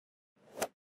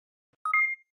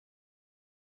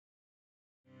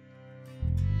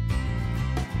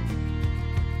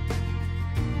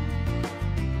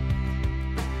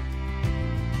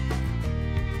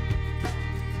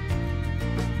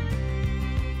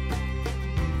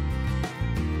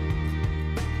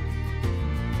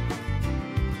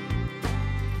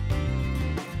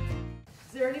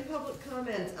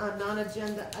comments on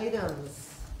non-agenda items?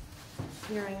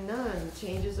 Hearing none.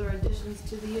 Changes or additions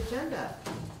to the agenda?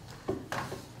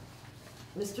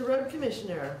 Mr. Road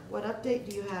Commissioner, what update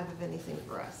do you have, if anything,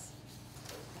 for us?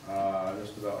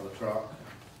 Just about the truck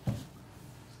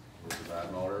with the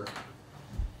bad motor,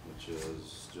 which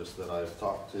is just that I've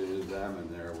talked to them and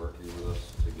they're working with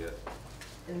us to get.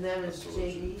 And that is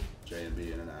JB?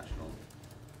 J&B International.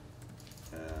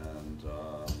 And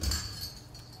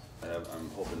I'm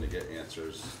hoping to get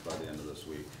answers by the end of this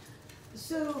week.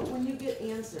 So when you get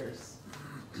answers,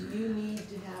 do you need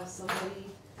to have somebody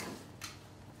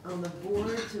on the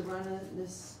board to run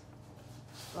this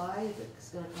by? If it's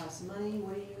gonna cost money,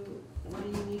 what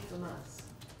do you need from us?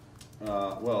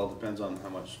 Well, it depends on how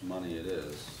much money it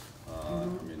is. I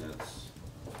mean,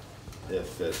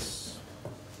 if it's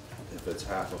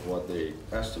half of what they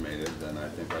estimated, then I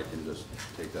think I can just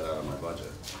take that out of my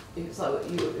budget. So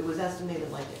it was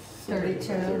estimated like 32.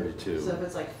 32. So if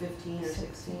it's like 15 or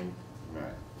 16?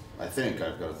 Right. I think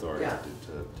I've got authority Yeah.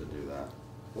 to do that.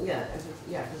 Yeah, because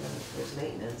then there's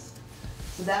maintenance.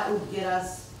 So that would get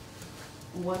us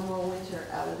one more winter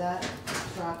out of that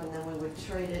truck, and then we would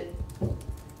trade it.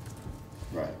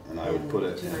 Right, and I would put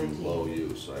it in 219. low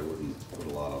use. I wouldn't put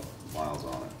a lot of miles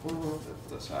on it if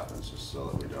this happens, just so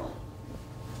that we don't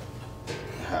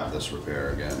have this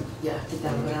repair again. Yeah, get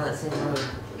that down that same road.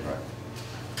 Right.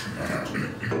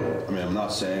 I mean, I'm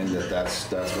not saying that that's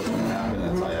what's going to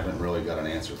happen. I haven't really got an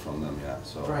answer from them yet,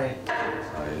 so Right.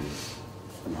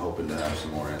 I'm hoping to have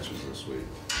some more answers this week.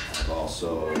 I've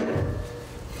also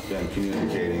been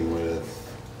communicating with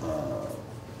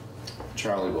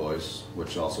Charlie Boys,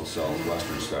 which also sells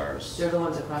Western Stars. They're the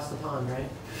ones across the pond, right?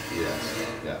 Yes,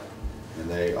 yeah. And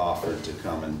they offered to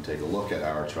come and take a look at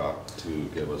our truck to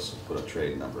put a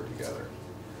trade number together.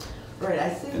 Right, I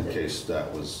think In that, case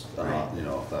that was, Right. you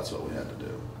know, if that's what we had to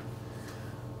do.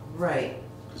 right,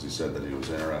 Because he said that he was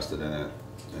interested in it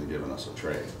and giving us a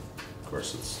trade. Of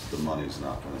course, the money's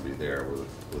not going to be there with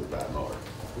a bad motor.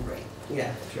 right,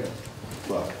 yeah, true.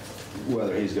 But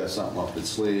whether he's got something up his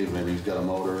sleeve, maybe he's got a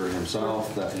motor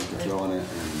himself that he can throw in it,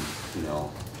 and you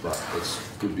know. But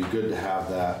it would be good to have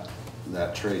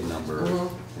that trade number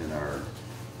in our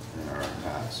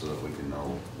hat so that we can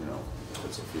know, you know, if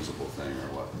it's a feasible thing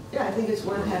or what. Yeah, I think it's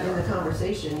worth having the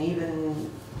conversation, even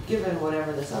given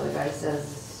whatever this other guy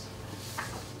says,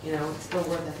 you know, it's still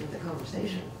worth, I think, the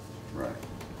conversation. Right,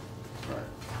 right.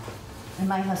 And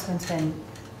my husband's been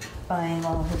buying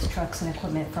all his trucks and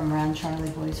equipment from around Charlie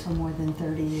Boys for more than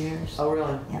 30 years. Oh,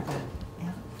 really? Yeah. Okay.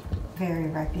 Yeah. Very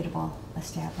reputable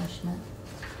establishment.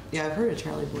 Yeah, I've heard of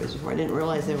Charlie Boys before. I didn't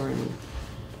realize they were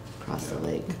across the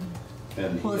lake.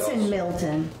 And Well, he it's in also-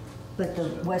 Milton, but the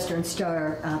Western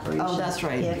Star operation. Oh, that's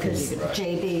right, Yeah, because because you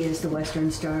could- JB is the Western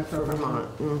Star For for Vermont.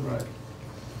 Vermont. Right.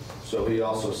 So he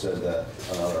also said that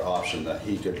another option that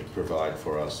he could provide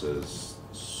for us is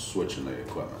switching the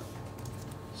equipment.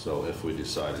 So if we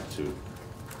decided to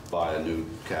buy a new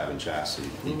cab and chassis,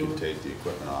 he could take the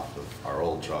equipment off of our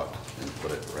old truck and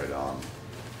put it right on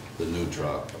the new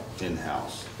truck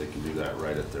in-house. They can do that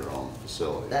right at their own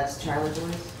facility. That's Charlie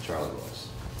Boys? Charlie Boys.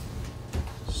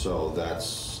 So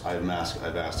I've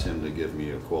asked him to give me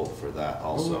a quote for that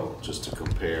also, just to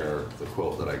compare the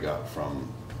quote that I got from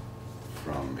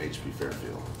HP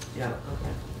Fairfield Yeah,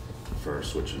 okay. for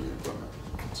switching the equipment.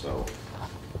 So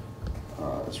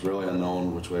it's really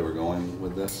unknown which way we're going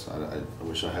with this. I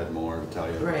wish I had more to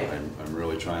tell you. Right. I'm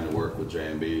really trying to work with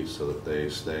J&B so that they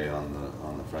stay on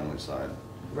the friendly side.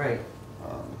 Right.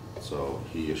 So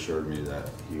he assured me that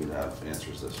he would have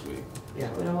answers this week.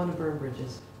 Yeah, we don't want to burn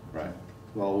bridges. Right.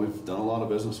 Well, we've done a lot of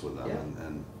business with them,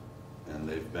 Yeah. and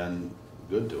they've been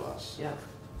good to us. Yeah.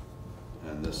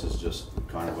 And this is just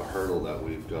kind of a hurdle that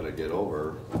we've got to get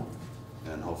over,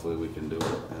 and hopefully we can do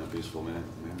it in a peaceful manner.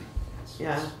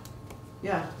 Yeah.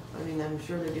 Yeah, I mean, I'm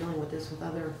sure they're dealing with this with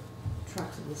other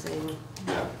trucks of the same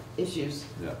Yeah, issues.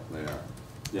 yeah, they are.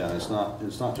 Yeah, and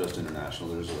it's not just international.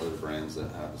 There's other brands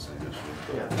that have the same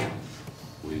issue. But Yeah.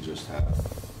 we just have.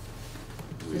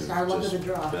 Just our luck of the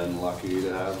draw. Been lucky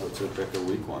to pick a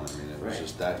weak one. I mean, it was Right.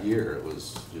 just that year. It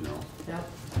was, you know, Yeah.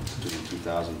 between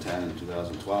 2010 and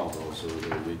 2012. Those were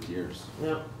really weak years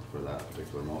Yeah. for that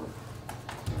particular motor.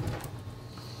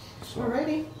 So,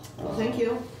 Alrighty, well, thank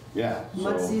you. Yeah.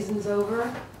 Mud so- season's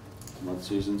over. Mud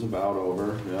season's about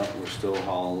over, yeah. We're still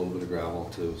hauling a little bit of gravel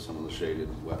to some of the shaded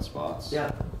wet spots.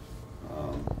 Yeah.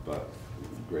 But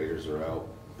graders are out.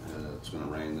 It's gonna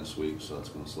rain this week, so it's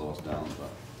gonna slow us down,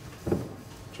 but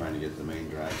trying to get the main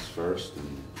drags first,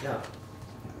 and Yeah.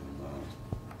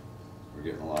 we're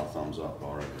getting a lot of thumbs up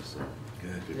already, so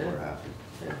people Yeah. are happy.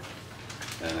 Yeah.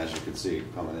 And as you can see,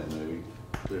 coming in,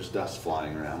 there's dust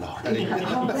flying around already.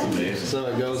 Oh, that's amazing. So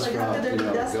it goes It's like, how from, could there you be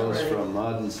know, it dust goes already? from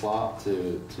mud and slop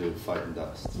to fighting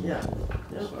dust. Yeah,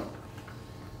 yep. So,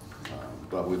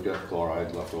 but we've got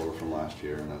chloride left over from last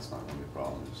year, and that's not gonna be a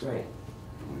problem. Just Right,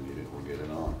 when we need it, we'll get it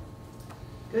on.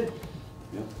 good.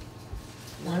 Yep.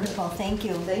 Wonderful, thank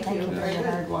you. Thank you. for Very your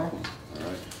good. hard work. All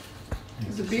right.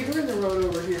 There's a beaver in the road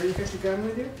over here. You got your gun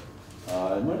with you?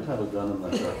 I might have a gun in my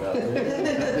truck out there.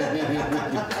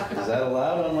 Is that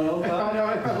allowed on my own I property?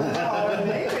 know,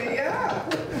 maybe, yeah.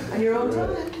 On your own time.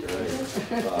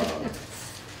 Right.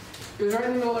 It was right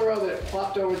in the middle of the road that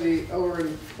plopped over in the Oh, really?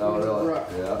 brook.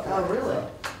 Yeah. Oh, really?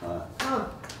 Uh, Huh.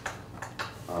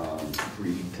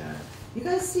 Breeding time. You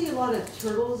guys see a lot of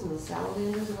turtles and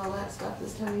salamanders and all that stuff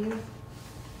this time of year?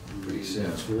 Pretty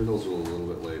soon. Turtles will a little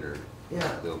bit later. Yeah,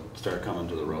 They'll start coming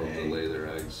to the road to May. lay their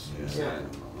eggs Yeah. and sand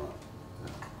and whatnot.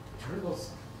 turtles.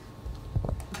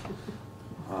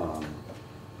 Yeah.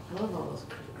 I love all those.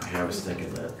 I was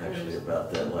thinking that actually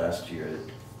about that last year,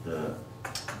 the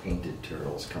painted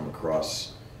turtles come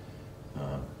across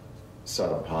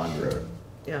Sodom Pond Road,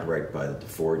 Yeah. right by the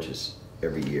forges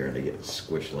every year, and they get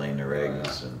squished laying their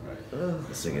eggs. And Right. Ugh. I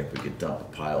was thinking if we could dump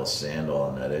a pile of sand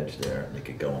on that edge there, and they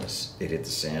could go on, it hit the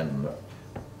sand on the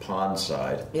pond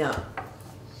side, Yeah,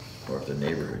 or if the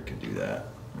neighborhood could do that,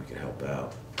 we could help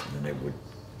out. And then they would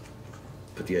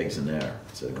put the eggs in there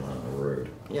instead of going on the road.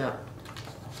 yeah.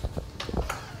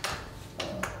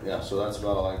 Yeah, so that's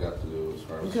about all I got to do as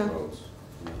far as Okay. roads.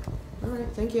 All right,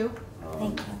 thank you.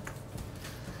 Thank you.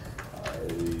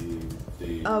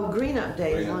 The Oh, Green Up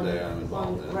Day. Green is Up on- Day I'm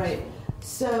involved in. Right.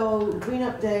 So, Green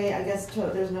Up Day, I guess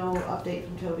there's no update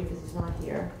from Toby because he's not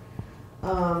here.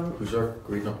 Who's our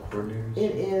green up coordinator?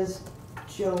 It is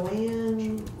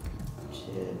Joanne.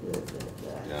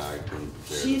 Yeah, I can.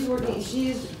 She's working,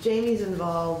 Jamie's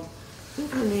involved. I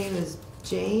think her name is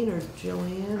Jane or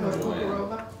Joanne. Oh, or- Joanne.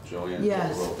 Kokorova? Joanne.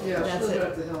 Yes. Kokorova. Yeah, That's she lives it.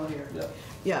 up the hill here. Yeah.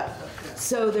 Yeah,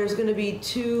 so there's gonna be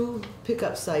 2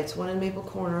 pickup sites, one in Maple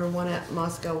Corner, one at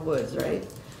Moscow Woods, right?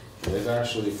 They've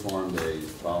actually formed a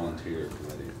volunteer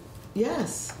committee,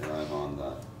 Yes. and I'm on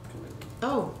that committee.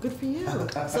 Oh, good for you.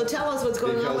 So tell us what's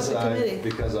going on with the committee.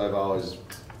 Because I've always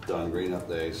done Green Up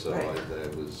Day, so Right.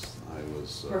 I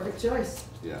was. Perfect choice.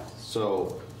 Yeah,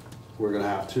 so we're gonna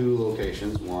have 2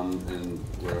 locations, one in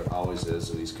where it always is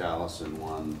in East Calais and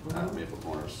one at Mhm. Maple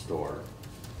Corner store.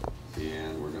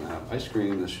 And we're gonna have ice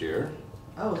cream this year.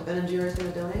 Oh, Ben and Jerry's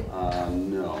gonna donate?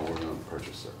 No, we're gonna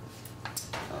purchase it.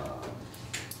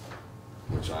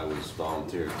 Which I was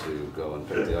volunteered to go and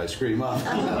pick the ice cream up.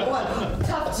 What,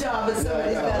 tough job, but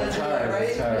somebody's Yeah, gotta it's do hard, it,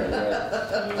 it's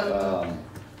right? hard, right.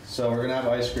 So we're gonna have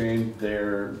ice cream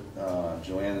there.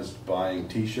 Joanne is buying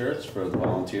T-shirts for the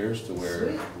volunteers to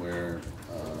Sweet. wear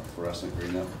fluorescent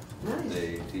Green Up Nice.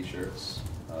 Day T-shirts.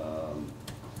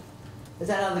 Is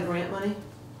that out of the grant money?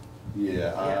 Yeah,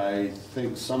 Yeah. I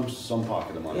think some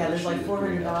pocket of money. Yeah, there's she like did $400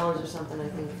 Green Up. or something, I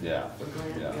think. Yeah, For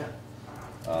grant, yeah.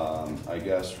 yeah. I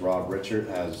guess Rob Richard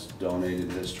has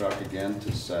donated his truck again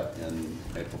to set in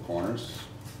Maple Corners.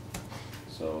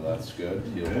 So that's good.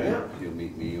 Yeah. He'll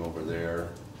meet me over there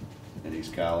in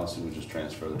East Calais, and we just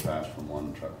transfer the trash from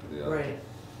one truck to the other. Right.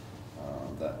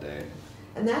 That day.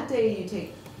 And that day do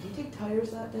you take tires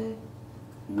that day?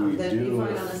 We That you do,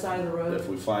 find on the side of the road? if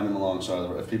we find them alongside of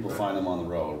the road, if people find them on the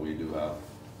road, we do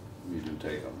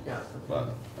take them. Yeah. But,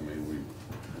 I mean,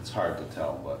 it's hard to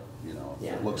tell, but, you know, if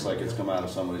Yeah. it looks like it's come out of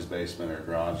somebody's basement or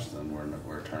garage, then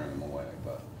we're turning them away,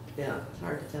 but Yeah, it's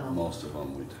hard to tell. most of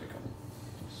them, we take them.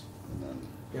 And then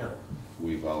Yeah,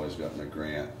 we've always gotten a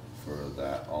grant for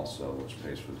that also, which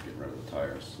pays for getting rid of the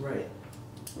tires. right.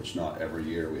 Which not every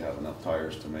year we have enough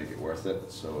tires to make it worth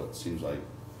it, so it seems like,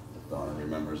 if Donna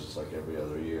remembers, it's like every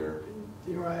other year.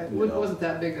 You're right. You It know. wasn't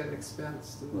that big an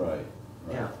expense. Right.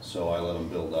 Yeah. So I let them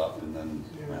build up, and then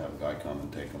I Yeah. have a guy come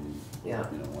and take them, Yeah.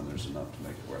 you know, when there's enough to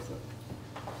make it worth it.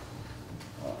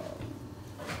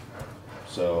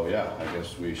 So, yeah, I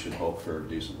guess we should hope for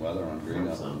decent weather on Green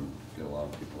Hope Up so. and get a lot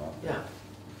of people out there. Yeah,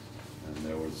 And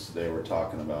they were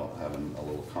talking about having a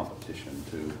little competition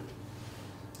too.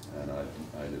 And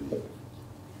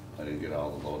I didn't get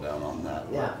all the lowdown on that.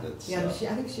 yeah. But it's, Yeah, I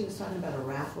think she was talking about a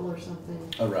raffle or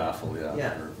something. a raffle, yeah,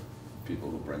 Yeah. for people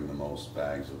who bring the most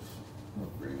bags of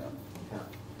Green Up. Yeah.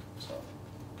 So,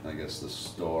 I guess the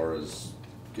store is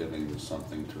giving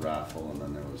something to raffle, and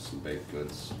then there was some baked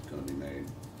goods gonna be made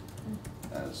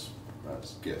as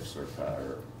gifts or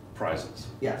prizes,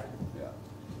 Yeah. yeah.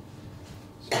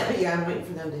 Yeah, I'm waiting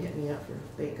for them to hit me up for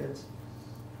baked goods.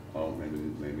 Oh,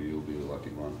 maybe you'll be the lucky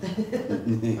one.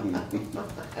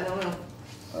 I don't know.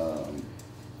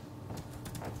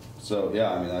 So,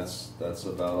 yeah, I mean, that's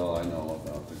about all I know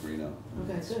about the green up.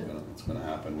 Okay, good. It's gonna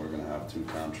happen. We're gonna have 2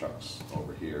 town trucks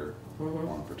over here, Mhm.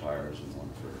 one for tires and one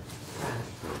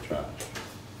for trash.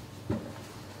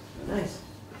 And Nice.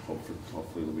 Hopefully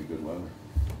it'll be good weather.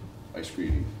 Ice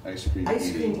cream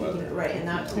eating weather. Right, and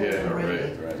not cold Yeah, and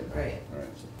rainy. Right. Right. Right.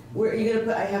 Where, are you gonna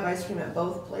put, I have ice cream at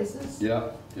both places? Yeah,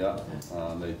 yeah.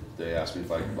 Okay. They asked me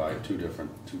if I could buy 2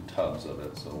 tubs of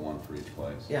it, so one for each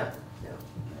place. Yeah,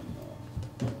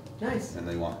 And, nice. and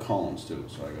they want cones too,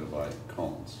 so I gotta buy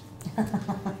cones.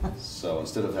 So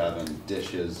instead of having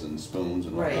dishes and spoons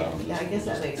and Right, whatnot, yeah, I guess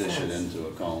that makes dish it sense. into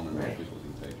a cone and Right. people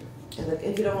can take it. And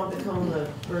if you don't want the cone, the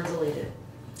birds will eat it.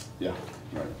 Yeah,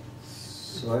 right.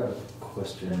 So I have a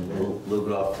question, a little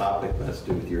bit off topic, but has to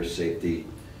do with your safety.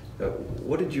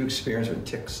 What did you experience with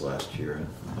ticks last year?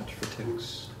 Much for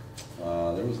ticks?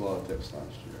 There was a lot of ticks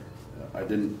last year. Yeah, I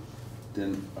didn't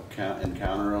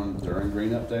encounter them during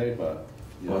Green Up Day, but,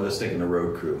 you Well, know, I was thinking the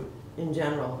road crew. In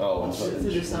general. Oh, and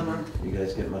Through the summer. You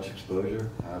guys get much exposure?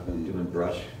 haven't. Doing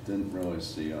brush? Didn't really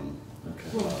see them.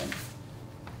 Okay.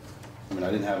 I mean, I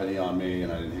didn't have any on me,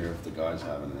 and I didn't hear if the guys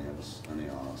have any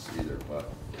on us either, but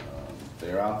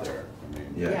they're out there. I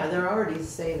mean, Yeah. Yeah, they're already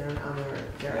saying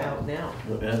they're out now.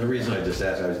 And the reason I just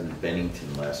asked, I was in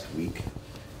Bennington last week,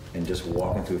 and just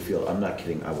walking through a field, I'm not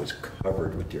kidding, I was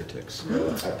covered with deer ticks.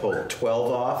 I pulled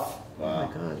 12 off, Oh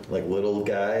my God. like little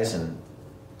guys, and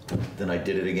then I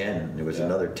did it again, and there was Yeah.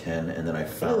 another 10, and then I Oh,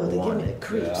 found they give one. me the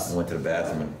creeps. I went to the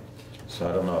bathroom, and so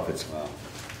I don't know if it's, Wow.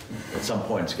 at some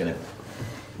point it's gonna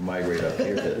migrate up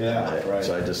here. Yeah, right.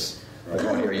 So I just, Right.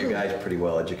 are you guys pretty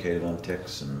well educated on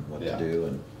ticks and what to Yeah. do?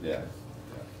 And Yeah,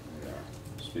 we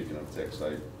are. Speaking of ticks,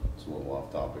 it's a little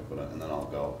off topic, and then I'll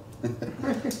go.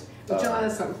 John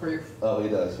has something for you. Oh, he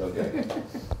does, okay.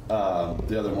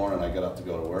 The other morning, I got up to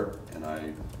go to work, and I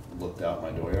looked out my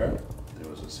dooryard. There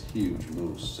was this huge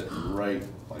moose sitting right,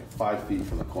 like 5 feet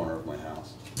from the corner of my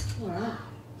house. Wow.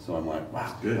 So I'm like,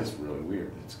 wow, good. that's really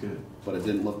weird. it's good. But it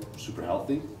didn't look super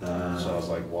healthy. So I was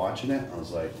like watching it, I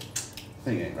was like,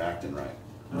 thing ain't acting right.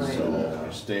 Right. So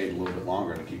I stayed a little bit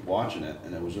longer to keep watching it,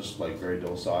 and it was just like very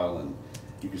docile, and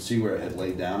you could see where it had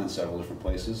laid down in several different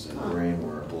places, and Brain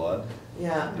worm. blood.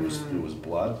 Yeah. It was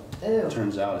blood. Ew.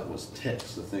 Turns out it was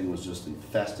ticks. The thing was just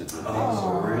infested with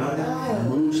Oh, these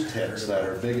moose ticks that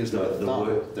are big as my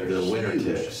thumb. They're The winter huge.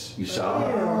 ticks. You saw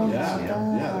Oh, them?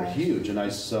 Yeah, they're huge. And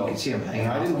You can see 'em hanging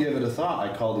and I didn't off. give it a thought.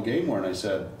 I called the game warden. I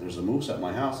said, "There's a moose at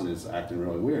my house and it's acting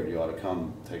really weird. You ought to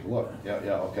come take a look." Yeah,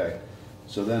 okay.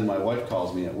 So then my wife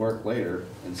calls me at work later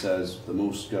and says the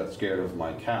moose got scared of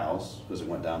my cows because it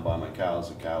went down by my cows.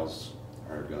 The cows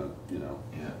are gonna,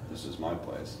 Yeah. this is my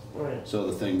place. Right. So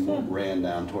the thing ran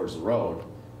down towards the road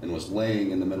and was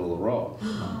laying in the middle of the road.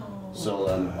 So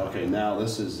then, okay, now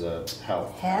this is a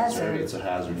health hazard. Hazard. It's a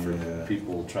hazard for Yeah.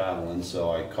 people traveling.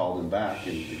 So I called him back,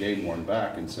 and the game warden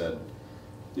back, and said,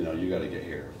 you got to get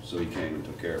here. So he came and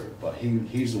took care of it. But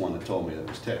he's the one that told me that it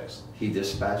was ticks. He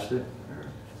dispatched it, or,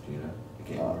 do you know?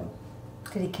 He came over.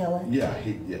 Did he kill it? Yeah,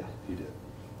 he did.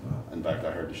 In fact,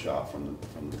 I heard the shot from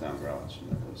the town garage,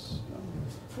 and it was.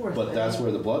 Poor But thing. that's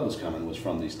where the blood was coming, was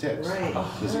from these ticks. Right.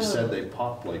 Because he said they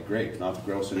popped like grapes, not to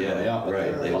gross anybody Yeah, out. but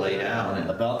right. They pop lay down and-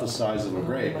 about the size of a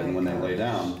grape, and when they lay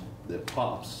down, it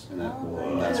pops, and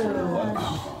that's where the blood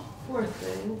comes from. Poor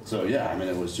thing. So, yeah, I mean,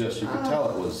 it was just, you could tell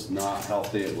it was not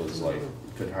healthy. It was like,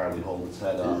 it could hardly hold its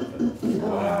head up. And,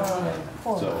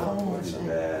 Poor So, thing.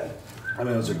 Bad. I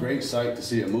mean, it was a great sight to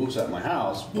see a moose at my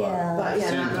house, but Yeah. But at the yeah,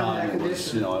 same not in time, that it was,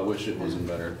 condition. I wish it was in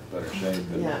better shape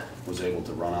and Yeah. was able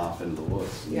to run off into the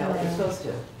woods. Yeah, like you're supposed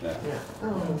to. Yeah. Yeah.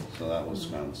 Oh. So that was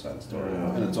kind of a sad story.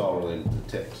 Yeah. And it's all related to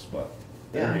ticks, but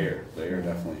they're Yeah. here. They are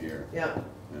definitely here. Yeah.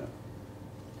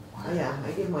 Yeah. Yeah,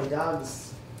 I give my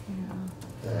dogs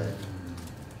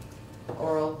the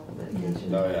oral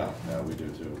medication. Oh, yeah, we do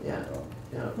too. Yeah.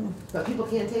 Yeah. But people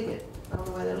can't take it. I don't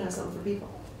know why they don't have something for people.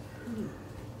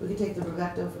 We could take the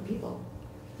Bravecto for people.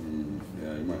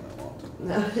 Yeah, you might not want to.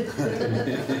 No.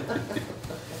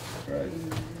 Right.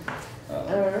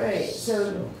 All right,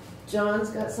 so John's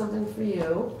got something for you.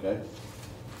 Okay.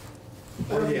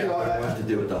 What to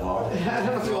do with the hall? I don't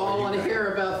know if you all want to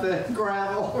hear about the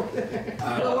gravel.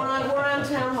 Well, we're on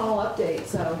town hall update,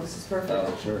 so this is perfect.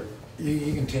 Oh, sure.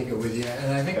 You can take it with you,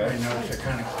 and I think my Okay. notes are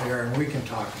kind of clear, and we can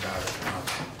talk about it.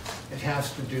 It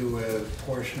has to do with a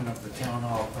portion of the town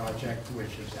hall project,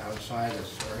 which is outside,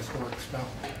 it's earthwork stuff,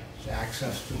 it's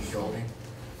access to the building.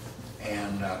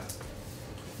 And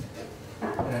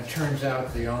it turns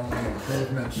out the only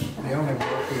improvements, the only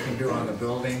work we can do on the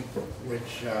building,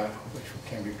 which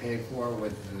can be paid for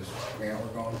with this grant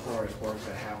we're going for, is work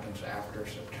that happens after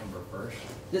September 1st.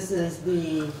 This is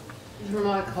the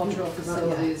Vermont Cultural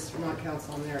Facilities, Vermont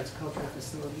Council on there, it's Cultural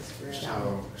Facilities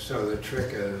Grant. So the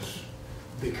trick is,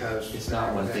 because. It's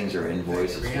not when things are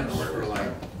invoiced, it's Grants when for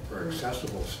orders. for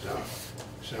accessible stuff,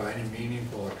 so any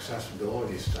meaningful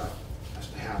accessibility stuff has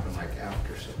to happen like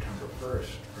after September 1st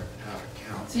for it to have a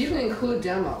count. So you can include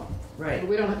demo. Right.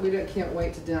 We can't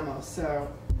wait to demo, so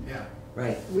Yeah,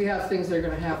 Right, we have things that are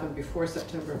gonna happen before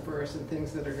September 1st and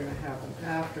things that are gonna happen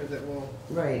after that will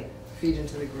right. feed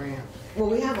into the grant. Well,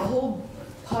 we have a whole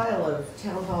pile of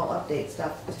town hall update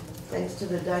stuff, thanks to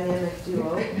the dynamic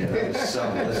duo. Yeah,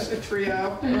 some list. The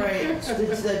trio. Right, it's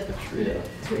the Trio.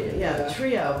 the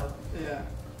trio. Yeah.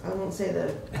 I won't say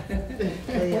the.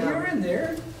 Well, you're in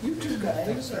there, you two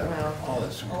guys. Well, all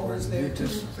this. Always there.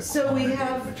 So we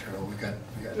have- Material, we got.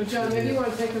 Well, John, maybe you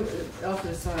wanna take them off to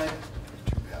the side.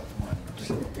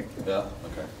 2001. Yeah,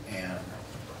 okay. And,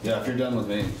 Yeah, if you're done with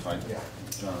me, yeah.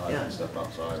 John, I Yeah. can step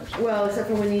outside or something. well, except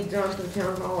for we need John for the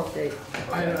town hall update.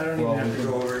 I don't Well, even have to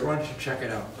go over it, why don't you check it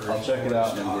out first? I'll check it out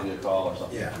and then give you a call or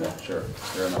something. Yeah. Sure,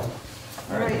 fair enough.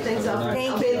 All right, thanks, Have a good Alfred. night.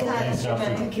 I'll be in touch.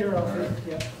 Take care of it,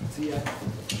 yeah, see ya.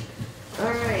 All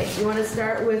right, you wanna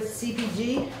start with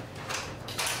CPG?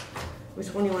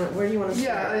 Which one you wanna, where do you wanna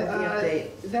start with the update?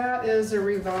 That is a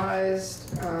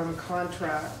revised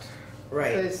contract.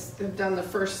 Right, They've done the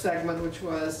first segment, which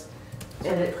was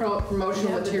And it- promotional you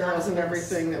have the materials and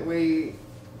documents. everything that we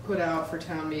put out for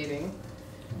town meeting.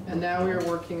 And now we are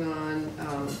working on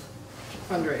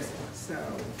fundraising. So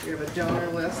we have a donor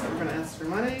list that we're gonna ask for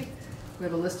money. We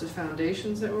have a list of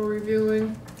foundations that we're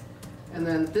reviewing. And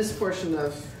then this portion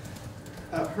of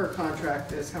her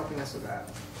contract is helping us with that.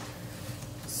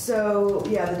 so,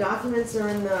 yeah, the documents are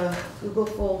in the Google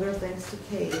folder, thanks to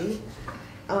Katie.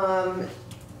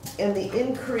 And the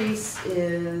increase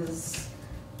is,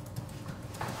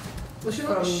 Well,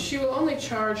 From- she will only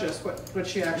charge us what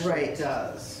she actually Right.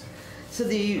 does. so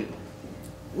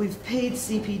we've paid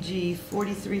CPG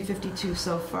 $43.52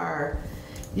 so far.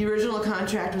 The original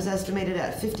contract was estimated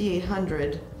at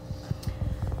 $5,800.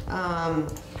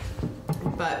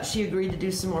 But she agreed to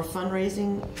do some more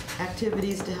fundraising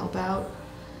activities to help out.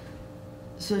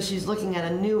 So she's looking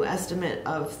at a new estimate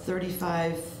of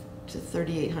 $3,500 to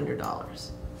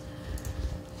 $3,800.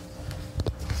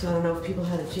 So I don't know if people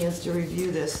had a chance to review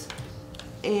this.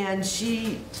 And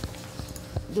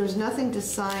there's nothing to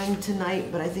sign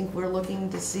tonight, but I think we're looking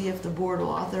to see if the board will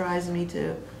authorize me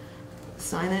to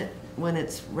sign it when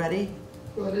it's ready.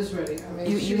 Well, it is ready. I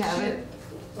mean, You have it?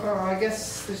 Oh, I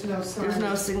guess there's no sign. There's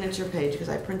no signature page because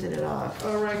I printed it off.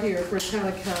 Oh, right here, for town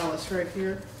of Calais, right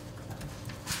here.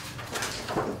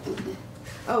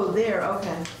 Oh, there,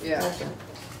 okay. Yeah. Gotcha.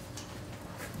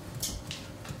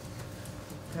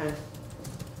 Okay.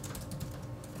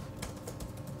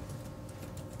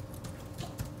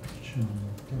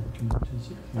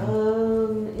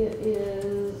 It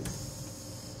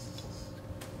is,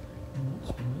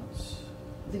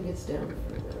 I think it's down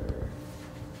further.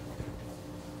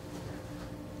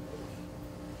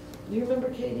 Do you remember,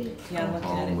 Katie? Yeah, I'm looking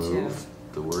I'll at it too. move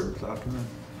the Word document.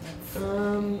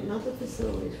 Not the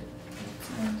facilities.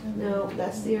 No,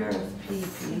 that's the RFP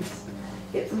piece.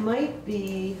 It might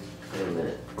be, wait a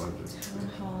minute,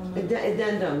 Project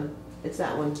addendum, it's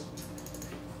that one.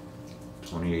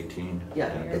 2018. Yeah,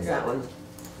 it's that one.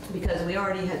 Because we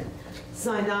already had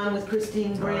signed on with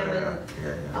Christine Bramman.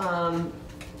 Yeah.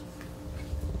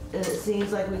 And it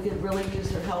seems like we could really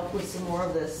use her help with some more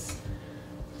of this.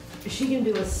 She can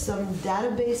do some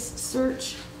database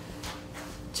search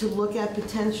to look at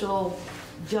potential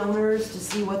donors, to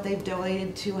see what they've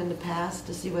donated to in the past,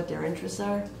 to see what their interests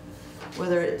are.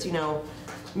 Whether it's,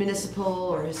 municipal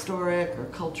or historic or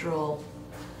cultural,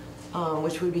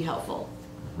 which would be helpful.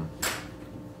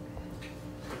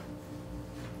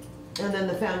 And then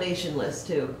the foundation list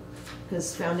too,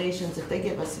 because foundations, if they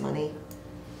give us money,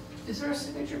 Is there a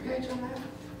signature page on that?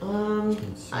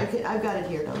 I've got it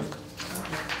here, Don.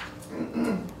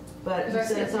 But you Because I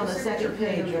said see it's on the signature second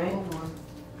page, on the right? old one.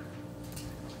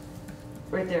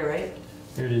 Right there, right?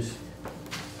 There it is.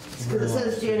 Because it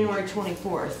says January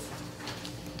 24th.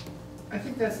 I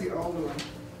think that's the old one.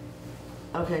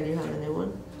 Okay, do you have a new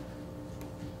one?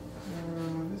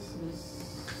 This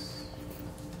is,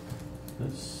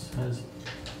 This has,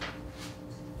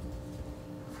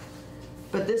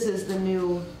 But this is the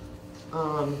new,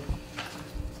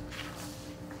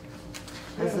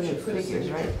 that's the new should put a figures,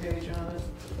 signature right? page on it.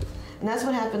 And that's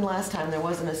what happened last time, there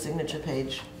wasn't a signature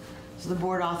page. So the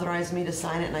board authorized me to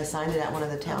sign it, and I signed it at one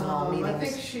of the town hall I think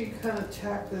meetings. she kind of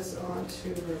tacked this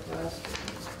onto her last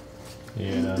one.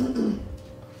 yeah.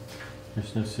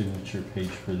 There's no signature page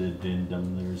for the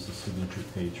addendum, there's a signature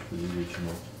page for the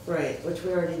original. Right, which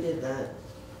we already did that.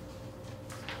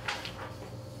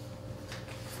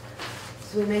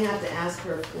 So we may have to ask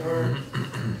her for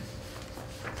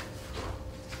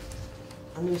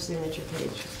a new signature page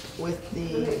with Let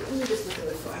me the, just look at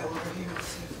the file over here and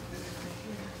see if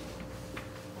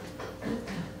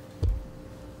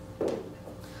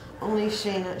only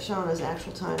Shauna's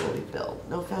actual time will be billed.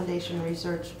 No foundation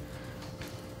research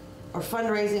or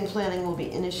fundraising planning will be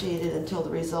initiated until the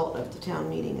result of the town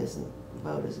meeting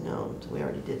vote is known. So we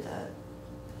already did that.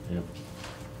 Yep.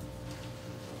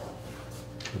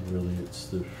 But really, it's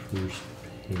the first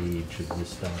page of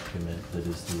this document that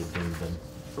is the addendum.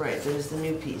 Right, there's the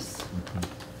new piece. Mhm.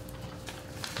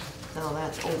 No,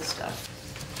 that's old stuff.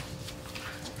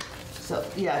 So,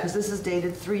 yeah, because this is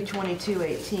dated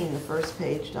 3/22/18, the first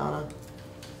page, Donna.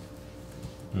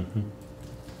 Mhm.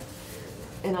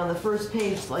 And on the first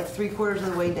page, like 3/4 of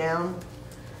the way down,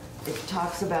 it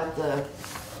talks about the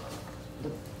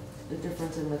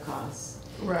difference in the costs.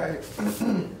 Right.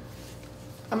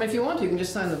 I mean, if you want to, you can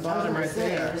just sign the bottom right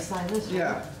there. Just sign this one.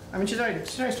 Yeah. I mean, she's already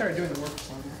started doing the work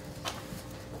for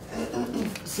me.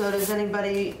 So does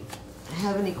anybody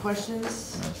have any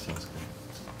questions? That sounds good.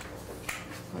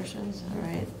 Questions? All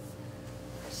right.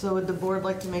 So would the board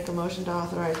like to make a motion to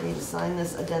authorize me to sign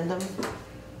this addendum?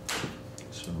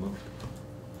 So moved.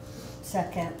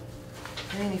 Second.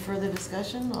 Okay, any further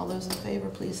discussion? All those in favor,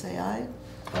 please say aye.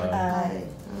 Aye.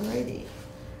 All righty.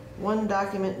 One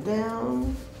document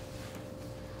down.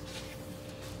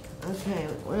 Okay,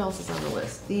 what else is on the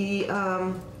list? The,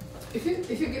 If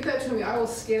you get that to me, I will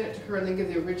scan it to her and then give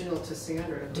the original to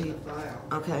Sandra to put in the file.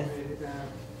 Okay. I'm ready to do that.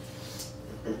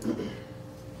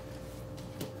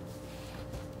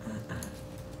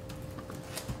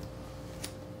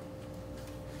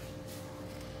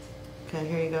 okay,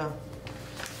 here you go.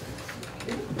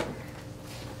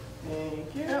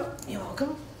 Thank you. You're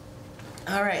welcome.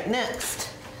 All right, next,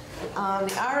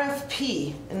 the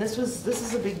RFP, and this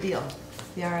is a big deal,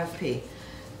 the RFP.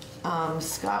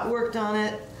 Scott worked on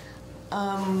it.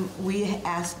 We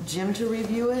asked Jim to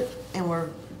review it, and we're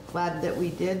glad that we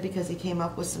did because he came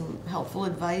up with some helpful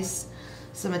advice,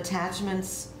 some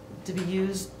attachments to be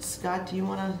used. Scott, do you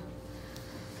want to?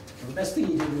 The best thing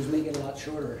you did was make it a lot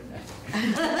shorter.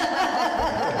 It's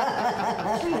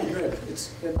really good.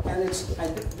 It's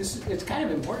kind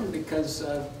of important because,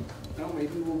 well,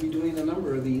 maybe we'll be doing a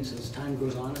number of these as time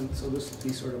goes on, and so this will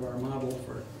be sort of our model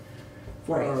for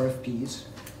Right. RFPs.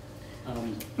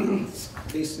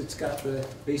 It's got the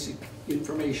basic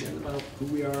information about who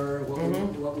we are,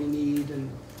 what we need, and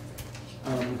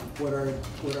what our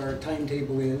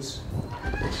timetable is.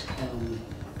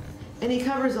 And he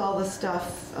covers all the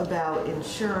stuff about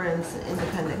insurance, and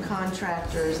independent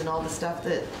contractors, and all the stuff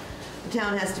that the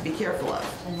town has to be careful of.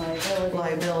 And liability.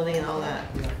 Liability and all that.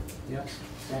 Yeah,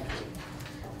 exactly.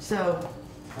 So,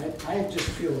 I just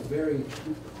feel very,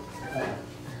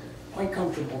 quite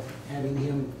comfortable having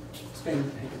him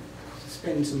spend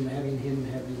some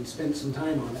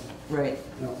time on it. right,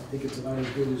 You know, I think it's about as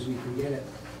good as we can get it.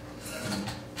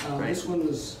 This one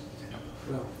was,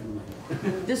 well, never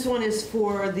mind. this one is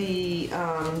for the,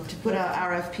 to put out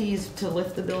RFPs to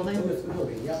lift the building? To lift the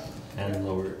building, yeah. And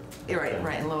lower it. You're right,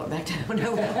 and lower it back down.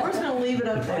 No, we're just gonna leave it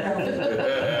up there.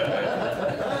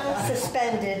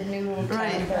 Suspended new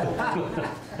Right.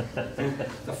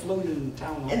 The floating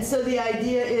town hall. And so the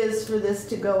idea is for this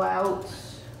to go out,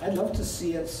 I'd love to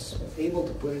see us able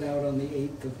to put it out on the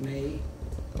 8th of May,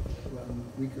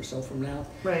 a week or so from now.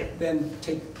 right, Then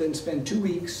spend 2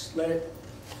 weeks, let it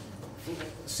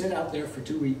sit out there for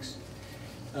 2 weeks.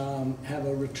 Have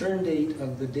a return date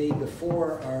of the day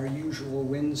before our usual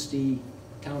Wednesday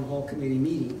town hall committee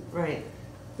meeting. right,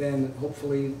 Then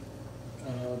hopefully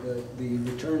the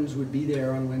returns would be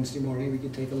there on Wednesday morning. We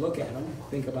could take a look at them,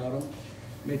 think about them,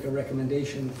 make a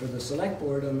recommendation for the select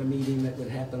board on the meeting that would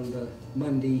happen the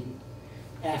Monday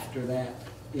after that.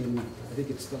 I think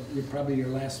it's probably your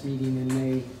last meeting in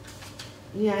May.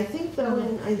 yeah, I think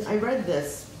though, I read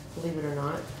this, believe it or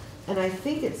not, and I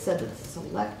think it said that the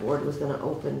select board was gonna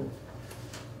open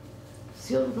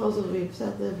sealed proposals, we've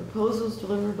sent the proposals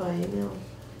delivered by email.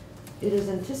 It is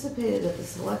anticipated that the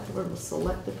select board will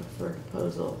select the preferred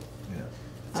proposal. Yeah.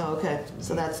 Oh, okay,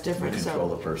 so that's We different, control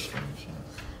the so, purse strings.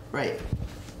 right.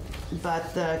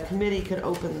 But the committee could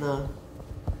open the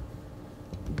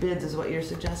bids, is what you're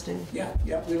suggesting? Yeah,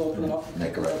 we'll open it up.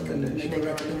 Make a recommendation. Make a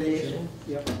recommendation.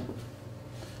 Yep. Do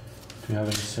you have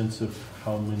any sense of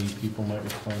how many people might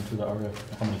respond to the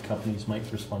RFP? How many companies might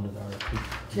respond to the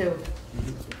RFP? Two,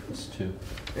 It's two.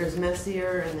 there's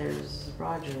Messier and there's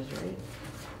Rogers, right?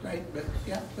 Right, but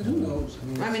who knows?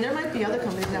 I mean, there might be other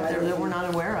companies out there that we're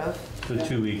not aware of. So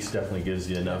 2 weeks definitely gives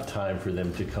you enough time for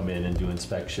them to come in and do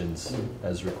inspections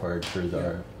as required for the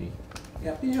RFP.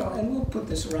 Yeah, and we'll put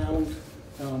this around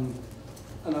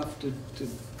enough to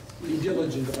be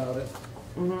diligent about it.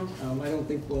 Mm-hmm. I don't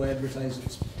think we'll advertise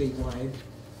it statewide.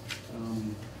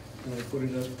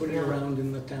 Put it Yeah. around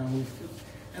in the town.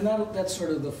 And that's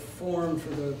sort of the form for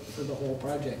the whole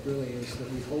project, really, is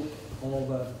that we hope all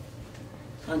the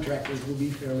contractors will be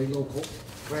fairly local.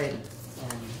 Right.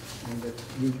 And that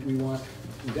we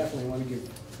definitely want to give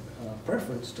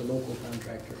preference to local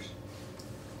contractors.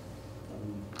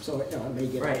 So, it may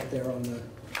get Right. out there on the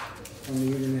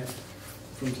internet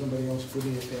from somebody else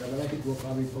putting it there, but I think we'll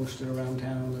probably post it around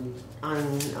town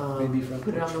On, Maybe front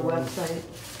put it on the porch website.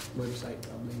 and website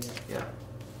probably, yeah. Yeah.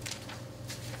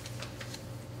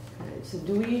 Okay, so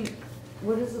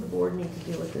what does the board need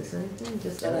to do with this? Anything?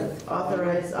 Just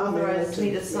authorize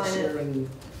me to sign it? And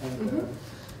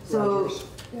So, Rogers.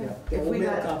 Yeah, if we'll we mail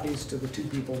got- copies to the two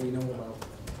people we know about.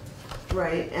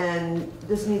 Right, and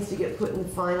this needs to get put in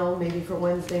final maybe for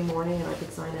Wednesday morning, and I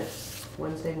could sign it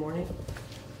Wednesday morning?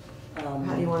 How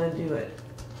do you want to do it?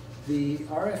 The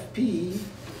RFP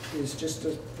is just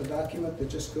a document that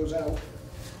just goes out.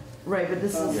 Right, but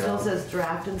this Yeah. still says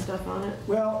draft and stuff on it?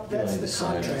 Well, that's Yeah, the the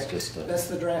sign is contract, just a- that's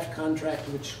the draft contract,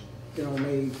 which, Jim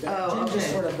Oh, just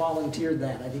okay. sort of volunteered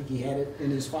that. I think he had it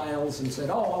in his files and said,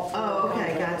 I'll fill out Oh, the okay,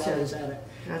 contract gotcha. while he's at it.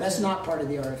 That's Gotcha. not part of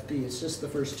the RFP, it's just the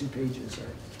first 2 pages.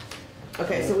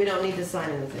 Okay, so we don't need to sign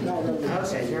anything? No, no, no.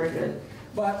 Okay, very good.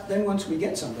 But then once we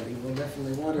get somebody, we'll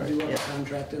definitely want to do Right, a yeah.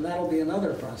 contract, and that'll be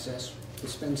another process. We'll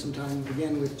spend some time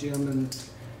again with Jim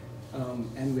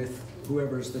and with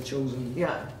whoever's the chosen,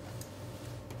 Yeah,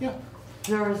 yeah,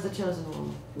 whoever's the chosen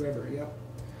one. whoever, yeah.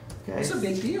 Okay. It's a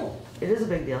big deal. It is a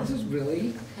big deal. This is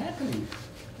really happening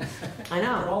I for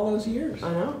know, all those years.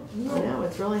 I know,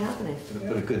 it's really happening. Gonna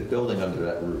put a good building under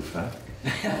that roof, huh?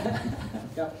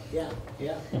 Yeah.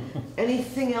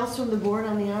 Anything else from the board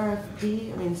on the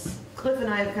RFP? I mean, Cliff and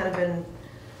I have kind of been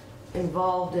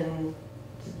involved in,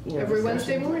 Every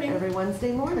Wednesday discussions morning. Every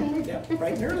Wednesday morning. Yeah,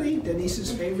 bright and early,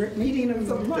 Denise's favorite meeting of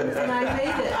the month. And I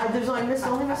made it, only missed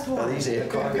Are one. these 8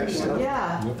 o'clock or so?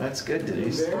 Yeah, That's good,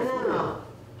 Denise. I know,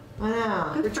 I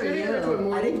know. We're turning it into a I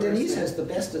morning think Denise person. has the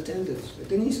best attendance,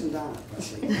 Denise and Donna,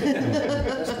 probably.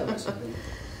 Best of us, I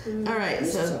think. All right,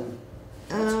 This is, so,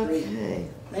 that's great. okay.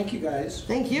 Thank you, guys.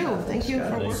 Thank you for Thank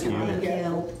working on it.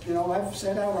 Yeah, I've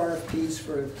sent out RFPs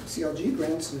for CLG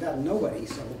grants and got nobody,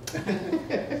 so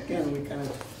again, we kind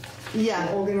of Yeah,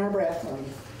 holding our breath on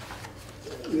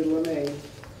middle of May.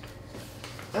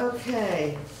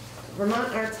 okay.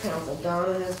 Vermont Arts Council,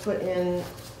 Donna has put in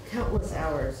countless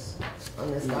hours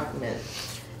on this document.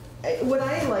 What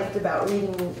I liked about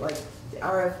reading like the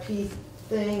RFP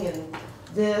thing and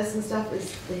this and stuff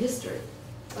is the history.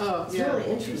 Oh, It's yeah,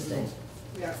 really interesting,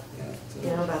 yeah.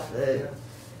 about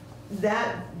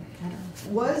that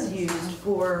was used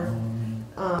for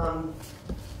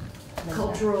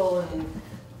cultural and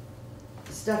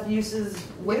stuff uses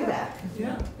way back.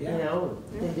 Yeah, yeah.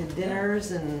 They did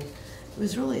dinners and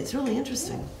it's really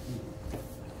interesting.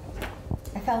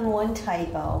 I found one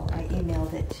typo. I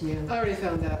emailed it to you. I already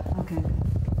found that. Okay,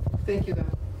 Thank you, though.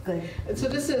 good. And so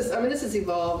this is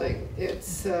evolving.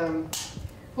 It's,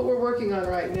 what we're working on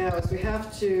right now is we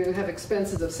have to have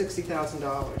expenses of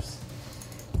 $60,000.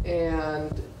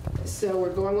 And so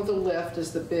we're going with the lift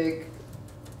as the big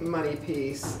money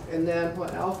piece. And then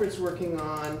what Alfred's working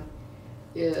on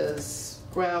is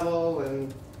gravel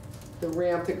and the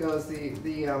ramp that goes, the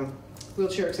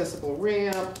wheelchair accessible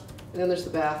ramp, and then there's the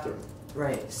bathroom.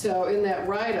 Right. So in that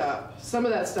write-up, some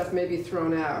of that stuff may be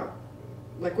thrown out.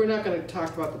 Like, we're not gonna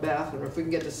talk about the bathroom, if we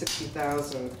can get to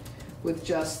 60,000 with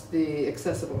just the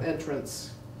accessible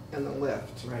entrance and the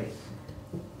lift. Right.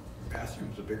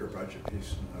 Bathroom's a bigger budget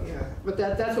piece than Yeah, but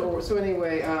that's what we're, so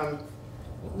anyway,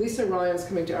 Lisa Ryan's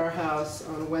coming to our house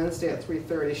on Wednesday at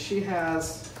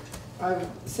 3:30. I've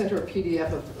sent her a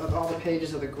PDF of all the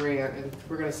pages of the grant, and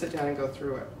we're gonna sit down and go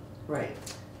through it. Right.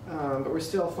 But we're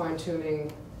still fine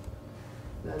tuning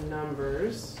the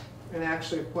numbers, and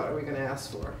actually, what are we gonna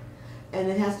ask for? And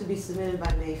it has to be submitted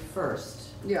by May 1st.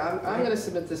 Yeah, I'm gonna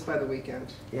submit this by the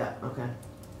weekend. Yeah, okay.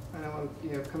 I don't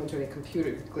want, come into any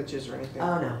computer glitches or anything.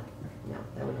 Oh, no,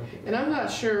 that would not be good. And I'm not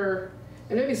sure,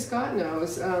 and maybe Scott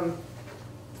knows,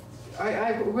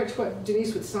 what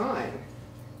Denise would sign.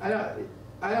 I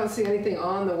don't see anything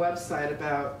on the website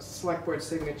about select board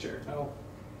signature. Oh,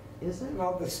 Is there?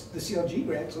 well, the CLG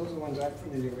grants, those are the ones I'm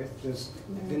familiar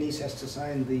with. Denise has to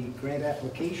sign the grant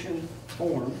application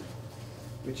form,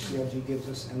 which CLG gives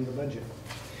us, and the budget.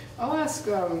 I'll ask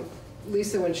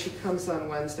Lisa when she comes on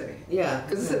Wednesday. Yeah.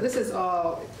 Because this is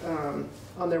all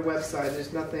on their website,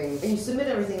 there's nothing, And you submit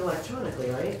everything electronically,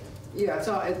 right? yeah, it's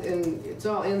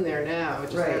all in there now, I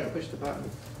just have to Right. push the button.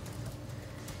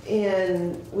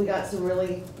 And we got some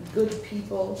really good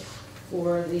people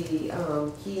for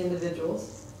the key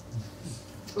individuals.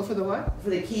 Oh, for the what? For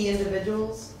the key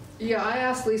individuals? Yeah, I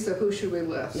asked Lisa, who should we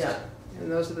list? Yeah,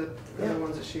 And those are the Yeah.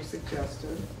 ones that she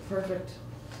suggested. perfect.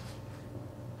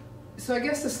 So I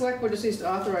guess the select board just needs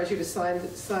to authorize you to sign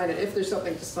it if there's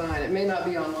something to sign. It may not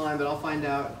be online, but I'll find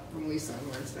out from Lisa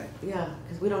on Wednesday. Yeah,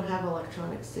 because we don't have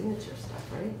electronic signature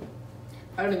stuff, right?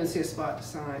 I don't even see a spot to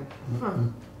sign, Huh.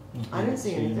 I didn't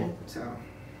see anything. so.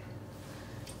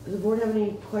 Does the board have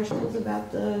any questions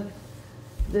about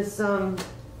this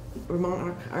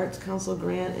Vermont Arts Council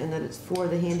grant and that it's for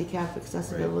the handicap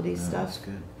accessibility Right. No, stuff? That's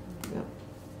good. Yep.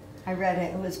 I read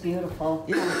it, it was beautiful.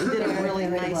 Yeah, you did a really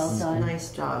Very well done.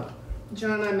 nice job.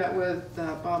 John and I met with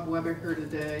Bob Weber here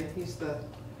today. He's the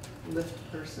lift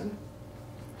person.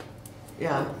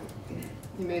 Yeah,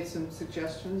 He made some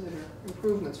suggestions that are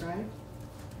improvements, right?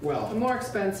 Well, More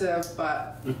expensive,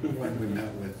 but when we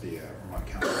met with the Vermont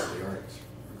Council of the Arts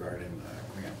regarding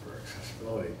the grant for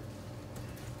accessibility,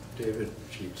 David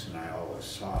Cheeks and I always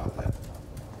saw that,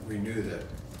 we knew that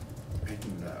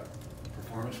making the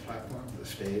performance platform, the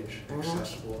stage,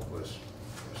 accessible was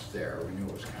there. We knew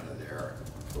it was kind of there,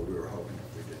 but we were hoping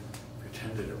if we didn't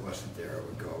pretended it wasn't there, it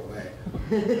would go away.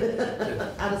 But it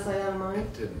didn't. out of sight, out of mind.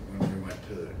 It didn't. When we went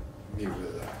to meet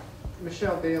with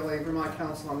Michelle Bailey, Vermont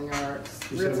Council on the Arts.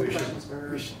 he We had said some we questions for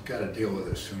her. should got to deal with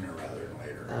it sooner rather than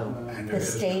later. Oh. And The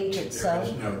stage itself?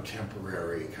 There is no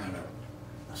temporary kind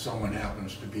of, someone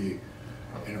happens to be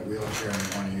in a wheelchair and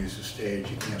they want to use the stage,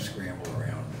 you can't scramble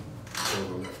around and pull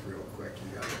the lift real quick,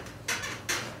 you got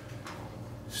it.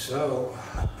 So,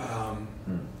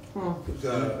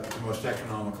 the most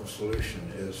economical solution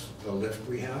is the lift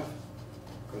we have,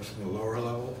 goes from the lower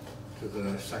level to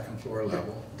the second floor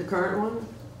level, The current one?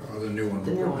 or the new one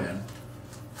The we new put one. in.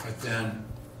 But then,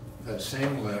 that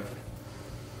same lift,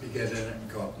 you get in it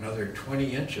and go up another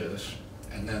 20 inches,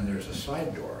 and then there's a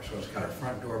side door. So it's got a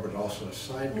front door, but also a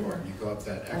side door, and you go up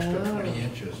that extra Oh. 20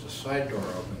 inches, the side door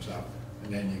opens up,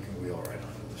 and then you can wheel right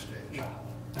onto the stage.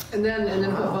 And then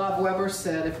what Wow. Bob Weber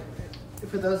said,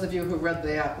 for those of you who read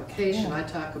the application, I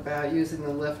talk about using the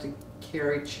lift to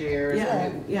carry chairs. Yeah,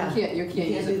 You yeah. can't You use can't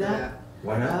it do for that? that.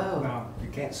 Why not? Oh, No, you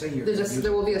can't say you're.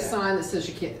 There will be a sign that says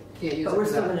you can't use but it we're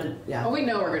for still that. gonna, yeah. Oh, we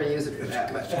know we're gonna use it for It's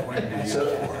that, it's but, going to be used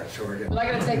for it, so we're but getting.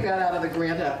 I gotta take that out of the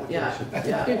grant Yeah,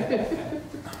 application. yeah.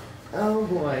 Oh,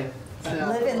 boy. So-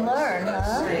 Live and learn,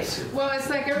 huh? Right. Well, it's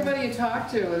like everybody you talk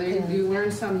to, you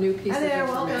learn some new piece Hi of there,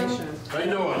 welcome. information. How you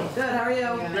doing? Good, how are you?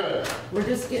 Yeah. Good. We're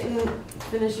just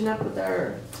finishing up with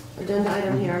our agenda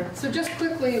item here. So just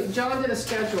quickly, John did a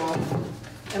schedule,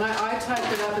 and I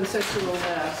typed it up and sent you a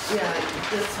list. Yeah,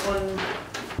 this one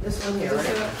here, This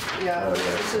right? is- Yeah, Oh, yeah.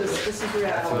 this is That's what it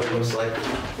reality. looks like.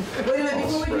 Wait a minute,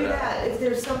 before we Spread do out. that, if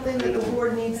there's something that the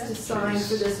board needs to sign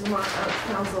for this Vermont Arts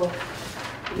Council,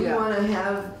 you Yeah. wanna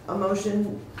have a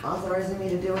motion authorizing me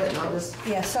to do it, and I'll just,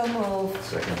 Yeah, so moved.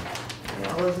 Second.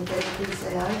 all those in favor, please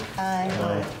say aye.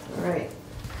 Aye. All right.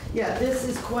 Yeah, this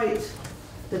is quite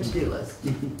the to-do list.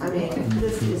 I mean,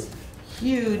 this is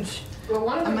huge. Well,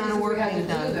 one of the Amount of reasons we work had to being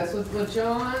done. do this was when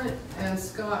John and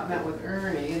Scott met with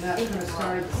Ernie, and that kind of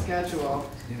started the schedule.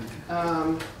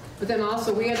 But then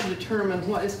also, we had to determine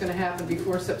what is gonna happen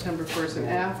before September 1st and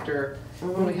after,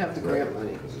 when we have the grant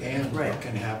money. And Right. what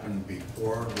can happen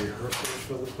before rehearsals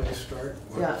for the play start?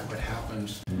 Yeah. What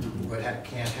happens,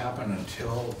 can't happen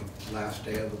until the last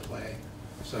day of the play?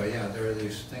 So, yeah, there are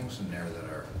these things in there that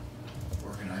are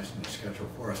organized in the schedule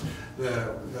for us.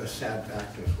 The sad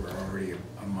fact is we're already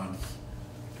a month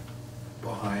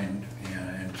behind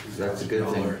and That's a good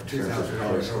thing.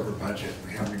 $2,000 over budget.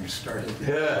 We haven't even started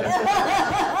yet.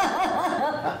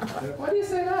 Why do you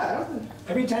say that?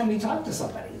 Every time we talk to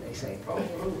somebody, they say, oh,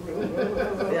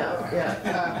 Yeah,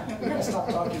 yeah. we gotta stop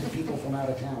talking to people from out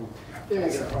of town. There you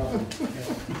That's the go. problem.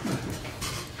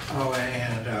 Oh,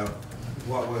 and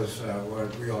what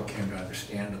we all came to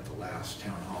understand at the last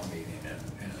town hall meeting,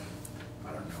 and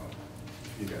I don't know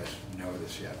if you guys know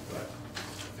this yet, but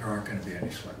there aren't going to be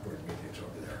any select board meetings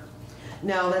over there.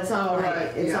 No, that's all Oh, right.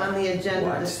 right, It's yeah. on the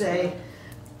agenda to What? say,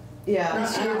 yeah.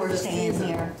 This year we're staying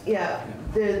here. Yeah,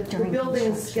 the During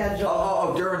building construction. schedule.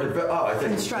 Oh, during I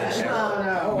think. Construction.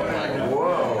 Well,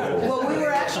 Whoa. well, we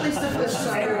were actually supposed to It would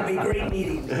start, be a great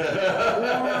meeting. No,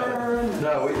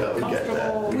 we get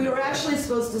that. we were actually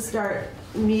supposed to start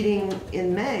meeting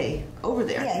in May over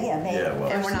there. Yeah, May. Yeah, well-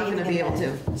 And we're not gonna be able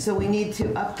to. So we need to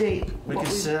update We what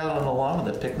can sit out on the lawn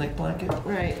with a picnic blanket.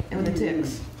 right, and with the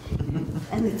ticks.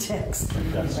 And the checks.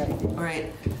 Right.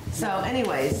 Right. So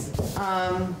anyways, It's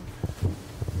all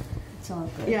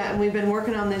good. yeah, and we've been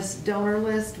working on this donor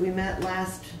list. We met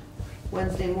last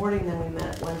Wednesday morning, then we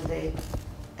met Wednesday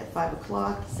at 5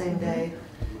 o'clock the same day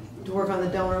to work on the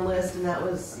donor list, and that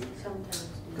was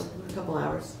a couple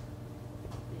hours.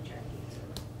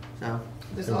 So,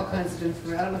 There's all kinds of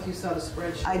information. I don't know if you saw the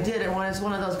spreadsheet. I did it, it's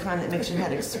one of those kind that makes your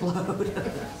head explode.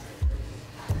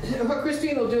 What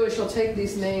Christine will do is she'll take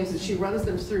these names and she runs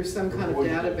them through some kind of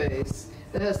database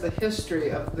that has the history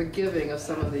of the giving of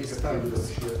some of these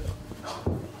folks.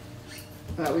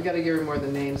 We gotta give her more of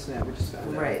the names now, we just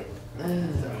found out. Right.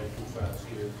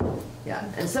 Yeah,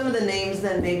 and some of the names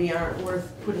then maybe aren't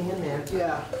worth putting in there.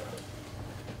 Yeah.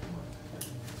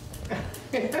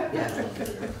 Yeah.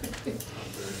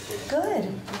 Good.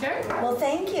 Okay. Well,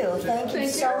 thank you. Thank you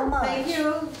Thank so you. much. Thank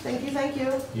you, thank you, thank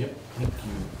you. Yep, thank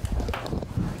you.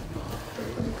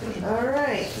 All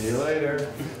right. See you later.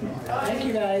 Thank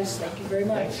you, guys. Thank you very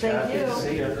much. Thank you.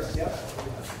 See you.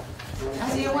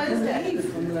 See you Wednesday.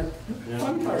 From the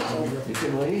fun part's over. You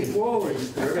can leave. Whoa.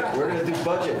 We're gonna do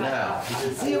budget now.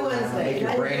 See you Wednesday. Make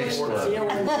your brain explode. See you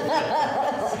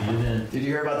Wednesday. See you then. Did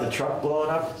you hear about the truck blowing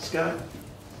up, Scott?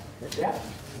 Yeah.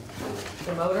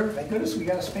 The motor? Thank goodness we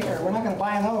got a spare. We're not gonna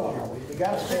buy another one, are we? We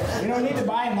got a spare. We don't need to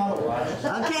buy another one.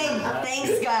 Okay,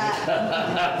 thanks, Scott.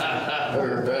 All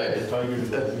right. All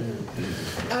right.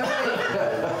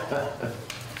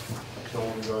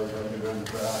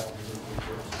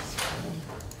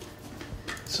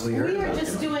 So you heard We are about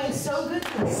just doing so good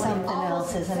today. Something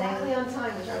Almost else, isn't it? Exactly on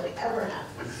time, which hardly ever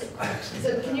happens.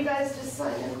 So can you guys just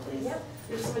sign in, please? Yep.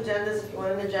 Here's some agendas if you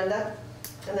want an agenda,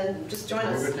 and then just join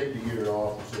us. We're gonna take the year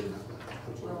off, so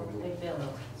that's what Well, we're they doing.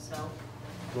 bill, so.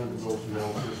 Going to go some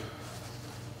analysis.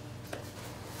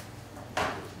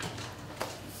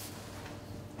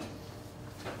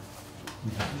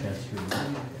 You have a chance to-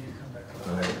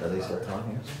 All right, are they still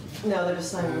talking? No, they're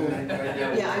just signing in.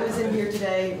 Yeah, I was in here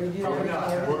today, reviewed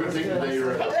everything. We're gonna take the day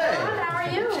right. Hey, How are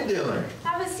you? what you doing?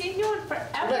 Haven't seen you in Put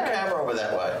that forever. camera over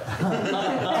that way.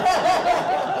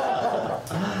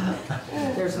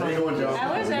 There's How you my, doing, Joe?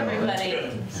 How is everybody?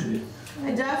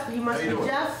 hi Jeff, you must How be you doing?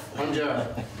 Jeff? I'm Jeff.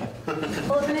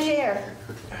 Pull up a chair.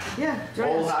 Yeah, join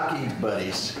Old us. hockey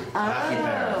buddies, hockey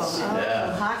parents. Oh,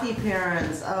 Yeah. hockey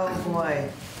parents, oh boy.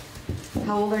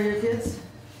 How old are your kids?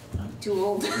 Too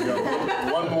old. We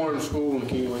got one more in school and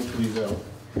can't wait till he's out.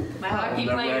 My hockey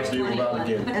Never player's have to deal with that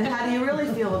 21. again. And how do you really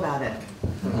feel about it?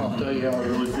 I'll tell you how I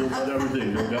really feel about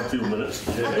everything. You've got 2 minutes.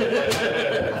 No,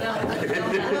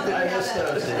 I missed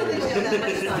those days.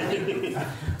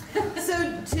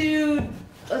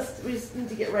 So we just need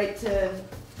to get right to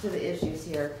the issues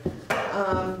here.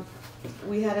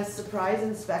 We had a surprise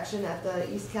inspection at the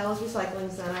East Calais Recycling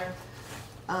Center.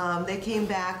 They came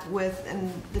back with,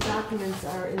 and the documents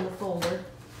are in the folder,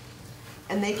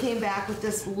 and they came back with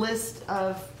this list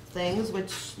of things,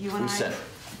 which you and Who sent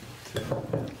I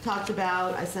talked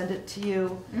about. I sent it to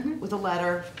you with a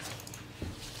letter.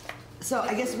 So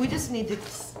I guess we just need to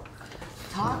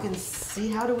talk and see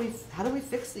how do we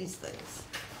fix these things.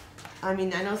 I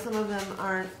mean, I know some of them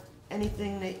aren't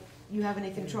anything that you have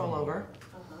any control over.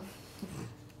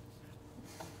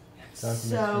 Documents in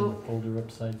So the folder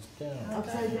upside down.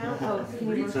 upside down. Oh, can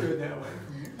you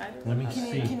Let me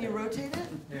see. can you rotate it?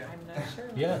 I'm not sure.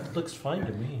 Yeah, it looks fine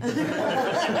to me. Is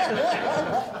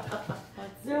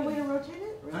there a way to rotate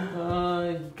it?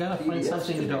 Gotta find PDFs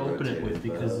something can to be open it rotated, with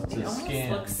because but- it's It a almost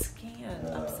scan. looks scanned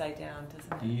upside down,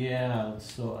 doesn't it? Yeah,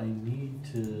 so I need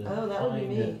to Oh, that would be find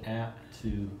me. an app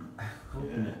to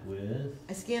open it with.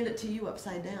 I scanned it to you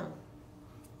upside down.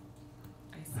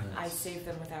 I saved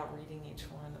them without reading each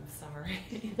one, I'm sorry.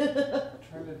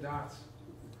 Try the dots,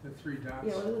 the 3 dots.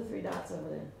 Yeah, what are the 3 dots over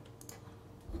there?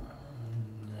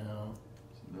 No,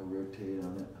 No rotate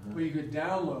on it, huh? Well, you could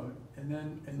download and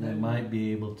then. I might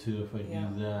be able to if I Yeah.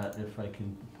 do that, if I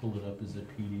can pull it up as a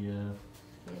PDF.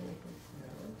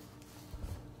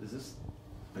 Is this,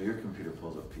 oh, your computer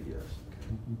pulls up PDFs, okay.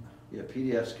 Yeah,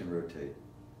 PDFs can rotate.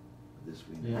 This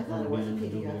we Yeah. I thought it was a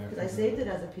PDF, because I saved it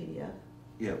as a PDF.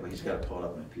 Yeah, but he's got to pull it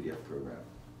up in a PDF program,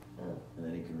 Oh. and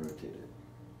then he can rotate it.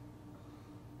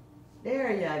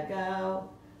 There you go.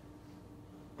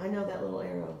 I know that little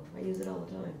arrow. I use it all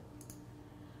the time.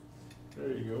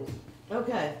 There you go.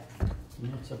 Okay. No,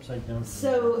 it's upside down.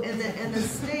 So, and the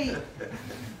state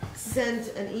sent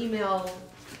an email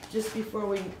just before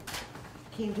we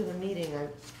came to the meeting,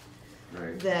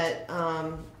 Right. that,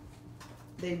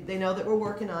 they know that we're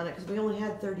working on it, because we only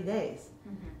had 30 days.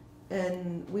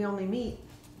 And we only meet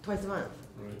twice a month.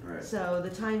 Right. So the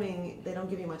timing, they don't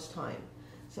give you much time.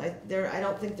 So I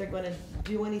don't think they're gonna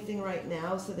do anything right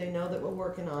now, so they know that we're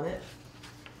working on it.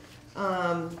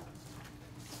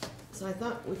 So I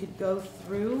thought we could go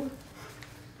through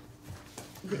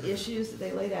the issues that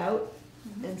they laid out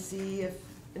and see if,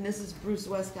 and this is Bruce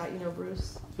Westcott, you know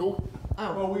Bruce? Nope.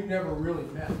 Oh, Well, we've never really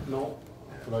met. No,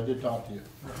 but I did talk to you.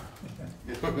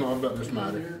 No, about this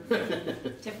matter.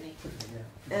 Tiffany.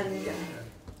 and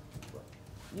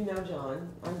you know John,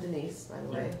 I'm Denise, by the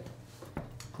way,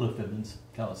 Cliff Evans,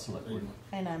 Calais Selectboard.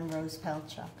 And I'm Rose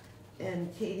Pelchuk.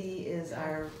 and Katie is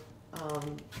our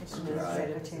administrative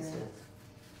Secretary. assistant.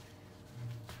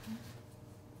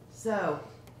 So,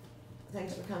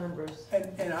 thanks for coming, Bruce.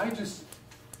 And I just,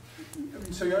 I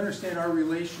mean, so you understand our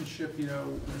relationship, you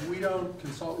know, we don't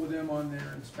consult with them on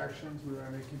their inspections, we don't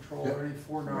have any control or any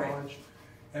foreknowledge.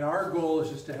 And our goal is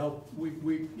just to help,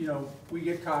 you know, we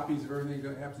get copies of everything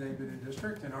that happens in any given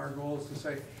district, and our goal is to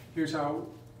say, here's how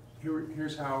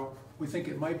we think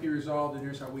it might be resolved, and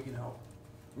here's how we can help.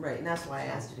 Right, and that's why I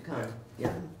asked you to come.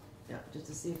 Yeah, yeah, just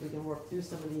to see if we can work through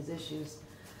some of these issues.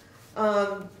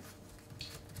 So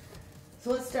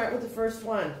let's start with the first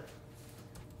one.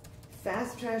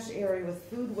 Fast trash area with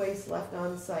food waste left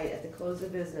on site at the close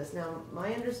of business. Now,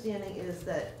 my understanding is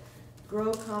that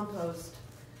Grow Compost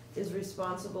is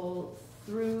responsible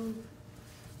through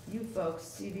you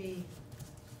folks,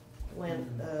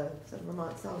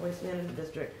 Vermont Solid Waste Management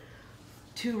District,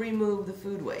 to remove the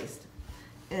food waste.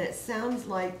 And it sounds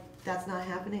like that's not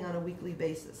happening on a weekly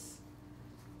basis.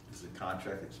 Does the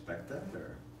contract expect that,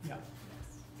 or? Yeah.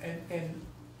 And,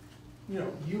 you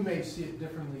know, you may see it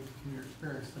differently from your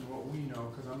experience than what we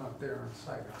know, because I'm not there on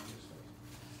site, obviously.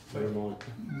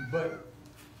 But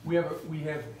we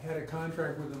have had a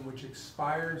contract with them which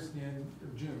expires the end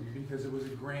of June, because it was a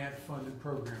grant-funded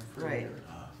program for a Right. year.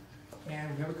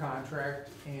 And we have a contract,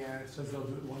 and it says they'll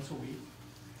do it once a week,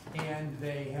 and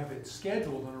they have it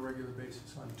scheduled on a regular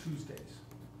basis on Tuesdays.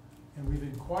 And we've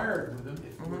inquired with them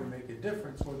if it would make a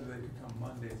difference, whether they could come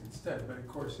Mondays instead. But of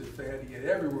course, if they had to get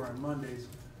everywhere on Mondays,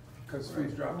 because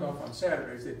food's dropped off on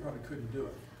Saturdays, they probably couldn't do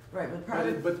it. Right, but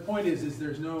probably, But the point is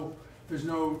there's no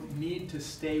need to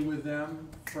stay with them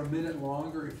for a minute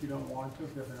longer if you don't want to,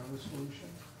 if you have another solution.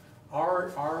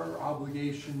 Our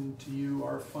obligation to you,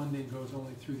 our funding goes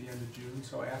only through the end of June,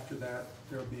 so after that,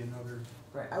 there'll be another.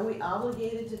 right, are we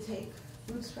obligated to take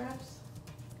food scraps?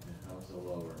 That was a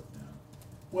lower, yeah.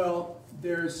 Well,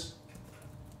 there's,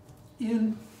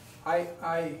 you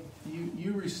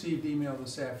received email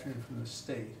this afternoon from the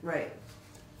state, Right,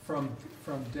 from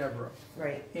Deborah.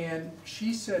 right, And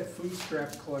she said food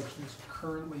scrap collection is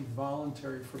currently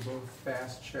voluntary for both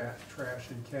fast trash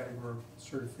and category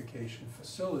certification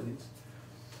facilities.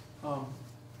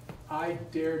 I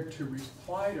dared to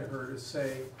reply to her to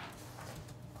say,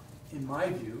 in my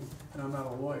view, and I'm not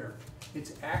a lawyer,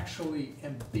 it's actually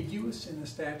ambiguous in the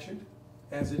statute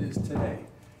as it is today.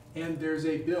 And there's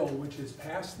a bill which has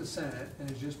passed the Senate and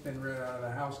has just been read out of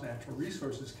the House Natural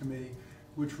Resources Committee,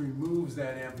 which removes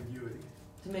that ambiguity.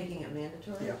 to making it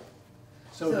mandatory? Yeah.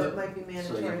 So that- it might be So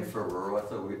mandatory. even for rural, I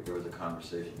thought there was a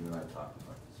conversation, you and I talked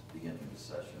about this at the beginning of the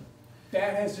session.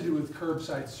 That has to do with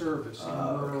curbside service in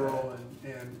Okay. rural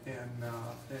and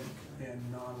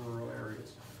non-rural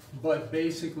areas. But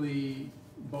basically,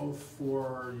 both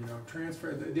for, you know,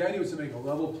 transfer, the idea was to make a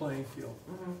level playing field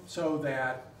so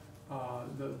that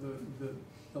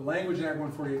the language in Act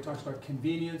 148 talks about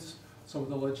convenience. So what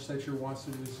the legislature wants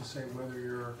to do is to say whether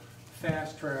you're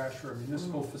fast trash or a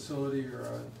municipal facility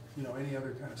or any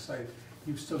other kind of site,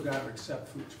 you've still got to accept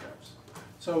food scraps.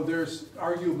 So there's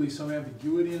arguably some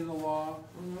ambiguity in the law.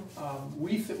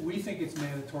 We think it's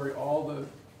mandatory. All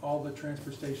the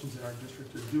transfer stations in our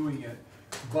district are doing it,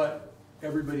 but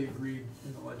everybody agreed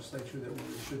in the legislature that we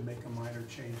should make a minor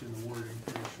change in the wording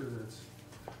to make sure that it's,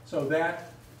 so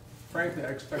that, frankly, I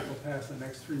expect will pass in the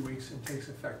next 3 weeks and takes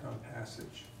effect on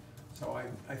passage. So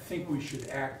I think we should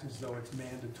act as though it's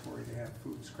mandatory to have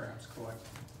food scraps collected.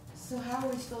 So how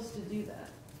are we supposed to do that?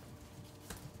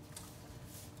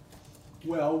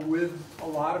 Well, with a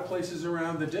lot of places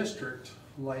around the district,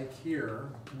 like here,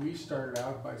 we started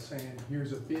out by saying,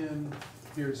 here's a bin,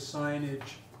 here's signage,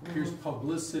 here's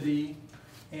publicity,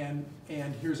 and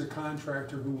here's a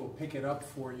contractor who will pick it up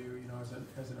for you,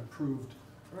 as an approved,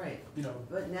 Right,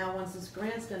 but now once this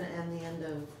grant's gonna end the end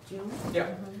of June,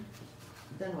 Yeah.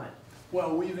 then what?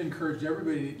 Well, we've encouraged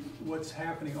everybody, what's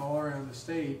happening all around the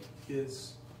state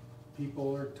is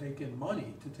people are taking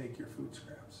money to take your food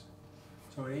scraps.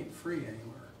 So it ain't free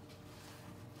anywhere.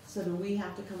 So do we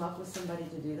have to come up with somebody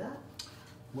to do that?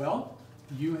 Well,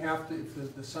 you have to,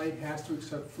 if the site has to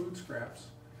accept food scraps,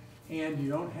 and you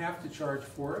don't have to charge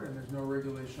for it, and there's no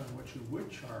regulation on what you would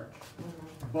charge,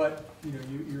 but,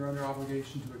 you're under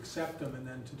obligation to accept them and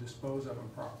then to dispose of them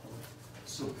properly.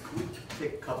 So could we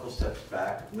take a couple steps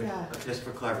back? Yeah. Just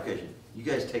for clarification, you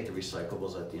guys take the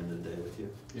recyclables at the end of the day with you?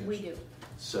 We do.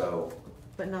 So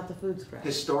But not the food scraps.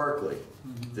 historically,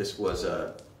 this was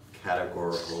a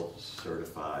categorical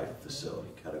certified facility,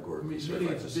 I categorically mean,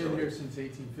 certified it's been facility. here since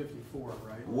 1854,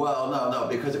 right? Well, no,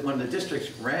 because when the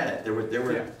districts ran it, there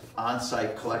were Yeah.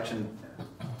 on-site collection,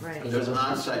 Right. there was an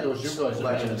on-site It was you guys that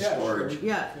collection and did it. Yeah, sure. storage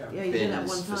Yeah, you did that bins,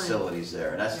 one time. facilities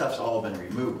there, and that stuff's all been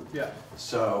removed. Yeah.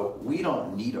 So we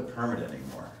don't need a permit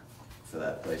anymore for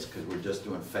that place, because we're just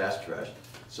doing fast trash.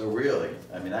 So really,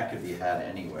 I mean, that could be had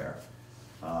anywhere.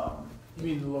 You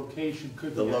mean the location could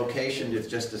be? The location is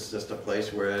just a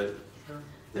place where Sure. I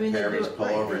the mean, they do Perrys it- pull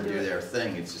right, over they and do do it. their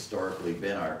thing. It's historically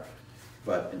been our,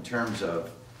 but in terms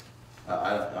of,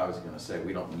 I was gonna say,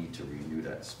 we don't need to renew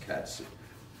that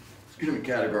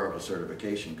categorical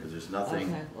certification, because there's nothing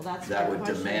Okay, well, that's that my would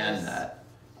question demand is- that.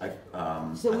 I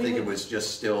So we think it would- was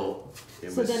just still,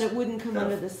 it So was. then it wouldn't come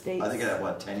under the state's. I think it had,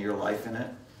 what, 10-year life in it?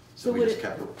 So So we would just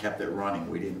it- kept it running.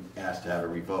 We didn't ask to have it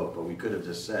revoked, but we could have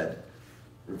just said,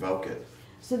 revoke it.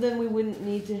 So then we wouldn't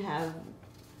need to have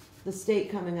the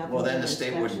state coming up. Well, and then doing the state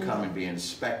wouldn't inspections? come and be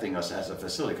inspecting us as a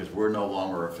facility, because we're no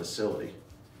longer a facility.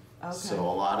 So a Okay,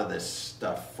 lot of this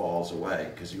stuff falls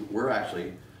away, because we're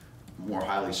actually more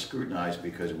highly scrutinized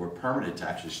because we're permitted to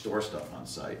actually store stuff on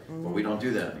site, but we don't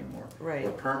do that anymore. Right.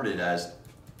 We're permitted as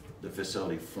the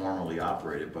facility formerly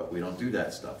operated, but we don't do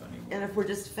that stuff anymore. and if we're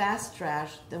just fast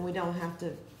trash, then we don't have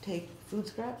to take food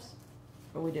scraps?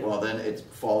 Or we do? Well, then it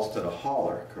falls to the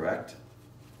hauler, correct?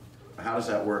 How does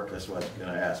that work? That's what I was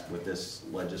gonna ask, with this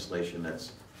legislation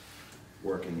that's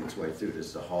working its way through.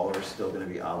 Is the hauler still gonna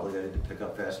be obligated to pick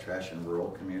up fast trash in rural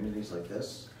communities like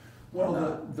this? Or Well,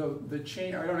 not? the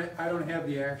change, I don't have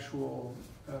the actual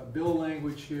bill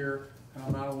language here, and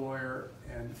I'm not a lawyer,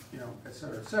 and, you know, et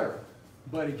cetera, et cetera.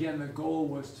 But again, the goal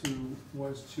was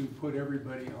to put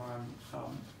everybody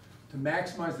on, to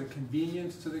maximize the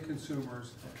convenience to the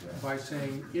consumers Okay. by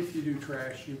saying, if you do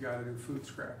trash, you gotta do food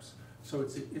scraps. So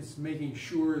it's making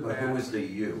sure But who is that, the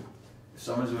you? If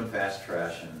someone's doing fast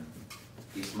trash in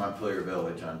East Montpelier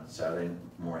Village on Saturday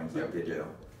mornings like Yep. they do,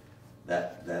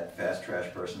 that fast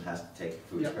trash person has to take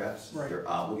food Yep, scraps? right. They're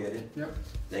obligated? yep,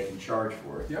 They can charge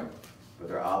for it, yep, but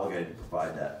they're obligated to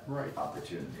provide that right.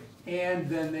 opportunity. And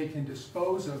then they can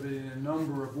dispose of it in a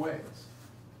number of ways.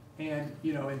 And,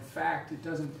 you know, in fact, it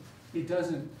doesn't,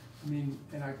 I mean,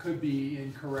 and I could be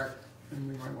incorrect, and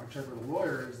we might want to check with a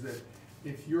lawyer, is that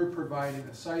if you're providing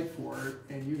a site for it,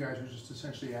 and you guys are just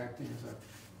essentially acting as a,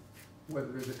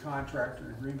 whether there's a contract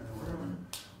or agreement or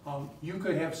whatever, you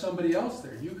could have somebody else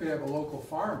there. You could have a local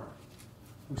farmer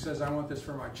who says, I want this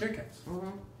for my chickens.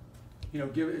 Mhm. You know,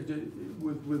 give it,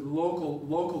 with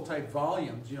local type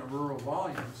volumes, you know, rural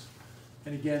volumes.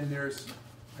 And again,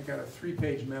 I got a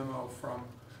 3-page memo from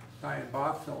Diane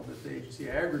Bothfeld at the Agency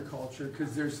of Agriculture,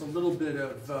 because there's a little bit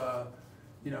of,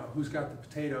 you know, who's got the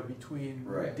potato between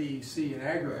Right. DEC and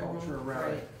agriculture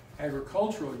around Right.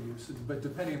 agricultural uses, but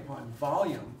depending upon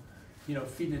volume, you know,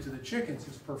 feeding it to the chickens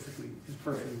is perfectly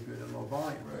good at low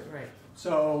volume. Right.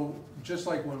 So, just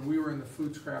like when we were in the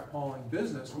food scrap hauling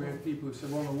business, we had people who said,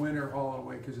 well, in the winter haul it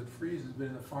away because it freezes, but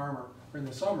in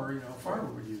the summer, you know, a farmer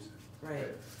would use it. Right.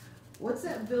 What's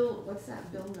that bill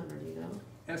number, do you know?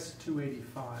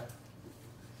 S-285.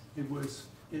 It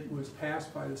was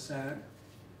passed by the Senate.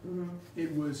 Mm-hmm.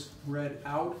 It was read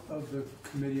out of the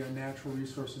Committee on Natural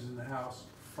Resources in the House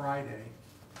Friday.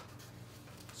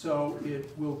 So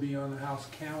it will be on the House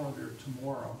calendar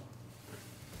tomorrow.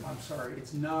 I'm sorry,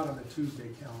 it's not on the Tuesday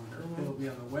calendar. Mhm. It'll be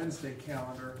on the Wednesday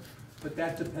calendar, but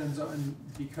that depends on,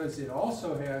 because it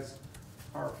also has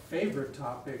our favorite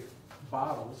topic,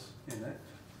 bottles, in it.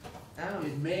 Oh,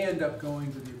 It may end up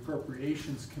going to the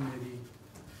Appropriations Committee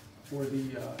or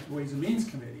the Ways and Means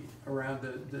Committee around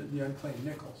the unclaimed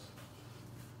nickels.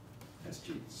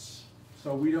 SGs.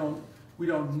 So we don't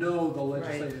know the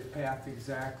legislative path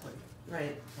exactly.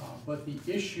 right. But the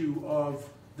issue of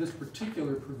this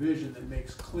particular provision that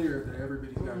makes clear that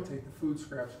everybody's gotta Mhm. take the food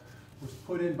scraps was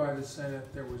put in by the Senate.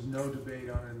 There was no debate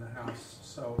on it in the House.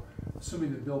 So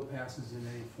assuming the bill passes in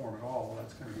any form at all,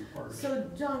 that's gonna be part of it. So,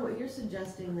 John, what you're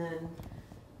suggesting then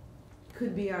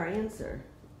could be our answer,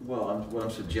 Well, what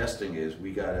I'm suggesting is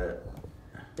we gotta,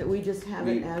 that we just have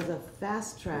it We- as a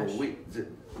fast trash. well, we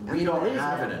mean, don't it is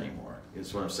have it now. anymore,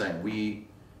 is what I'm saying.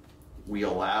 We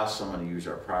allow someone to use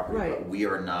our property, but Right. we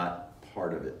are not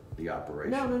part of it, the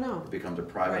operation. No. It becomes a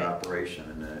private Right. operation,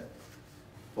 and then it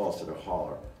falls to the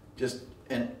hauler.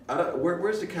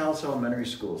 Where's the Calais Elementary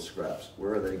School scraps?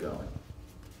 Where are they going?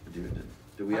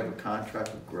 Do we have a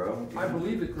contract with Grow? I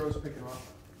believe it grows pick 'em up.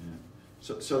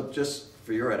 Yeah. So just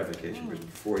for your edification,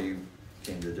 before you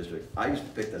came to the district, I used to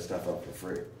pick that stuff up for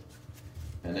free.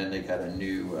 And then they got a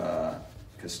new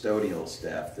custodial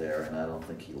staff there, and I don't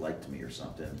think he liked me or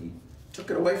something. He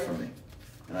took it away from me.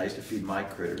 And I used to feed my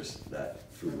critters that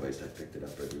food waste. I picked it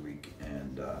up every week,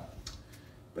 and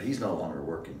but he's no longer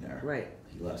working there. Right.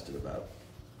 He lasted about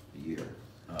a year.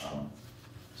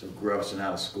 So gross, and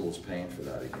now the school's paying for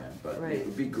that again. But Right. it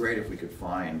would be great if we could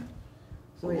find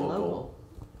a Somebody local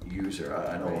user.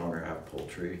 I no Right. longer have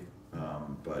poultry,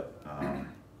 but it'd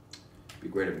be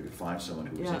great if we could find someone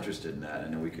who was Yeah. interested in that,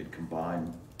 and then we could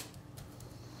combine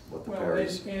what the Well,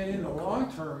 berries. and in the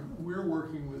long term, we're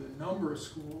working with a number of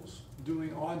schools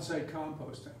doing on-site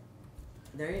composting.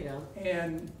 There you go.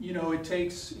 And, you know, it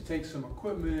takes some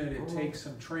equipment, it Mhm. takes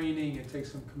some training, it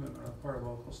takes some commitment on the part of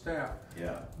local staff.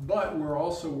 Yeah. But we're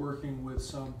also working with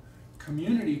some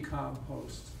community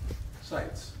compost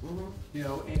sites, Mhm. you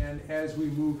know, and as we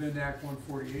move into Act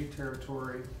 148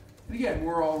 territory, and again,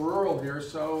 we're all rural here,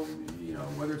 so, you know,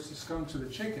 whether it's the skunks or the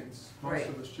chickens, most Right.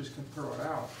 of us just can throw it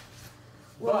out.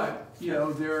 Well- But, you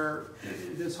know,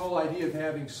 this whole idea of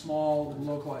having small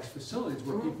localized facilities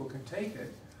where Mhm. people can take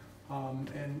it,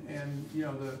 and, you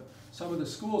know, some of the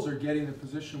schools are getting the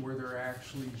position where they're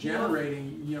actually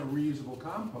generating, you know, reusable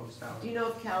compost out of Do it. you know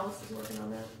if Calais is working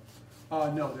on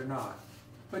that? No, they're not.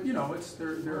 But, you know,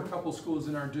 there are a couple schools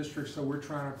in our district, so we're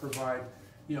trying to provide,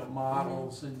 you know,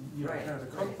 models and, you know, Right, kind of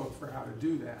the right. cookbook for how to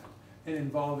do that. And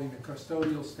involving the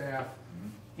custodial staff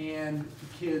and the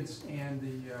kids and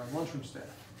the lunchroom staff.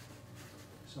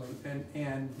 So, and,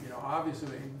 you know, obviously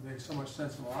they make so much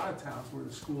sense in a lot of towns where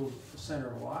the school's the center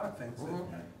of a lot of things. That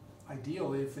Mhm.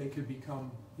 ideally, if they could become,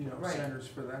 you know, Right. centers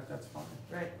for that, that's fine.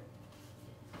 Right.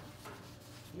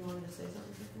 You wanted to say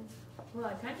something, Kristen? Well,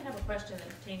 I kind of have a question that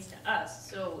pertains to us.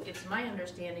 So it's my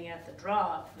understanding at the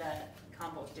drop that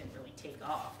compost didn't really take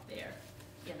off there.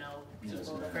 You know, Yes,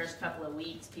 people, the it first has. couple of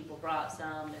weeks, people brought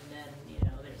some, and then, you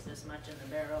know, there's this much in the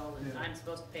barrel, and Yeah. I'm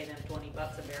supposed to pay them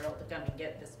 $20 a barrel to come and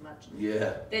get this much.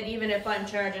 Yeah. Then even if I'm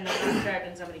charging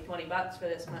somebody $20 for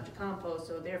this much compost,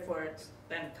 so therefore it's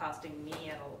then costing me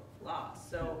at a loss.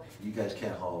 So, You guys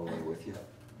can't haul it away with you.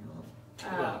 You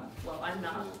know? well, I'm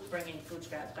not bringing food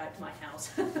scraps back to my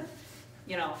house.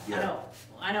 You know, Yeah.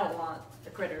 I don't want the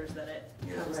critters that it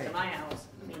Yeah. comes to Right. my house.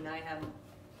 I mean, I have,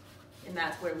 and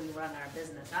that's where we run our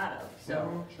business out of, so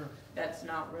Mhm. Sure. that's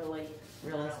not really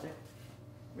Realistic.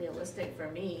 realistic for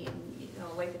me. And, you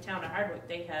know, like the town of Hardwick,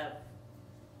 they have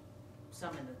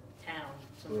some in the town,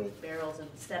 some Right. barrels and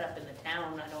set up in the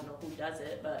town. I don't know who does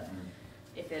it, but Mm.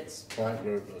 if it's Black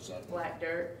dirt does that. black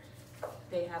dirt,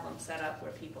 they have them set up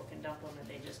where people can dump them and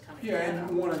they just come and Yeah, get and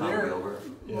them. one of Tommy their, over.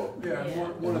 well, yeah, Yeah.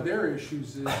 one of their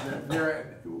issues is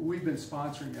that we've been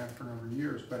sponsoring that for a number of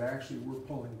years, but actually we're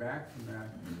pulling back from that.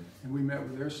 And we met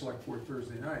with their select board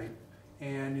Thursday night,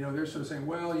 and, you know, they're sort of saying,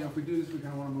 well, you know, if we do this, we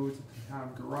kind of want to move it to the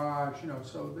town garage, you know,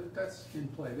 so that's in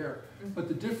play there. But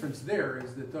the difference there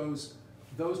is that those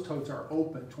totes are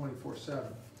open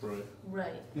 24/7, Right.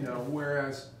 Right, you know,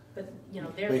 whereas, but, you know,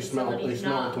 their They smell- facility's they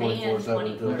smell not it manned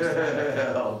 24/7 too.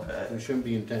 24/7. I'll bet. They shouldn't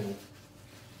be in town.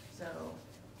 So,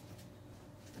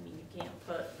 I mean, you can't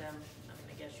put them, I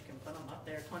mean, I guess you can put them up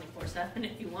there 24/7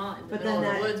 if you want, in the But middle of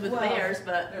then the that- woods with well- bears,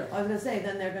 but, yeah, I was gonna say,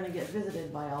 then they're gonna get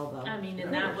visited by all the. I mean,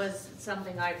 and that was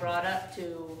something I brought up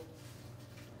to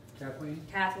Kathleen?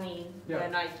 Kathleen, Yeah.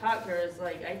 when I talked to her, is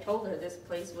like, I told her this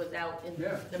place was out in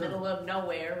Yeah, the sure. middle of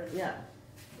nowhere. and Yeah,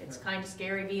 It's kinda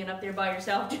scary being up there by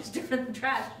yourself just during the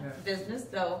trash Yeah. business,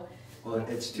 so, Well,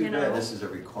 it's too You bad know? this is a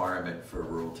requirement for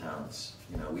rural towns.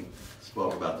 You know, we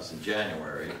spoke about this in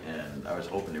January, and I was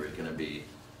hoping there was gonna be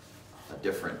a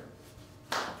different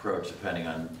approach depending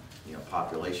on, you know,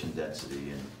 population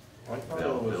density and I thought it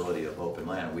was, availability of open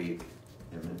land. I mean,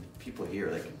 people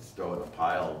here, they can throw in a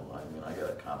pile. I mean, I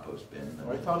got a compost bin.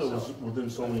 I thought it was So, within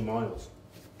so many miles.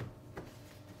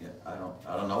 Yeah, I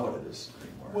don't know what it is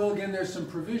anymore. Well, again, there's some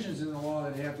provisions in the law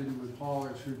that have to do with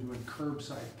haulers who are doing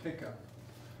curbside pickup.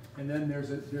 And then there's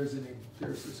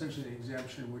essentially an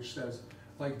exemption which says,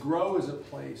 like, grow is a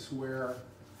place where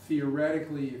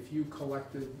theoretically, if you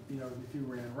collected, you know, if you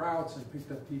ran routes and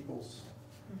picked up people's,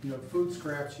 you know, food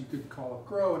scraps, you could call up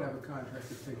grow and have a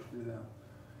contractor take it to them.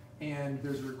 And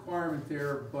there's a requirement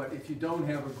there, but if you don't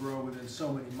have a grow within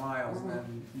so many miles,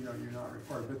 then, you know, you're not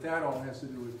required. But that all has to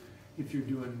do with if you're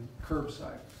doing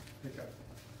curbside pickup,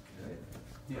 Okay.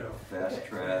 you know. Fast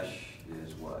trash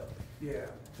is what? Yeah,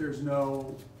 there's,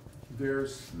 No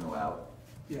out.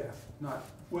 yeah, not,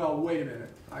 well, wait a minute,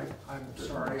 I'm Doesn't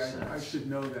sorry, make I sense. should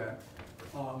know that.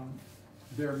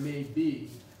 There may be,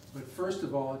 but first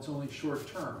of all, it's only short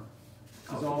term.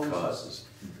 Because all this is,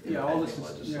 yeah,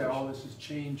 all this is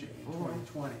changing in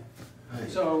 2020.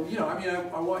 So, you know, I mean,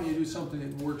 I want you to do something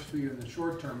that works for you in the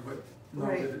short term, but not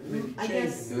that it may be Right. I changing.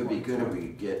 guess- It would be good if we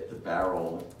could get the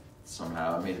barrel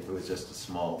somehow. I mean, if it was just a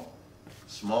small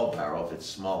small barrel, if it's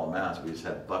small amounts, we just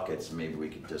have buckets, maybe we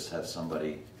could just have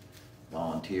somebody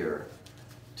volunteer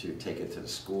to take it to the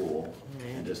school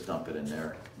and just dump it in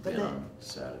their But bin then- on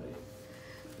Saturday.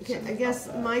 Okay, I guess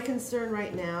my concern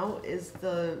right now is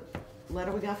the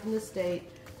letter we got from the state,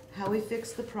 how we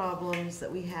fix the problems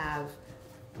that we have.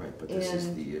 Right, but this is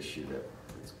And- the issue that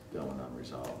is going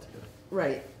unresolved here.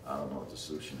 Right, I don't know what the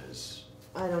solution is.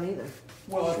 I don't either.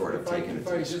 Well, Short of if I, taking it if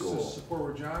to I the just school. support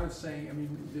what John is saying, I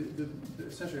mean,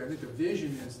 essentially, I think the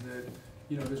vision is that,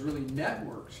 you know, there's really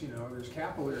networks, you know, there's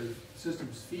capillary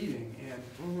systems feeding,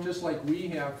 and just like we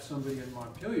have somebody in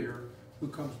Montpelier who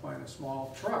comes by in a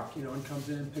small truck, you know, and comes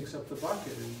in and picks up the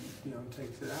bucket and, you know,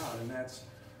 takes it out, and that's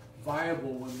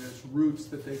viable when there's routes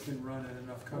that they can run and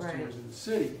enough customers Right. in the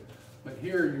city. But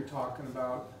here you're talking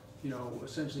about, you know,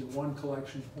 essentially one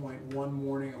collection point, one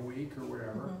morning a week or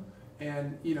whatever.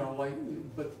 And, you know, like,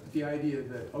 but the idea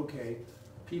that, okay,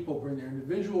 people bring their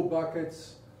individual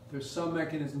buckets, there's some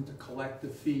mechanism to collect the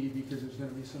fee because there's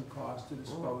gonna be some cost to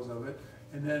dispose of it.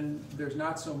 And then there's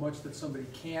not so much that somebody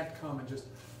can't come and just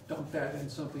dump that in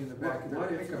something in the back of the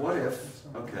pickup. What truck if,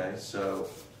 and something. okay, so,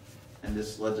 and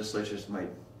this legislation might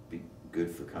be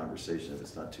good for conversation if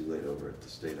it's not too late over at the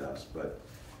State House, but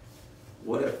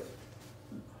what if,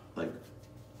 like,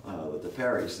 with the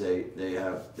Perrys,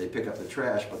 they pick up the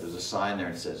trash, but there's a sign there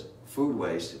that says food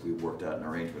waste, if we worked out an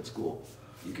arrangement with school.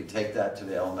 You could take that to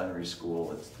the elementary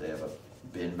school, they have a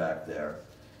bin back there,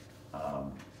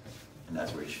 and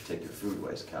that's where you should take your food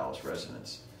waste, Calais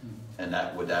residents. And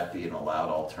would that be an allowed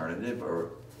alternative,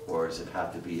 or does it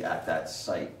have to be at that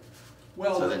site?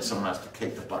 Well, So then someone has to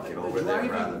take the bucket over there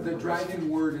rather than. the driving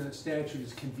word in the statute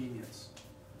is convenience.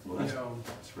 Well, You that's, know,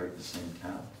 it's right in the same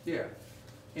town. yeah.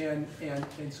 And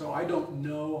so I don't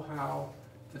know how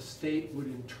the state would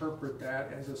interpret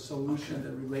that as a solution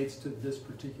that relates to this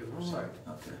particular site.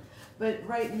 Okay. But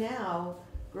right now,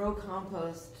 Grow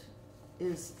Compost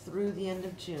is through the end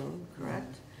of June,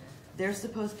 correct? They're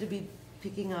supposed to be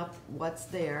picking up what's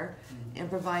there and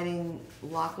providing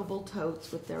lockable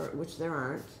totes, which there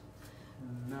aren't,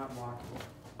 Not lockable.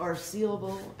 or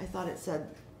sealable. I thought it said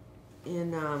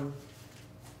in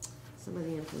some of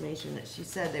the information that she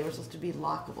said they were supposed to be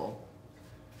lockable.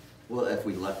 Well, if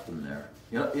we left them there,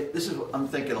 you know, this is, I'm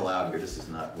thinking aloud here, this is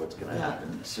not what's gonna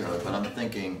happen necessarily, but I'm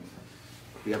thinking,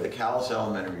 we have the Calais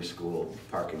Elementary School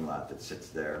parking lot that sits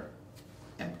there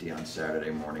empty on Saturday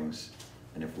mornings,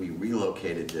 and if we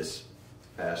relocated this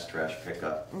fast trash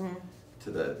pickup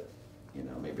to the, you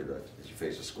know, maybe as you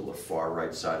face the school, the far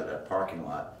right side of that parking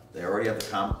lot, they already have the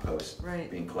compost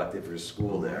Right. being collected for the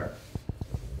school there.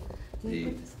 Can you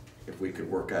put this- If we could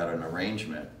work out an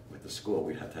arrangement with the school,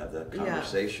 we'd have to have that Yeah.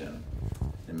 conversation.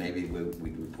 And maybe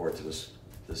we'd report to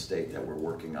the state that we're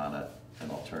working on an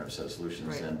alternative set of solutions.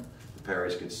 Right. And the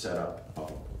Perrys could set up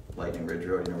Lightning Ridge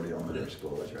Road, you know where the elementary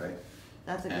school is, right?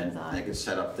 That's a good And thought. they could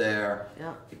set up there.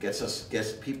 Yeah. It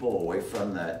gets people away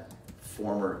from that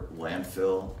former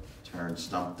landfill, turned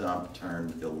stump dump,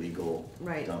 turned illegal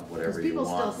Right. dump, 'Cause whatever you people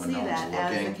still want when see no one's that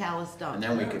as looking. a callous dump. And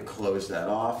then we could close that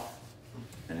off,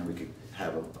 and then we could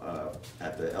have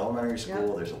at the elementary school,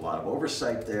 Yep. there's a lot of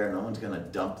oversight there, no one's gonna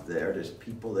dump there, there's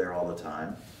people there all the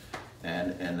time.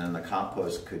 And then the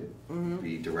compost could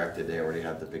be directed, they already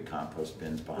have the big compost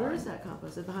bins behind. Where is that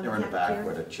compost? Is it behind the They're in the back cafeteria?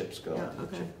 where the chips go, Yeah, the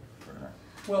okay. chip burner.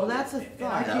 Well, that's a and I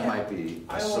thought. That can't- might be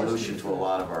I a don't wanna solution speak to a for-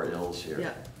 lot of our ills here.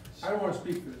 Yeah. I don't wanna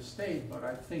speak for the state, but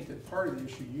I think that part of the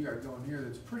issue you got going here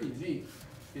that's pretty unique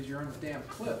is you're on a damn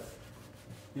cliff,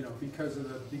 you know, because of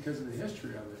the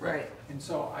history of it. Right. And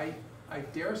so I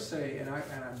dare say, and I'm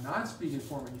not speaking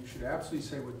for them, and you should absolutely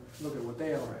say, look at what they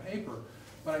have on paper,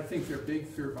 but I think their big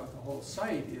fear about the whole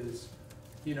site is,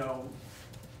 you know,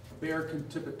 a bear can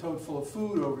tip a tote full of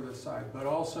food over the side, but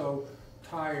also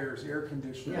tires, air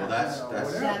conditioning, Yeah. Well, that's, you know,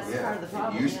 that's, whatever. That's part of the yeah, it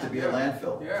problem, used to yeah. be a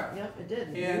landfill. Yeah. Yep, it did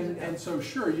years And ago. so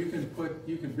sure, you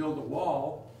can build a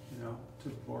wall, you know, to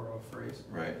borrow a phrase,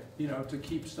 Right. you know, to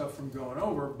keep stuff from going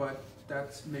over, but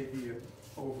that's maybe a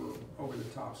over the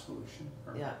top solution.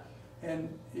 Or- Yeah, And,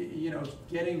 you know,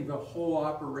 getting the whole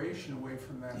operation away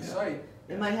from that Yeah. site.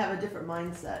 they might have a different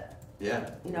mindset. Yeah.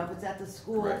 You know, if it's at the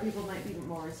school, Right. people might be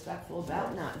more respectful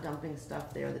about not dumping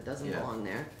stuff there that doesn't Yeah. belong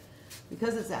there,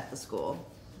 because it's at the school.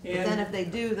 But And- then if they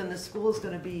do, then the school's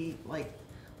gonna be like,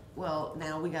 well,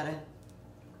 now we gotta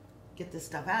get this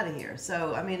stuff out of here.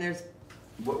 So, I mean, there's,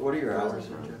 What are your Pros hours,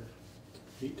 and cons. Richard?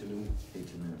 8 to noon. 8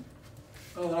 to noon.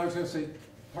 Well, and I was gonna say,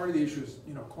 part of the issue is,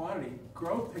 you know, quantity.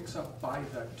 Grow picks up by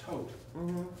the tote.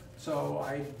 So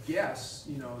I guess,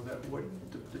 you know, that what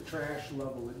the trash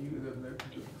level that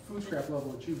the food scrap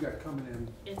level that you've got coming in.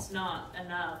 It's not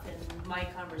enough, and my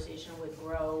conversation with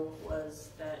Grow was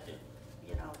that,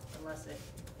 you know, unless it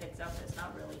picks up, it's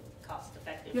not really cost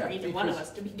effective Yeah, for either one of because-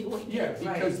 us to be doing it. Yeah,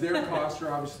 because Right. their costs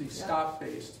are obviously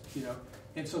stop-based, you know,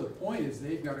 and so the point is,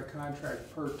 they've got a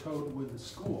contract per tote with the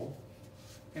school,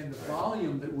 and the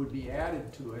volume that would be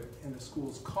added to it, and the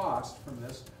school's cost from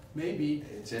this, may be,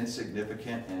 It's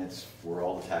insignificant, and it's for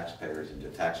all the taxpayers, and the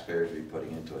taxpayers will be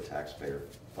putting into a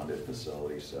taxpayer-funded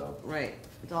facility, so, Right,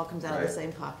 it all comes out of the Right.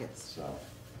 same pockets.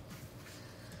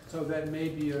 so that may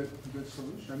be a good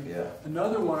solution. I mean, yeah.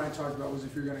 another one I talked about was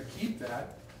if you're gonna keep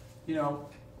that, you know,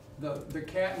 the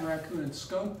cat and raccoon and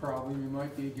skunk problem, you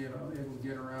might be able to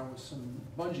get around with some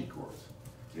bungee cords.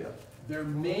 Yeah. There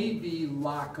may be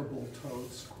lockable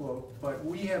totes, quote, but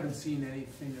we haven't seen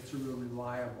anything that's real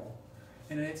reliable.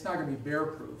 And it's not gonna be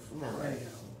bear-proof, No. anyhow.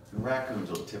 The raccoons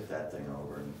will tip that thing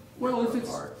over and Well, rip if it it's,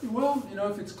 apart. well, you know,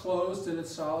 if it's closed and it's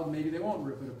solid, maybe they won't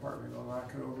rip it apart, maybe they'll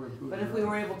knock it over and boot it. But if we around.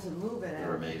 were able to move it,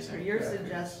 They're and amazing. for your Yeah.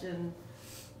 suggestion,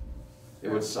 It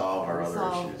would solve our other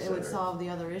issues it would that are solve the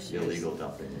other issues. illegal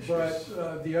dumping issues.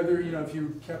 But the other, you know, if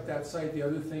you kept that site, the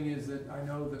other thing is that I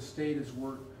know the state has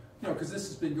worked, you know, because this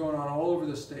has been going on all over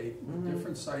the state, with Mhm.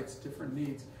 different sites, different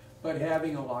needs, but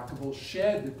having a lockable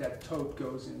shed that tote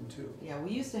goes into, Yeah, we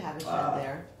used to have a Ah. shed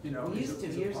there. you know, We is used to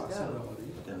is years a ago. possibility.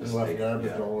 But then the They left state-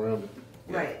 garbage yeah. all around it.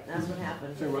 Yeah. Right, that's what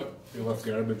happened. Say what? They left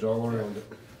garbage all around it.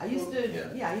 I used to,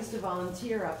 Yeah. yeah, I used to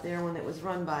volunteer up there when it was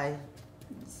run by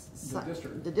The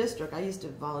district. the district. I used to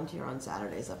volunteer on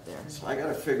Saturdays up there. So I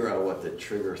gotta figure out what the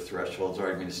trigger thresholds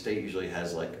are. I mean, the state usually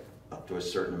has like up to a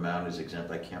certain amount is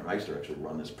exempt. I used to actually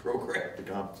run this program,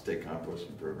 the state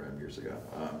composting program years ago.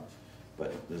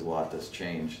 But there's a lot that's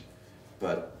changed.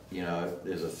 But, you know,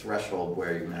 there's a threshold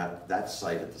where you can have, that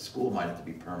site at the school might have to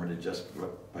be permitted just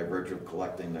by virtue of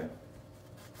collecting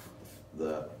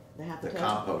the They have to.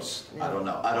 compost. Yeah. I don't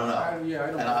know. Yeah, I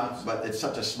don't. And but it's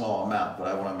such a small amount, but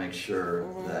I wanna make sure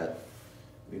Mhm. that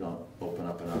we don't open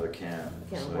up another can.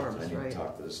 Can of So worms, I need right. to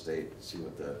talk to the state, see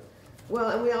what the, Well,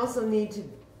 and we also need to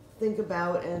think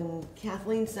about, and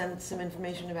Kathleen sent some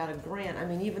information about a grant. I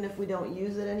mean, even if we don't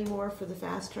use it anymore for the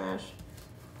fast trash,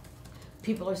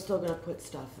 people are still gonna put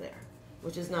stuff there,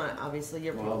 which is not obviously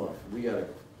your problem. well, we gotta.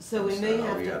 So we fence may that out.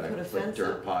 have We to gotta put a put fence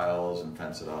dirt up. piles and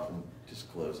fence it off and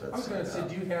just close that I was gonna site say, out.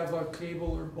 do you have a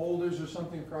cable or boulders or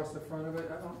something across the front of it?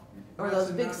 I don't. Or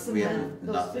those big That's not- We have cement,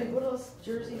 those big, nothing. what are those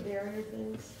Jersey barrier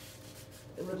things?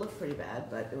 It would look pretty bad,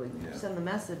 but it would Yeah. send the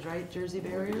message, right, Jersey We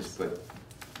barriers? just put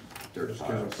dirt Just give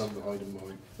them piles. something to hide them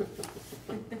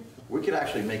behind. We could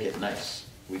actually make it nice.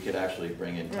 We could actually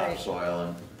bring in Right. topsoil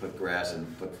and put grass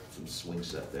and put some swing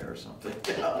set there or something.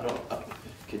 I don't know.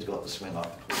 Kids go up the swing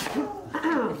off.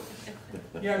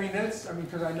 Yeah, I mean,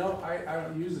 because I know, I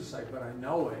don't use the site, but I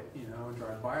know it, you know, and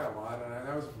drive by it a lot, and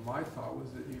that was my thought, was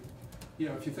that you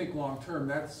know, if you think long-term,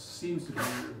 that seems to be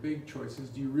your big choice, is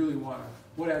do you really wanna,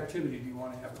 what activity do you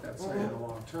wanna have at that site in the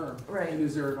long term? Right. And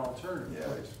is there an alternative Yeah.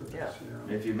 place for this, Yeah. you And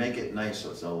know? if you make it nice, so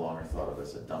it's no longer thought of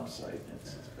as a dump site,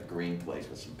 it's a green place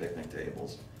with some picnic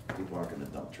tables, people aren't gonna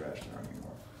dump trash there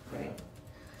anymore. Right.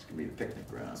 It's gonna be a picnic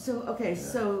ground. So, okay, Yeah.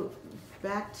 so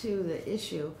back to the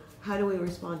issue, how do we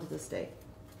respond to the state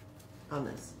on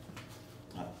this?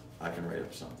 I can write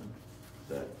up something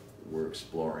that we're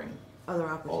exploring Other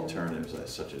opportunities?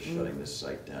 alternatives, such as shutting this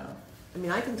site down I mean,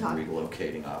 I can and talk,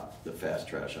 relocating the fast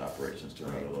trash operations to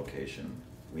another location.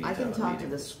 We I need to can have a talk to meeting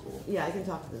the with the school. yeah, I can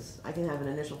talk to this, I can have an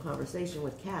initial conversation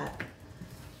with Kat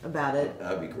about it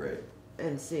That'd be great.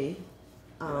 and see,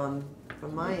 from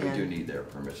my We do end. need their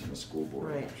permission, the school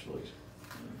board, Right. actually.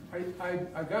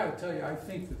 I gotta tell you, I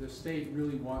think that the state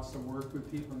really wants to work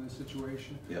with people in this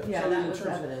situation. Yeah. Yeah, So that in was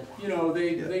terms- evident. You know,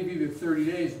 they Yeah. give you 30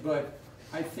 days, but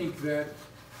I think that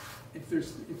if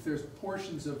there's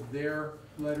portions of their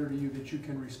letter to you that you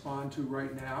can respond to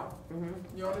right now, Mhm.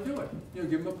 you ought to do it. You know,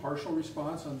 give them a partial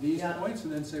response on these Yeah. points,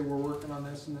 and then say, we're working on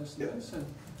this and this and Yeah. this,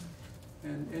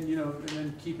 and you know, and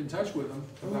then keep in touch with them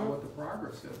about Mhm. what the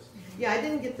progress is. Yeah, I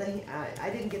didn't get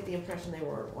the impression they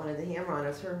wanted to hammer on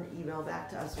us. Her email back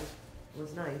to us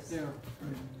was nice. Yeah.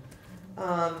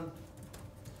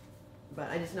 But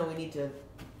I just know we need to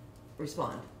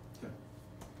respond. Okay.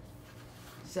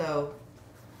 So,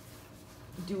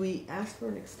 do we ask for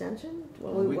an extension?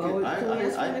 Can We we could- ask for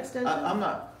an extension? I'm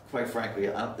not, quite frankly,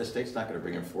 the state's not gonna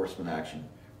bring enforcement action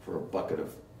for a bucket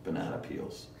of banana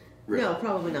peels. No,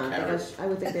 probably not, because I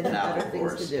would think they'd And have better apple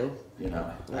things to cores. do. You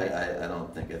know, Right. I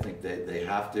don't think, I think they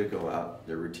have to go out,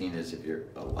 their routine is if you're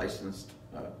a licensed,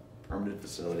 permanent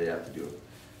facility, they have to do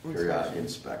periodic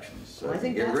inspections. So Well, I if you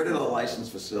think get that's rid of the- the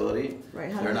licensed facility, Right,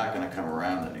 how they're do not gonna come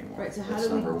around anymore. Right, so how That's do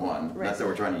we- number one. right, Not that so-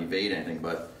 we're trying to evade anything,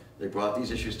 but they brought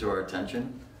these issues to our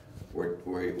attention. We're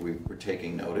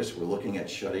taking notice, we're looking at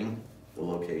shutting the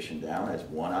location down as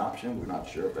one option. We're not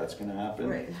sure if that's gonna happen.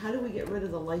 Right, how do we get rid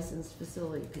of the licensed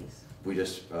facility piece? We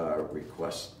just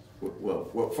request,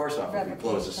 well, first off, if we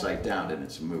close the site down, then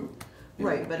it's moot. You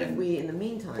know, Right, but if and- we, in the But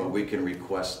meantime, we can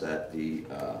request that the,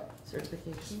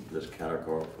 certification, this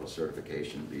categorical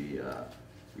certification be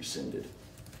rescinded.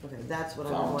 okay, that's what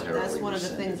I would want, that's Voluntarily one of the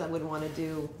things rescinded. I would wanna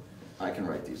do. I can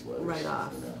write these letters. Right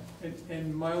off. you know.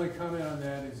 And my only comment on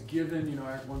that is, given,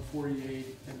 Act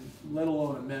 148, and let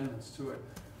alone amendments to it,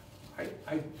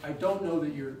 I don't know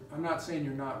that I'm not saying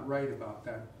you're not right about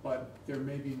that, but there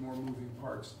may be more moving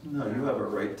parts. No, you have a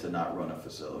right to not run a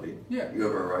facility. Yeah. You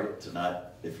have a right to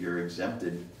not, if you're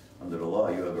exempted under the law,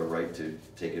 you have a right to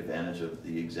take advantage of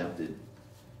the exempted,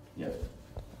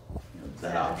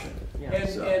 that option. Yeah.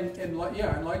 So- And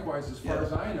likewise, as far Yeah.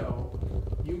 as I know,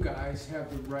 you guys have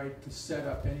the right to set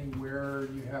up anywhere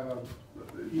you have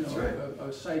That's right.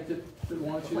 a site that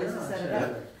wants you Place there to on set it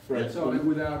Saturday. up. Right. So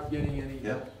without getting any.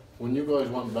 Yeah, When you guys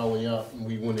went belly up, and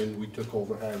we went in, we took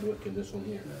over Hardwick and this one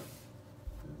here.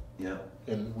 yeah.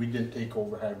 And we didn't take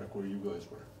over Hardwick where you guys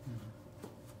were.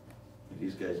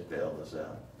 These guys bailed us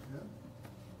out.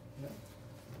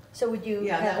 So would you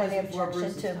Yeah, have that any was before objection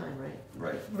Bruce's to time,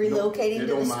 right? Right. relocating It to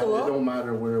don't the matter- It school? don't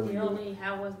matter where we The go. only,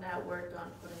 how was that work on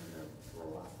putting the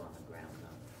roll off on the ground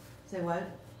though? Say what?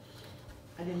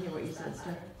 I didn't hear what you Does said, that Steph.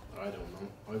 matter? I don't know.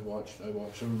 I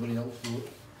watched everybody else do it.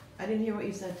 I didn't hear what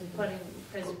you said, Tiffany. Putting,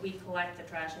 because we collect the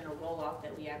trash in a roll off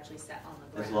that we actually set on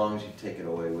the ground. As long as you take it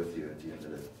away with you at the end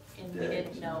of the And we day.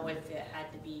 didn't know if it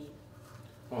had to be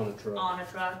On a truck. on a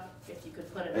truck, if you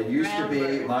could put it on It the used to ground. be,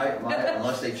 or-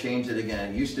 unless they changed it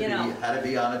again, it used to You be, know. had to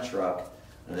be on a truck,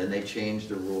 and then they changed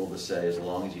the rule to say, as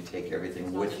long as you take As everything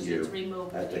long with as you it's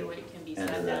removed at with the you, it can be end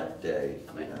set of down. that day,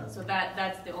 Okay, you know. so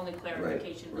that's the only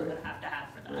clarification we right. would have to have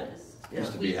for that Right. is.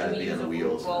 Used to we- be, had to we be on the use a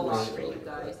wheels. roll and off for really- you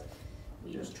guys,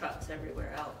 we Yeah. use trucks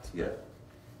everywhere else. Yeah,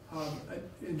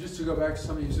 And just to go back to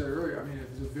something you said earlier, I mean,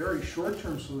 it's a very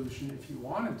short-term solution if you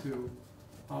wanted to.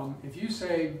 If you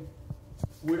say,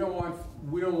 we don't want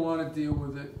to deal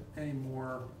with it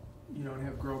anymore, and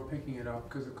have Grow picking it up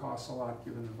because it costs a lot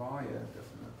given the yeah, volume.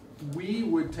 definitely. We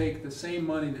would take the same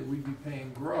money that we'd be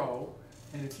paying Grow,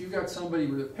 and if you got somebody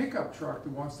with a pickup truck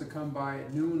that wants to come by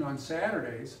at noon on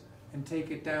Saturdays and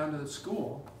take it down to the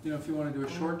school, if you want to do a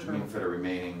I short-term. mean, for the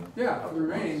remaining. Yeah, for the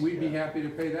remaining, months, we'd be yeah. happy to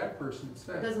pay that person It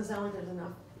instead. doesn't sound like there's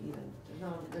enough even,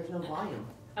 there's no volume.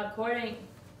 According,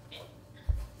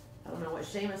 I don't know what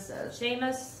Seamus says.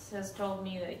 Seamus has told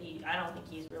me that I don't think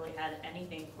he's really had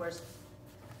anything, of course.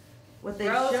 What they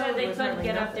Rose showed said they was couldn't really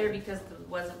get up there nothing. because it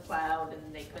wasn't plowed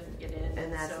and they couldn't get in.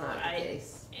 And that's so not the I-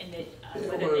 case. And it,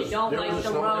 There whether was- they don't there like was the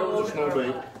a snow- there was road a snow or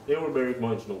bank. what. They were buried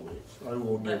by snow banks. I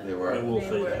will But give, They were. I will they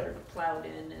say were that. plowed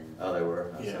in and Oh, they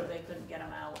were? Yeah. so they couldn't get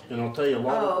them out. And I'll tell you, a Oh,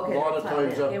 lot okay, of plowed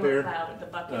times in. up They were there, plowed, the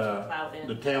buckets were plowed in.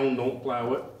 the town don't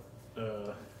plow it.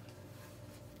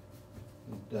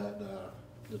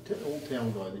 The old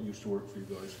town guy that used to work for you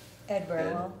guys. Ed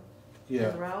Burwell?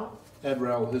 Yeah, Row? Ed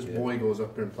Rowell, his Yeah. boy goes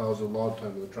up there and plows it a lot of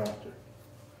time with a tractor.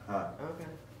 Huh, Okay.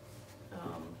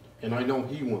 And I know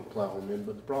he won't plow them in,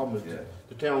 but the problem is Yeah.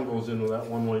 the town goes into that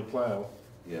one-way plow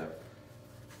yeah,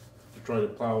 to try to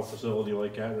plow a facility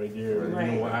like that right there. And you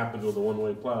Right. know what happens with a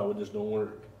one-way plow, it just don't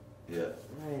work. yeah.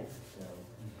 Right.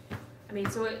 I mean,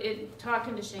 so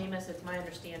talking to Seamus, it's my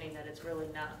understanding that it's really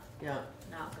not Yeah.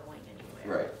 going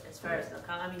anywhere. Right, As far as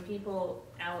I mean, people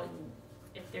out,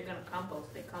 if they're gonna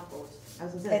compost, they compost. I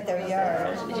was gonna say. At their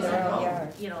yard, Compost in their at own home.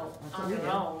 yard. You know, That's on what we their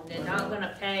do. own, they're not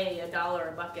gonna pay $1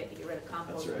 a bucket to get rid of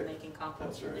compost That's when right. they can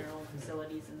compost That's in their right. own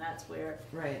facilities, and that's where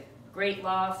Right. great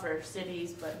law for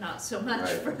cities, but not so much Right.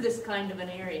 for this kind of an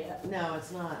area. No,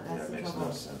 it's not, Yeah, that's it the makes no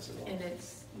trouble. sense at all. And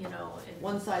it's, and.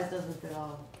 One size doesn't fit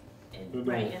all. And,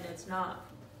 right, and it's not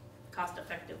cost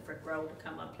effective for Grow to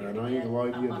come up here And to I get ain't gonna lie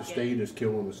a to you, the bucket. state is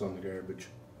killing us on the garbage.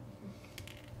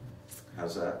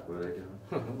 How's that? What are they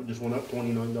doing? We just went up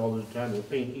 $29 a ton, we're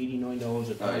paying $89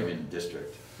 a Oh, you ton. mean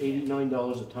district?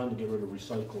 $89 a ton to get rid of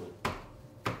recycling.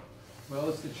 Well,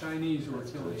 it's the Chinese who are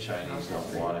The killing it. Chinese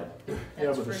don't want it. Yeah,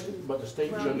 That's but free. but the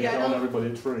state Well, shouldn't be yeah, I telling don't- everybody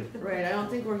it's free. Right, I don't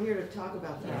think we're here to talk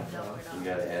about Yeah, that. no, though. we're You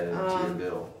not. gotta add it into your Um,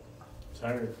 bill. It's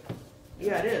hard.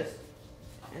 Yeah, it is.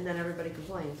 And then everybody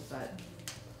complains, but.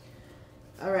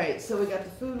 All right, so we got the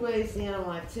food waste, the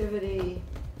animal activity.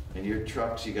 And your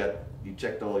trucks, you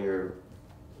checked all your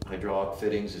hydraulic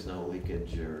fittings, there's no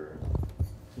leakage or,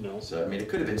 No. so, I mean, it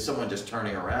could have been someone just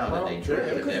turning around Well, and they it drifted,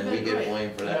 could and then have we been, get right.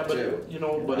 blamed for Yeah, that but, too.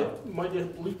 but know? it might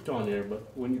have leaked on there, but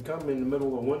when you come in the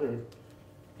middle of winter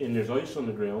and there's ice on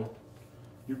the ground,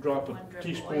 you drop One a drip of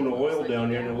teaspoon of oil oil looks down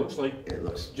like there and it that. looks like It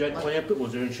looks, Jed Clampett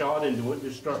was there and shot into it and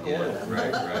just struck yeah, oil.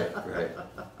 right, right, right,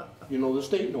 You know, the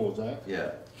state knows that.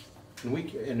 yeah.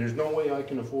 And there's no way I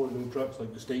can afford new trucks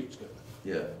like the state's got.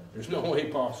 Yeah, There's no way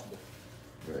possible.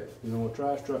 right, You know,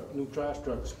 new trash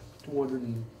truck's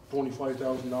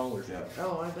 $225,000. yeah.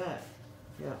 Oh, I bet,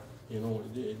 yeah. You know,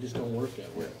 it just don't work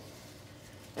that way.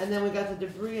 And then we got the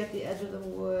debris at the edge of the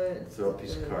woods. Throw a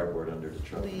piece of cardboard under the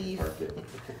truck and Leaf. park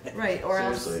it. Right, or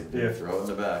else, Seriously, Yeah. throw it in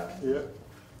the back. Yeah.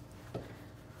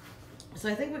 so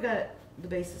I think we got the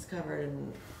bases covered,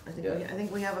 and I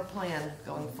think we have a plan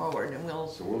going forward, and we'll,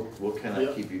 So we'll kind of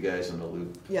Yeah. keep you guys in the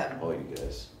loop, yeah, all you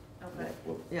guys. Okay.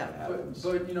 What Yeah. happens.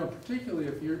 But, you know, particularly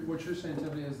if what you're saying,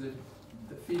 Tiffany, is that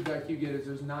the feedback you get is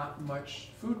there's not much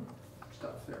food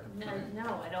stuff there.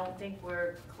 No, I don't think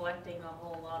we're collecting a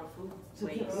whole lot of food so,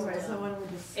 waste. right, so why don't we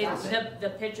just It's stop it? the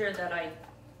picture that I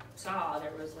saw,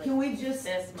 there was like Can we just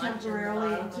this much in the temporarily,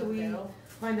 bottom until of we the bill.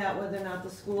 find out whether or not the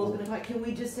school's gonna, can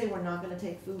we just say we're not gonna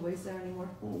take food waste there anymore?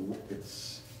 Well,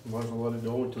 it's, Might as well let it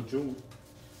go until June.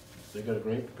 They got a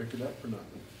grant to pick it up for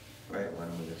nothing. right, why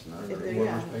don't we just not? If Right. they're,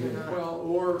 yeah, if they're not. Well,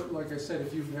 or, like I said,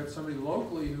 if you have somebody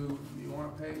locally who you wanna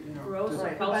pay, you know. Rose does-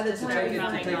 Right, but by the posted time- to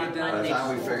something take it on down. By the Monday.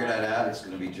 time we figure that out, it's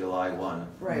gonna be July 1.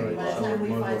 Right, Right. by the time we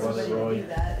So, find somebody to right. do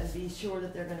that and be sure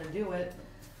that they're gonna do it,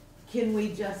 can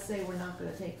we just say we're not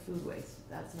gonna take food waste?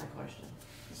 That's my question.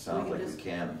 It sounds We like can we just-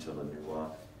 can until the new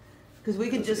law. Cause we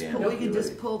could Because just, of the we could just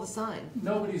ambiguity. pull the sign.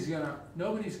 Nobody's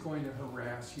going to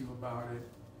harass you about it.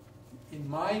 In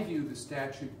my view, the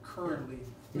statute currently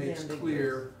makes ambiguous.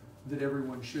 clear that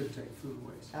everyone should take food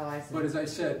waste. Oh, I see. But as I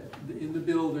said, in the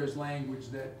bill, there's language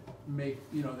that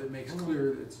makes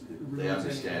clear that it They removes any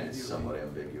understand it's ambiguity. somewhat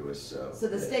ambiguous, so. So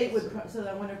the state would, so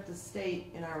I wonder if the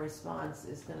state in our response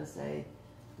is gonna say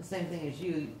the same thing as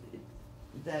you,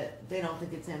 that they don't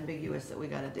think it's ambiguous that we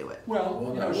gotta do it. Well,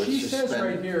 Well, you no, know, we're she says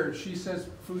suspending- right here, she says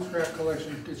food scrap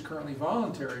collection is currently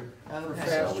voluntary for Okay.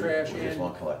 fast So trash we just and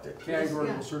won't collect it.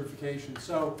 categorical Yeah. certification.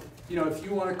 So, you know, if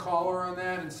you wanna call her on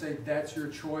that and say that's your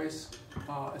choice,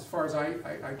 as far as I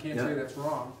can't say Yeah. that's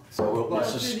wrong. So we'll But-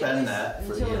 suspend that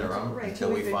for the Until- interim, right, until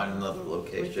till we we find fig- another we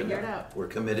location. figure it out. We're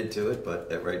committed to it, but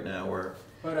right now we're,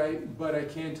 But I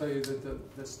can tell you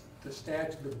that the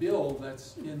statute, the bill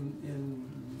that's in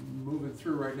moving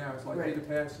through right now is likely Right. to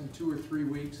pass in 2 or 3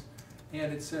 weeks.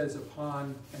 And it says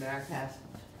upon enactment. Passage,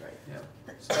 right.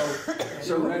 Yeah, so.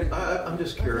 so theoretically- I'm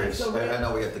just curious, so I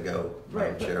know we have to go, Madam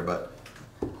Right, but- Chair, but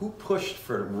who pushed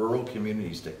for rural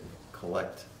communities to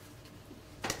collect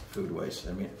food waste?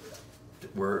 I mean,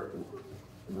 were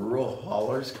rural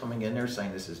haulers coming in there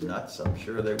saying this is nuts? I'm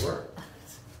sure they were.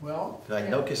 Well, I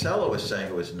know Casella was saying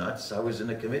it was nuts. I was in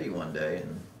a committee one day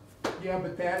and, yeah,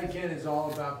 but that again is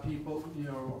all about people, you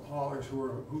know, haulers who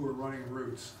are running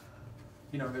routes.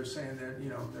 You know, they're saying that, you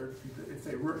know, if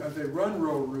they run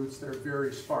rural routes, they're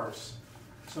very sparse.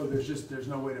 So there's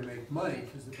no way to make money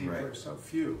because the people are Right. so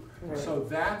few. Right. So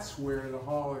that's where the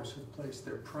haulers have placed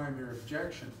their primary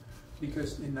objection.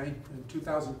 Because in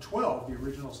 2012, the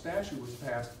original statute was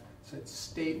passed, said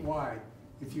statewide,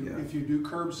 if you do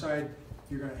curbside,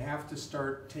 you're gonna have to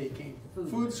start taking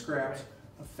food scraps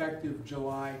Right. effective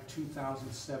July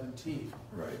 2017.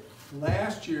 right.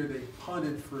 Last year, they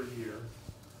punted for a year.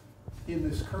 In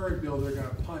this current bill, they're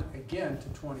gonna punt again to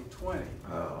 2020.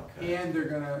 Oh, okay.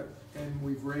 And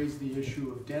we've raised the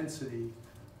issue of density,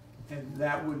 and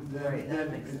that would Right, that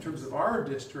then makes in terms sense. of our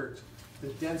district, the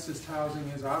densest housing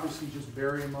is obviously just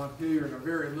Barry and Montpelier and a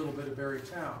very little bit of Barry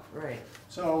Town. Right,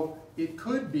 So it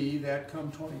could be that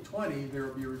come 2020, there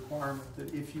will be a requirement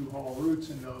that if you haul routes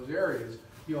in those areas,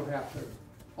 you'll have to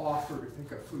offer to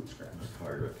pick up food scraps.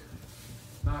 Hardwick.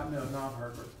 Not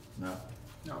Hardwick. No,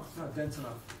 No, it's not dense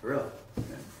enough. really?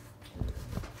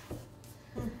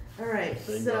 all right,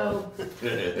 Thank so,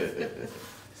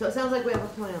 so it sounds like we have a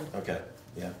plan. Okay,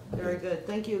 yeah. Very good.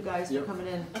 Thank you guys for Yep. coming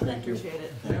in. Thank you. Appreciate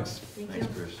it. Thanks, Thank thanks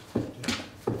you. Bruce.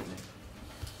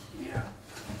 Yeah.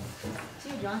 See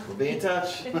you, John. We'll be in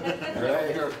touch. All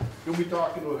right. You'll be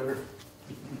talking to her.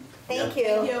 Thank Thank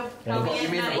you. you. I'll be You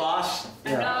in mean the night. boss?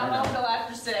 I'm not, I'll go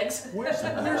after 6. Where's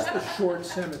the short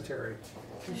cemetery?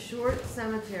 The Short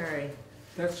Cemetery.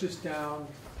 That's just down,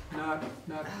 not,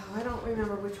 Oh, I don't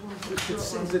remember which one's the short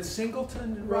is one. it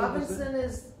Singleton? Road? Robinson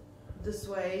is this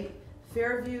way.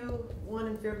 Fairview 1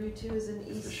 and Fairview 2 is in Is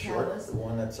the East short, Calais. the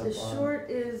one that's up The on, short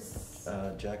is,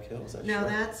 Jack Hill, is that no, short?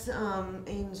 that's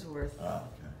Ainsworth. Oh, okay.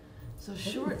 So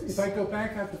short, If I go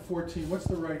back out to 14, what's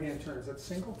the right-hand turn? Is that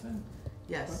Singleton?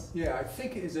 yes. Yeah, I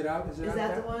think, is it out Is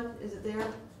that the one? Is it there?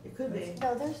 It could be.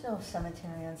 No, there's no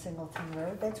cemetery on Singleton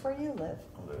Road. That's where you live.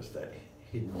 Well, there's that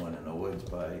hidden one in the woods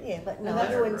by. Yeah, but No, no,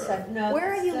 that's- you wouldn't say. No,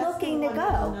 Where are you that's the looking to one in the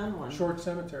go? Nun one. Short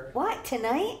Cemetery? What,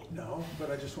 tonight? No, but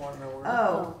I just want to know where.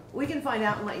 Oh, we can find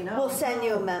out and let you know. We'll send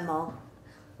you a memo.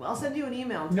 Well, I'll send you an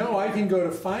email. No, I can go to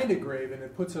Find a Grave and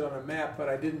it puts it on a map, but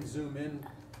I didn't zoom in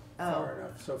Oh. far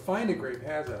enough. So Find a Grave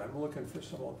has it. I'm looking for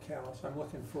some old Calais. I'm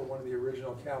looking for one of the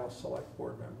original Calais Select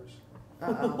Board members.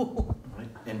 Uh-oh.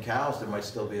 In cows, there might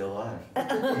still be alive. You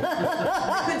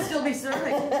could still be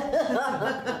serving.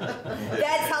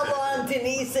 That's how long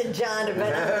Denise and John have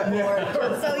been on the board,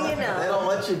 just so you They know. don't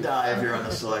let you die if you're on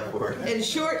the select board. And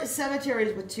short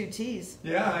cemeteries with 2 T's.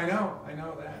 Yeah, I know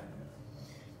that.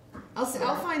 I'll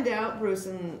find out, Bruce,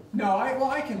 and No,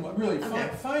 I can look, really, Okay.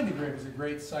 Find a Grave is a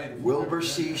great site. if you've Wilbur never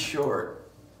C. been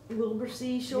Short. Wilbur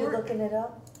C. You Short. looking it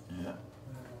up? Yeah.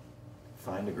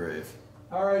 Find a grave.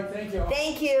 there. All right, thank you.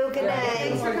 Thank you, good Yeah, night.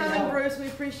 Thanks for coming, Bruce. We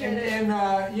appreciate it.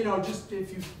 And you know, just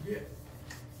if you,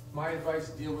 my advice,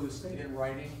 deal with the state in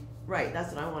writing. Right,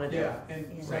 that's what I want to do. Yeah,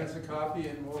 and send us a copy,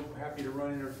 and we're happy to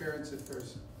run interference if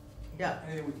there's Yeah.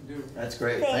 anything we can do. That's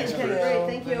great. Thank Thanks, you. Bruce. Great,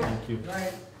 thank you. Thank you.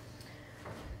 Right.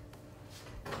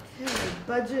 Okay,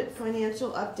 budget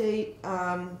financial update.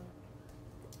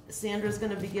 Sandra's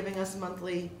gonna be giving us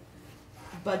monthly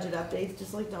budget updates,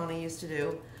 just like Donna used to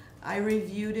do. I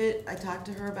reviewed it, I talked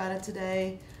to her about it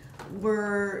today.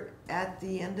 We're at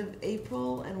the end of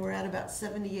April and we're at about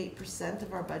 78%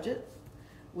 of our budget,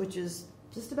 which is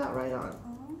just about right on.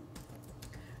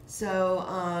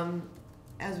 So,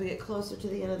 as we get closer to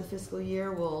the end of the fiscal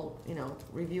year, we'll,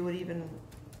 review it even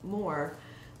more.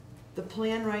 The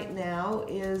plan right now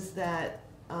is that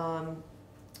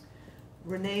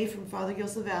Renee from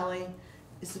Fothergill Valley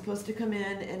is supposed to come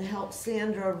in and help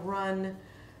Sandra run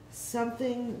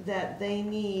something that they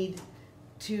need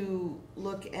to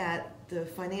look at the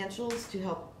financials to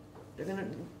help. They're gonna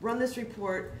run this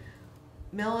report.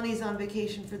 Melanie's on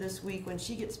vacation for this week. When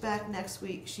she gets back next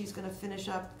week, she's gonna finish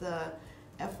up the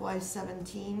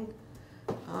FY17,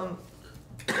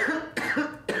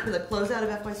 the closeout of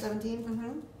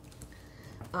FY17.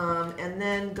 And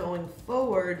then going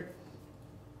forward,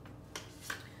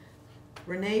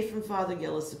 Renee from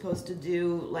Fothergill is supposed to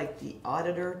do like the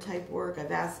auditor type work.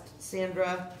 I've asked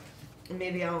Sandra, and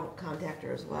maybe I'll contact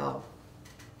her as well.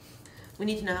 We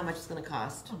need to know how much it's gonna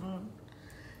cost.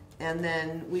 And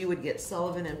then we would get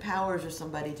Sullivan and Powers or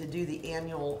somebody to do the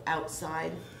annual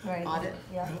outside Right. audit.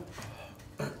 Yeah.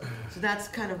 So that's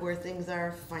kind of where things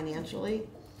are financially.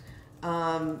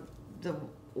 The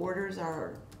orders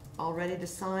are all ready to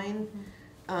sign.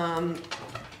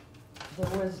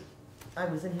 I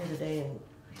was in here today and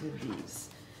did these.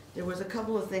 There was a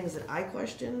couple of things that I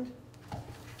questioned.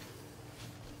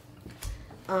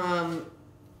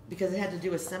 Because it had to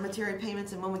do with cemetery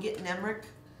payments, and when we get NEMRIC,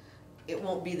 it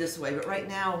won't be this way, but right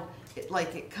now,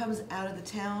 it comes out of the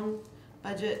town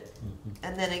budget,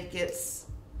 and then it gets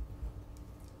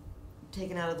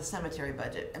taken out of the cemetery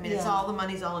budget. I mean, it's Yeah. all, the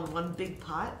money's all in one big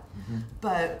pot,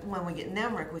 but when we get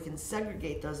NEMRIC, we can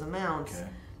segregate those amounts. Okay.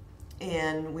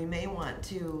 And we may want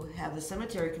to have the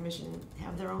cemetery commission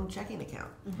have their own checking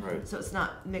account. Right. So it's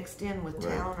not mixed in with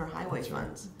Right. town or highway That's right.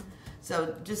 funds.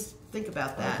 So just think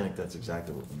about I that. think that's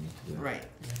exactly what we need to do. Right.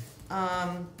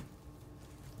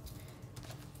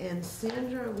 And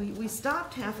Sandra, we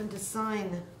stopped having to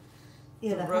sign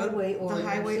Yeah, the road- highway orders. the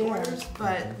highway yeah. orders,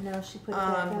 but Now she put it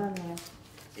back on there.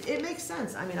 it makes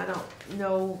sense. I mean, I don't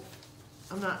know,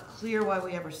 I'm not clear why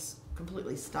we ever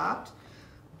completely stopped,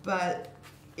 but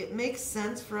it makes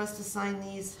sense for us to sign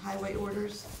these highway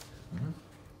orders.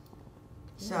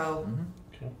 So,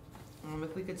 Okay.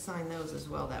 if we could sign those as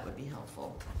well, that would be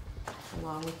helpful,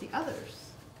 along with the others.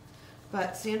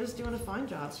 But Sandra's doing a fine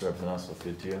job. So everything else look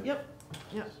good to you? Yep,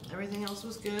 everything else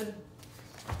was good.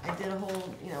 I did a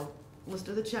whole, list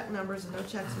of the check numbers, and no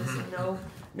checks missing,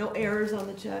 no errors on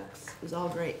the checks. It was all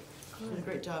great. Did a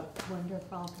great job.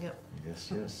 Wonderful. Yep,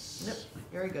 Yes.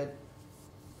 very good.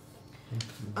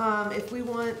 If we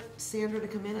want Sandra to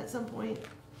come in at some point,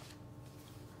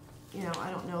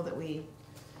 I don't know that we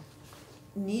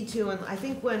need to, and I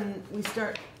think when we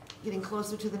start getting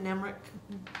closer to the NEMRIC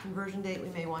conversion date, we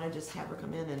may wanna just have her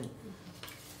come in and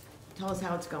tell us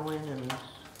how it's going,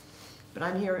 but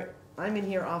I'm in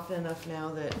here often enough now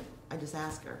that I just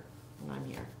ask her when I'm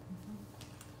here.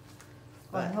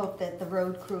 I But, hope that the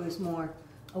road crew is more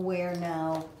aware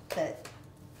now that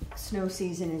snow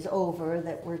season is over,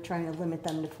 that we're trying to limit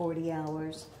them to 40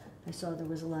 hours. I saw there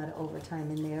was a lot of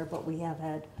overtime in there, but we have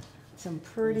had some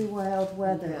pretty wild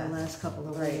weather the Yes. last couple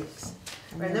of Right. weeks.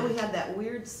 right, and then we had that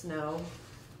weird snow,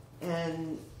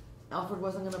 and Alfred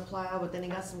wasn't gonna plow, but then he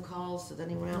got some calls, so then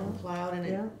he went out and plowed, and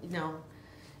Yeah. you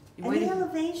And the waited.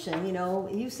 elevation,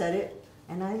 you said it,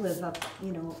 and I live up,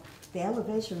 the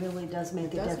elevation really does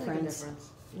make It a does make a difference. difference.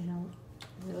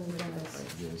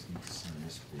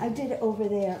 I did it over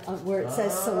there where it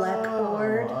says Select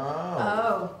Board.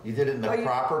 Oh. You did it in the Oh, you-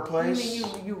 proper place? You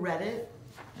mean you read it?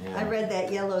 Yeah. I read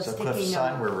that yellow So sticky Cliff,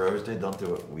 sign note. where Rose did, don't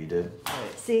do what we did.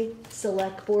 See,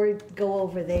 Select Board, go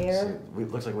over there. See,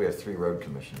 it looks like we have 3 road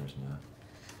commissioners now.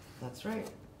 That's right,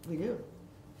 we do.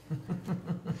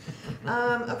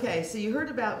 Okay, so you heard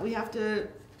about, we have to,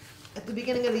 at the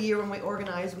beginning of the year when we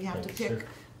organize, we have to pick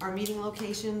our meeting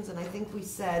locations, and I think we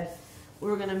said we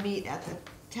were gonna meet at the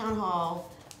town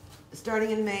hall, starting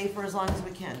in May for as long as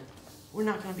we can. We're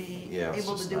not gonna be Yeah, able let's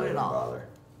to just do not it at even all. bother.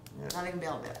 Yeah. Not even be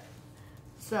able to.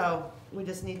 So, we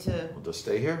just need to, We'll just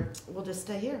stay here? we'll just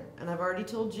stay here, and I've already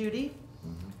told Judy,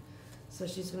 Mm-hmm. so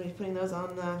she's gonna be putting those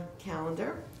on the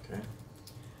calendar. Okay.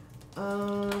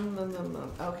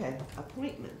 Okay,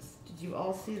 appointments. Did you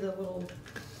all see the little,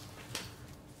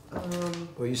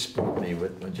 Well, you spooked me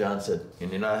when John said,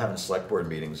 and you're not having select board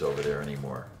meetings over there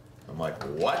anymore. I'm like,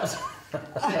 what?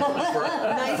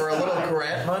 for a little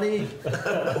grant money?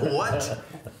 What?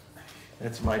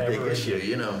 That's my big issue,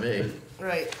 you know me.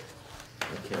 right,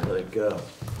 I can't let it go.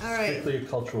 all right. Strictly a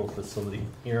cultural facility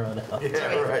here on out.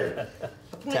 Yeah, right.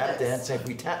 Tap Appointments. dancing,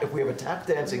 if we have a tap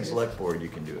dancing select board, you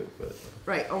can do it, but.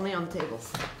 Right, only on the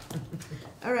tables.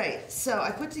 All right, so I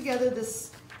put together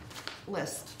this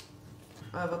list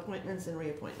of appointments and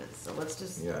reappointments. So let's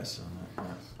just Yeah, I saw that,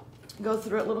 yeah. go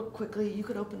through it a little quickly. You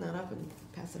could open that up and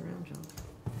pass it around, John.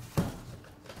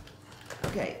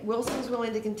 Okay, Wilson's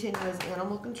willing to continue as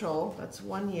animal control. That's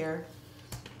 1 year.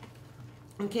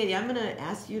 And Katie, I'm gonna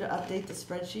ask you to update the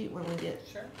spreadsheet when we get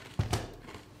Sure.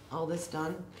 all this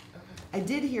done. I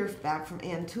did hear back from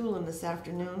Ann Tulin this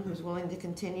afternoon, who's willing to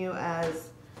continue as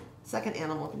second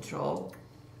animal control.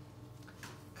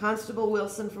 Constable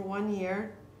Wilson for 1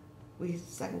 year.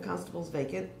 Second constable's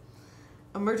vacant.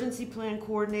 Emergency plan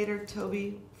coordinator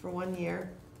Toby for 1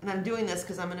 year. And I'm doing this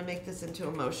because I'm gonna make this into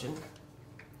a motion.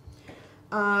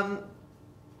 I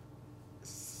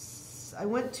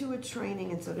went to a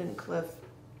training, and so didn't Cliff,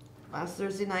 last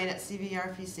Thursday night at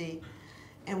CVRPC,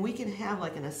 and we can have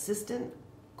like an assistant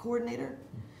coordinator,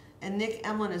 and Nick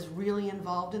Emlin is really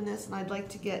involved in this, and I'd like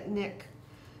to get Nick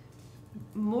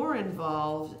more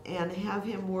involved and have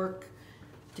him work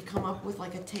to come up with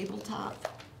like a tabletop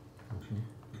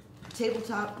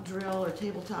drill or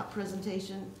tabletop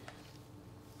presentation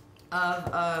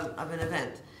of an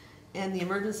event. And the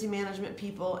emergency management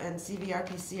people and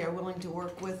CVRPC are willing to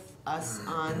work with us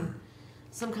on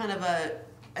some kind of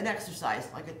an exercise,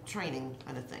 like a training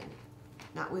kind of thing.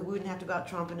 We wouldn't have to go out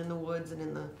tromping in the woods and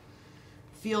in the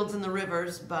fields and the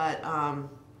rivers, but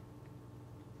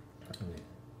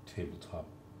Tabletop.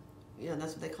 yeah,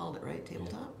 that's what they called it, right?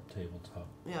 Tabletop? Yeah, tabletop.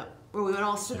 Yeah, where we would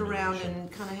all sit around Simulation.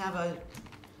 and kind of have a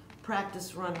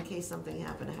practice run in case something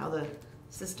happened, how the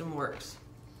system works.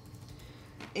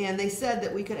 And they said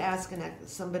that we could ask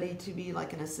somebody to be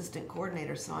like an assistant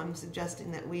coordinator, so I'm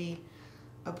suggesting that we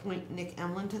appoint Nick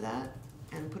Emlin to that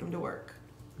and put him to work.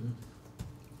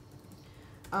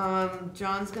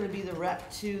 John's gonna be the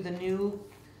rep to the new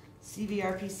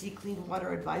CVRPC Clean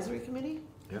Water Advisory Committee.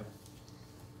 Yep.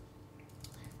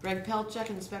 Greg Pelchuk,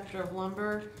 Inspector of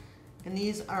Lumber, and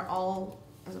these are all,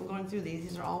 as I'm going through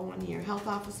these are all 1 year. Health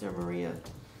Officer Maria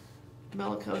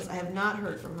Melikos, I have not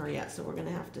heard from her yet, so we're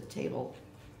gonna have to table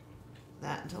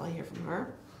that until I hear from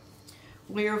her.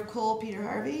 Mayor of Cole, Peter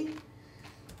Harvey.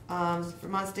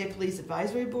 Vermont State Police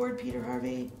Advisory Board, Peter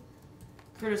Harvey.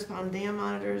 Curtis Pond Dam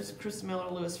Monitors, Chris Miller,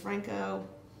 Louis Franco.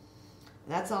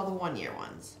 That's all the 1 year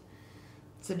ones.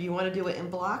 So do you wanna do it in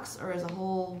blocks or as a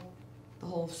whole, the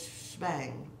whole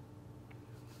shebang?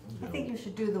 I think you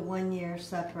should do the 1 year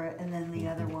separate and then the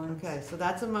other ones. Okay, so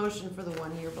that's a motion for the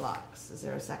 1 year blocks. Is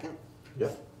there a second?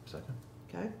 Yep. Second.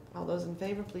 Okay, all those in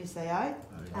favor, please say aye.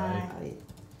 Aye. Aye.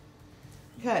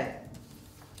 Okay,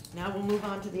 now we'll move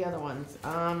on to the other ones.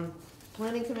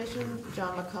 Planning Commission,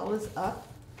 John McCullough's up.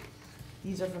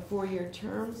 These are for 4 year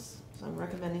terms, so I'm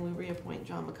recommending we reappoint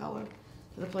John McCullough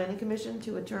to the Planning Commission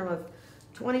to a term of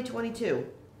 2022.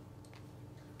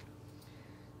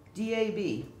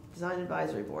 DAB, Design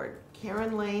Advisory Board.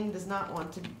 Karen Lane does not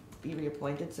want to be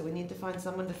reappointed, so we need to find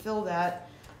someone to fill that.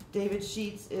 David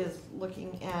Sheets is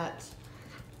looking at,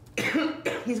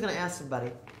 he's gonna ask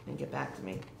somebody and get back to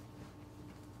me.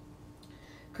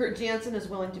 Kurt Jansen is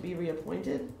willing to be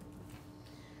reappointed,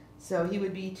 so he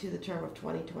would be to the term of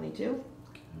 2022.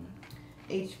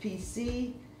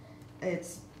 HPC,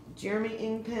 it's Jeremy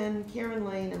Ingpen, Karen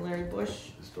Lane, and Larry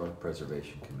Bush. Historic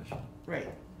Preservation Commission.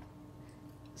 Right.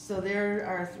 So there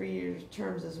are 3 year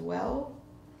terms as well.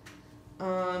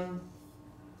 Or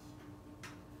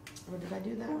did I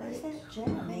do that Who right? is that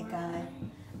Jeremy guy?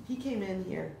 He came in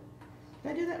here.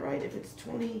 Did I do that right? If it's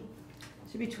 20,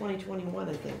 should be 2021,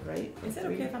 I think, right? Is it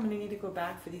okay if I'm gonna need to go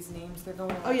back for these names? They're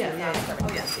going. Oh, yeah, too yeah, fast for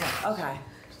me. oh, yeah, Okay,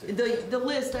 yeah. The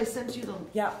list, I sent you the,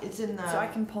 yeah, it's in the. so I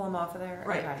can pull them off of there?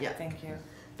 Right, Okay, yeah. thank you.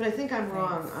 But I think I'm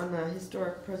wrong Thanks. on the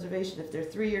historic preservation. If they're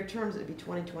 3-year terms, it'd be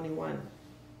 2021.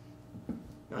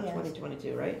 Not Yes.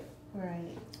 2022, right?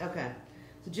 Right. Okay.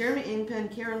 So Jeremy Ingpen,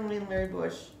 Karen Lane, Larry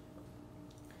Bush.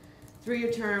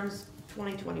 3-year terms,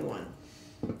 2021.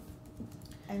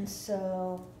 And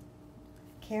so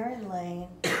Karen Lane,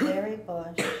 Larry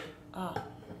Bush, Oh,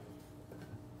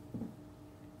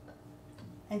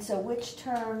 and so which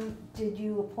term did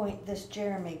you appoint this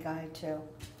Jeremy guy to?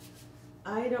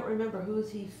 I don't remember who's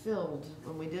he filled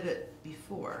when we did it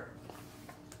before.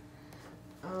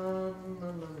 I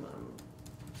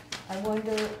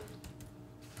wonder,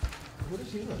 What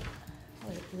is he doing?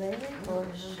 wait, Larry I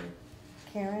don't Bush, remember.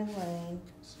 Karen Lane,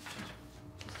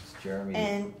 Jeremy.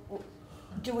 and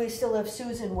do we still have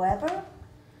Susan Weber?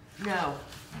 No.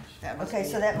 That must Okay, be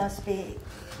so it. that must be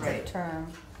the Right. term.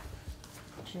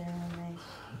 Jeremy,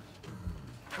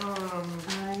 Um,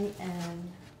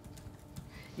 I-N,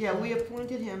 yeah, we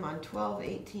appointed him on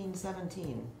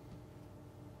 12/18/17.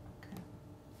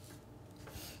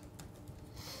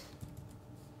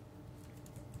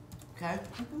 Okay?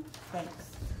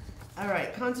 thanks. All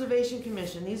right, Conservation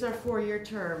Commission, these are 4-year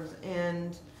terms,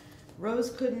 and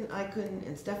Rose couldn't, I couldn't,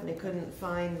 and Stephanie couldn't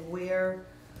find where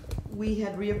we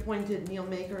had reappointed Neil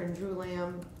Maker and Drew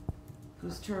Lamb,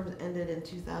 whose terms ended in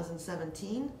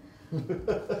 2017.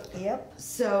 Yep,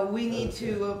 So we need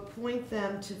to appoint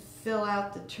them to fill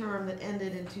out the term that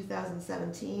ended in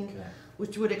 2017, Okay,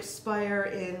 which would expire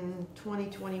in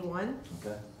 2021.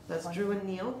 okay, That's Drew and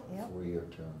Neil. yep. 4-year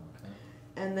term, okay.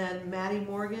 And then Maddie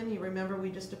Morgan, you remember we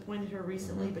just appointed her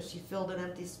recently, Mhm. but she filled an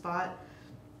empty spot.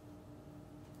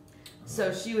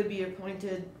 So she would be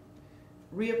reappointed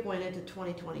to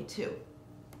 2022.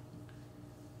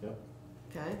 Yep.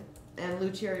 Okay, and Lou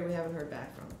Cherry we haven't heard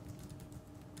back from.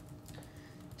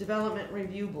 Development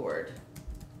Review Board.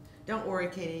 Don't worry,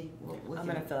 Katie. We I'm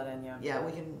can- gonna fill it in, yeah. Yeah,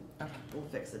 we can, Okay. we'll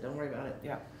fix it, don't worry about it.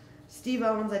 Yeah. Steve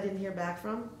Owens, I didn't hear back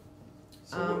from.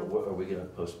 So are we gonna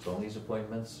postpone these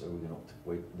appointments, or are we gonna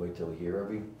wait till we hear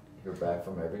back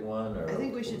from everyone, or? I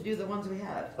think we should do the ones we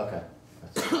have. Okay.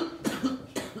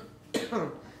 That's-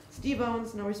 Steve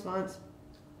Owens, no response.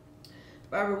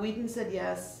 Barbara Wheaton said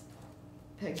yes.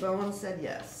 Peg Bowen said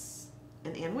yes.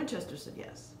 And Ann Winchester said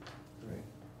yes. Great.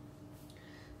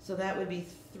 So that would be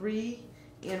 3.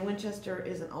 Ann Winchester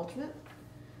is an alternate,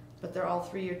 but they're all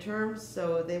 3-year terms,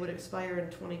 so they would expire in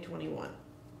 2021.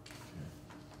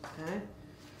 Okay?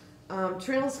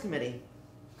 Trails Committee.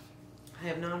 I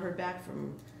have not heard back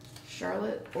from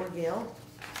Charlotte or Gail.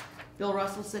 Bill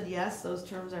Russell said yes, those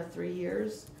terms are 3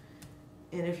 years.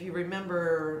 And if you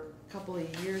remember, a couple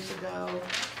of years ago,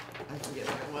 I forget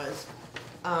what it was,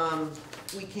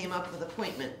 we came up with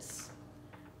appointments.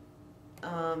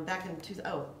 Back in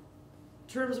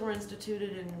terms were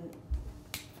instituted in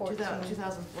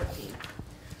 2014.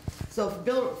 So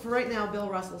for right now, Bill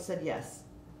Russell said yes.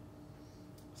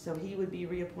 So he would be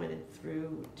reappointed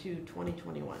through to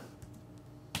 2021.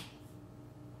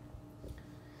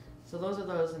 So those are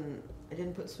those, and I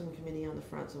didn't put swim committee on the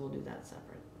front, so we'll do that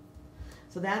separate.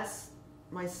 So that's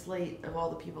my slate of all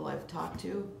the people I've talked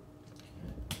to.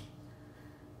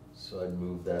 So I'd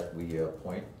move that we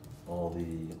appoint all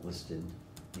the listed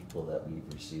people that we've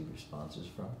received responses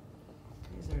from.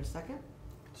 Is there a second?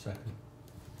 Second.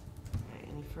 Okay,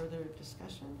 any further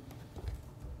discussion?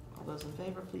 All those in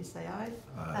favor, please say aye.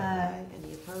 Aye.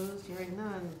 Any opposed? Hearing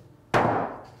none.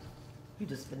 You've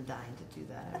just been dying to do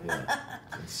that, haven't you? Yeah.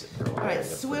 Been sitting there all All day right, to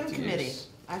put swim to committee. use.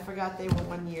 I forgot they were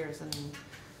 1 years, and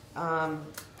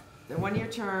they're 1-year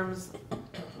terms.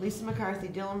 Lisa McCarthy,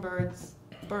 Dylan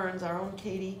Burns, our own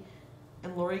Katie,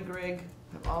 and Lori Grigg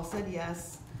have all said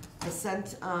yes. I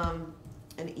sent an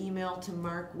email to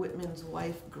Mark Whitman's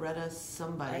wife, Greta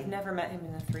somebody. I've never met him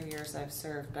in the 3 years I've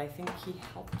served, but I think he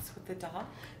helps with the dock.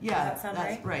 Yeah, Does that sound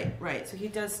that's right? right. So he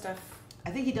does stuff.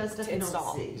 I think he does stuff To you don't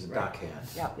install. see. He's a Right. dock hand.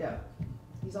 Yeah, Yeah,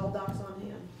 he's all docs on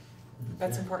hand.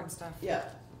 that's important stuff. Yeah.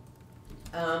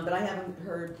 But I haven't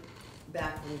heard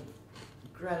back from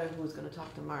Greta, who was gonna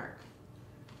talk to Mark.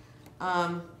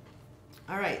 All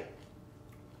right.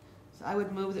 So I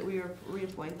would move that we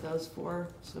reappoint those 4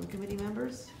 swim committee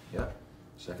members. Yep.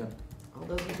 Second? All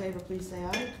those in favor, please say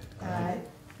aye. Aye.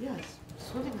 Yes,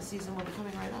 swimming season will be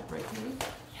coming right up, right, Katie?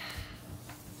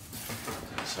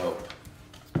 So,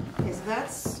 Okay, so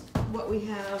that's what we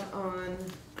have on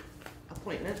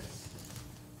appointments.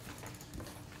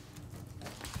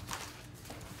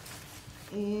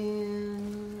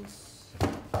 And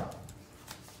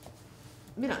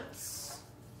minutes.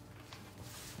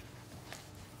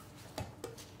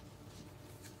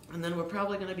 And then we're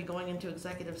probably gonna be going into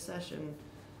executive session,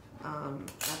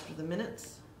 after the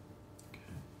minutes.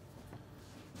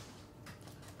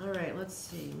 All right, let's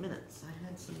see, minutes, I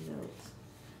had some notes.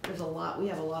 We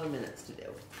have a lot of minutes to do.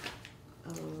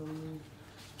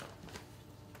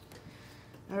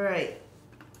 All right,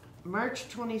 March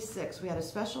 26th, we had a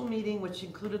special meeting which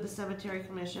included the cemetery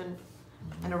commission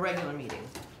and a regular meeting.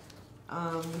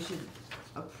 We should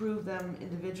approve them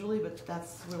individually, but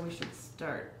that's where we should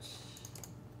start.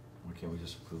 Why can't we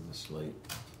just approve the slate?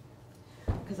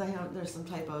 Because there's some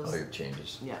typos. Oh, your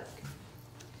changes. Yeah.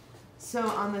 So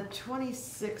on the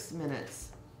 26 minutes,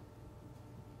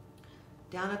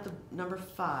 down at the number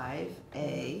 5A,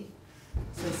 it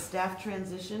says staff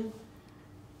transition,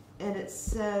 and it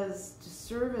says to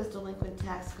serve as delinquent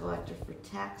tax collector for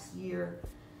tax year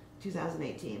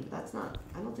 2018. But that's not,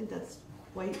 I don't think that's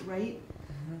quite right,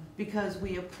 because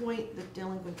we appoint the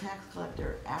delinquent tax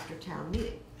collector after town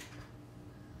meeting.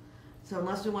 So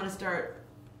unless we want to start,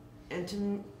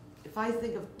 if I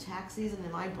think of tax season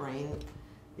in my brain,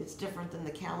 it's different than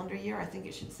the calendar year. I think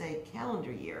it should say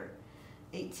calendar year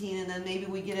 18, and then maybe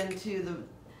we get into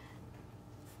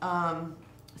the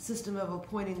system of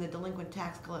appointing the delinquent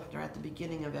tax collector at the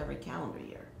beginning of every calendar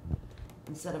year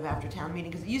instead of after town meeting,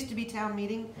 because it used to be town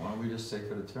meeting. Why don't we just say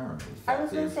for the term? I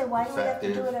was gonna say, why do we have to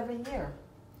do effective- it every year?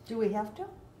 Do we have to?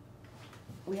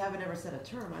 We haven't ever set a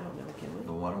term, I don't know, can we?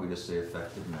 Well, why don't we just say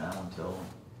effective now until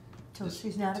Till Just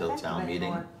she's not till effective town meeting.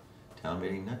 anymore. Town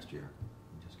meeting next year?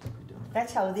 We just keep redoing it.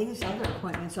 That's how these other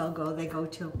appointments all go, they go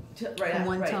to, Right, From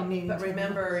one right. town meeting But to another.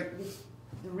 remember,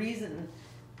 the reason,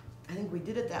 I think we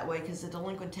did it that way, because the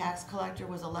delinquent tax collector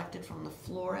was elected from the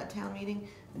floor at town meeting.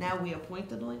 Now we appoint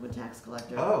the delinquent tax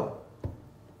collector. Oh.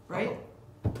 Right?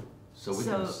 So we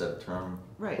can So- set a term,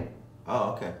 Right.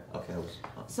 oh, okay, okay.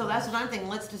 So that's what I'm thinking,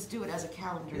 let's just do it as a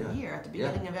calendar Yeah. year. At the Yeah.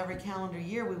 beginning of every calendar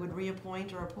year, we would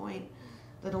reappoint or appoint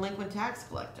the delinquent tax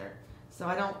collector. So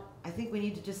I think we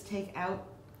need to just take out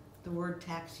the word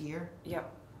tax year.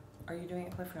 Yep. Are you doing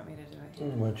it, Cliff? You want me to do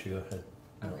it? Why don't you go ahead?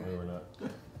 That way we're not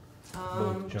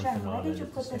both Jen, jumping why on did it you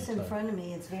at the put this same in time. front of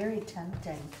me? It's very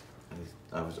tempting.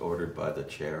 I was ordered by the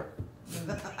chair.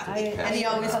 And he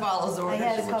always follows I orders.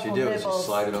 had a So what you couple do is you nibbles.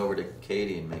 slide it over to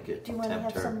Katie and make it Do you wanna temp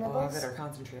have some term. Oh, I nibbles? better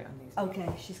concentrate on these.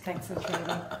 Okay, she's concentrating.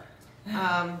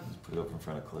 Just put it up in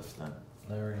front of Cliff then.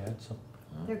 Larry had some.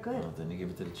 Huh? They're good. Well, then you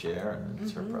give it to the chair and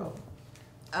it's her Mhm. problem.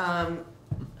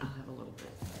 I'll have a little bit.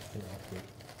 Yeah, I'll do it.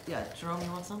 Yeah, Jerome,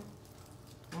 you want some?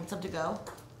 Want some to go?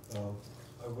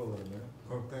 I will in a minute.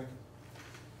 Oh, thank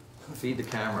Feed the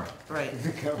camera. Right.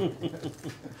 you.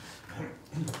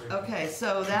 Okay,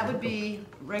 so that would be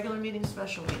regular meeting,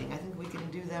 special meeting. I think we can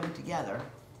do them together.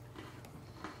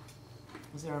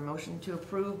 Is there a motion to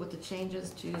approve with the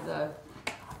changes to the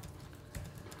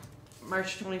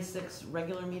March 26th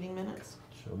regular meeting minutes?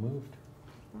 So moved.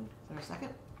 Is there a second?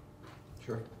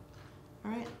 Sure.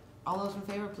 All right, all those in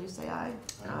favor, please say aye.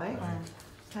 Aye.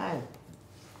 Okay,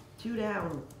 2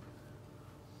 down.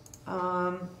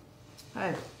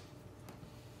 Okay.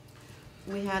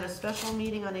 We had a special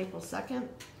meeting on April 2nd,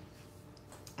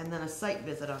 and then a site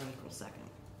visit on April 2nd.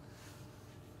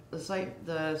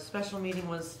 The special meeting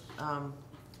was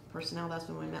personnel, that's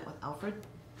when we met with Alfred.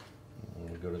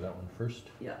 Want to go to that one first?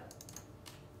 Yeah.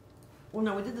 Well,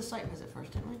 no, we did the site visit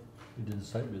first, didn't we? We did the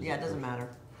site visit. Yeah, it doesn't first. matter.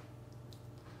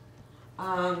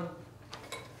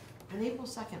 And April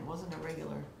 2nd wasn't a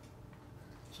regular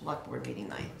select board meeting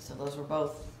night, so those were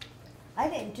both. I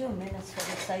didn't do minutes for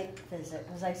the site visit.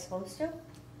 Was I supposed to? I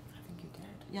think you did.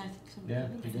 Yeah, I think so. Yeah,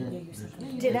 we did. Yeah, you said Yeah,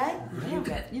 that. you Did I? Yeah, you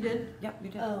did. You did. Yep, you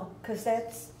did. Oh, because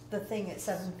that's the thing at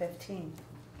 7:15.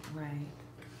 Right.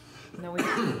 No, we've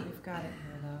got it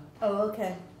here though. Oh,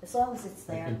 okay. As long as it's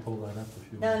I there. can pull that up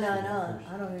if you No, want. no, to see it no. first.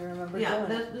 I don't even remember Yeah,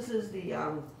 doing it. this is the,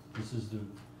 This is the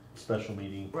special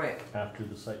meeting right, after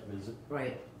the site visit.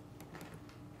 right.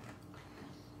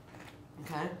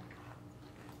 Okay.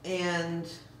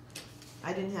 And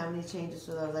I didn't have any changes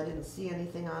to those. I didn't see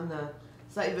anything on the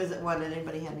site visit one, and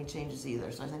anybody had any changes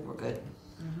either, so I think we're good.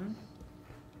 Mm-hmm.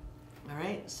 All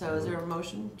right, so is there a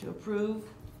motion to approve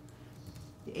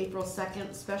the April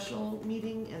 2nd special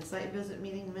meeting and site visit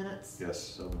meeting minutes? Yes,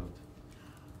 so moved.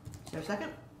 Is there a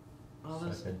second? All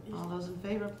Second. those in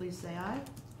favor, please say aye.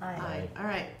 Aye. All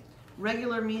right,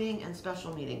 regular meeting and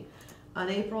special meeting. On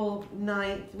April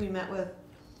 9th, we met with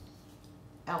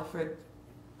Alfred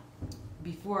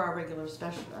before our regular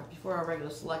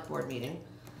select board meeting.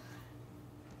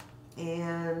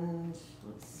 And,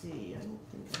 let's see, I don't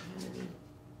think I had any.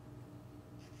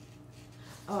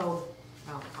 Oh,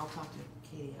 well, I'll talk to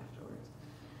Katie afterwards.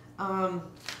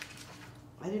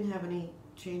 I didn't have any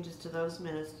changes to those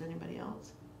minutes. Did anybody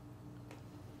else?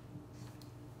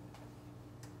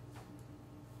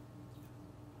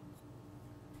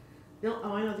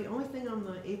 Oh, I know, the only thing on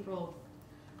the April,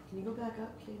 can you go back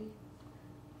up, Katie?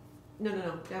 No,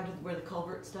 down to where the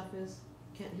culvert stuff is,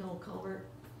 Kent Hill culvert.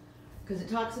 Because it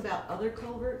talks about other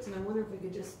culverts, and I wonder if we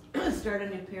could just start a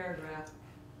new paragraph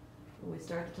when we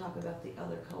start to talk about the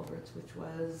other culverts, which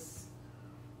was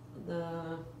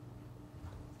the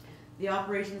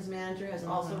operations manager has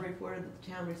also reported that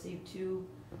the town received 2,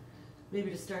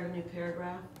 maybe to start a new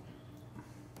paragraph.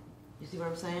 You see what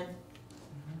I'm saying?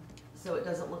 So it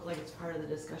doesn't look like it's part of the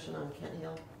discussion on Kent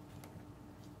Hill.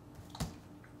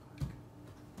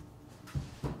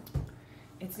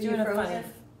 It's Are you doing a funny. frozen?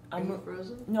 Are you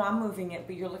frozen? No, I'm moving it,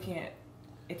 but you're looking at.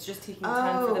 It's just taking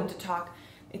time for them to talk.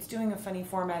 It's doing a funny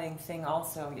formatting thing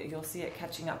also. You'll see it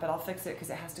catching up, but I'll fix it because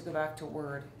it has to go back to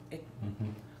Word.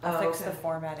 I'll fix the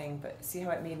formatting, but see how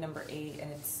it made number 8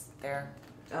 and it's there.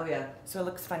 Oh yeah. So it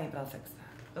looks funny, but I'll fix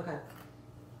that. Okay.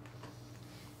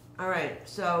 All right,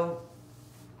 so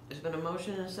there's been a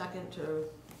motion and a second to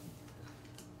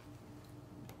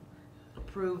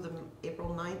approve the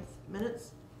April 9th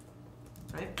minutes,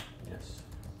 right? Yes.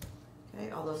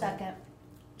 Okay, all those. Second.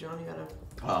 John, you gotta.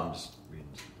 Just reading.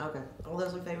 Okay, all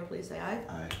those in favor, please say aye.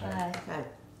 Aye. Aye. Okay.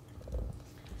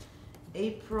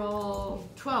 April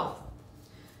 12th.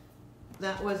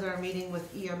 That was our meeting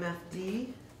with EMFD.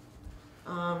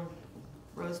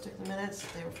 Rose took the minutes,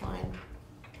 they were fine.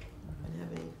 Didn't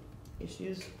have any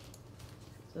issues.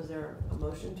 So is there a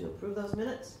motion to approve those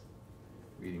minutes?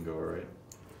 Reading go all right?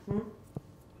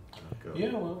 Go.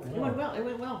 Yeah, well, It went well, it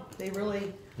went well. They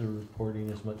really, the reporting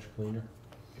is much cleaner.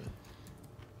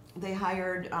 they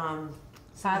hired, someone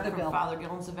from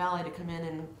Fothergill and Valley to come in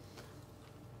and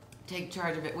take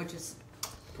charge of it, which is,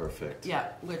 Perfect. yeah,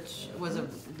 which was a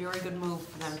very good move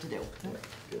for them to do. Yeah,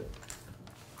 good.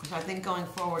 So I think going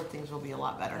forward, things will be a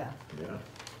lot better. Yeah. Yeah.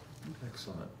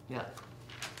 Excellent. Yeah.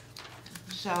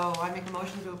 So I make a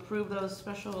motion to approve those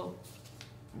special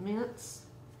minutes.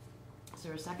 Is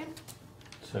there a second?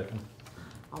 Second.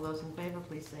 All those in favor,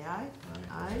 please say aye.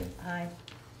 Aye. Aye.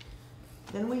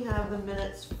 Then we have the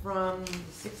minutes from the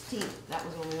 16th. That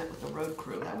was when we met with the road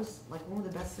crew. That was like one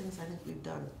of the best things I think we've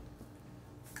done.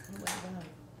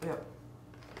 Yep.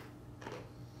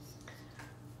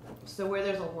 So where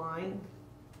there's a line,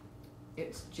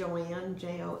 it's Joanne,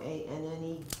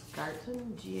 Joanne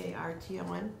Garton, Garton.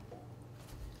 Joanne.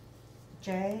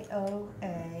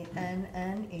 Garton,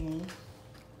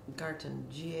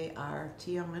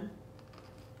 Garton.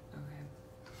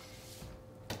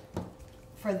 Okay.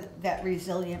 For that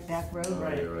resilient back road. Oh,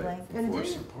 you're right. blank. And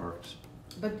Forest didn't- and Parks.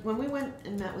 But when we went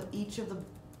and met with each of the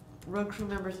road crew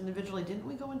members individually, didn't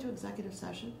we go into executive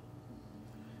session?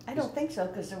 I don't think so,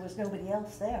 because there was nobody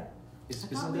else there. I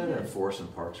thought Isn't we that a did. Forest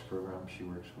and Parks program she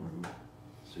works for? Mhm.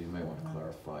 So you may want to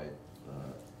clarify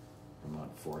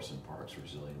Vermont Forest and Parks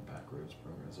Resilient Back Roads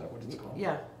Program. Is that what it's called?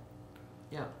 Yeah,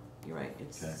 yeah, you're right,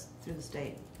 it's Okay. through the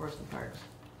state, Forest and Parks.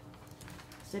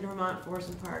 State of Vermont, Forest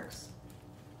and Parks.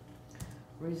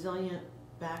 Resilient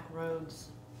Back Roads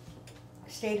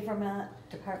State of Vermont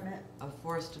Department, of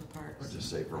Forest and Or Parks. just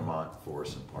say Vermont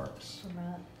Forest and Parks.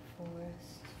 Vermont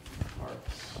Forest,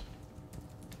 Parks.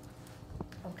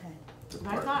 okay.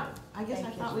 I guess I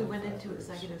Thank you. thought we went into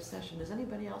executive session, does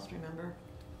anybody else remember?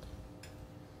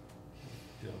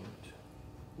 Don't.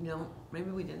 No, maybe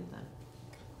we didn't then.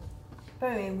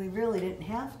 But I mean, we really didn't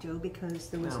have to, because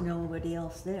there was No. nobody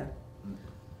else there.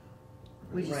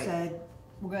 We just Right. said,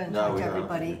 we're gonna No, talk we to don't.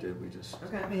 everybody, We did, we just.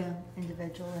 Okay. yeah,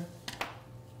 individually.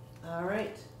 All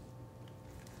right.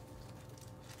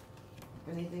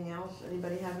 Anything else,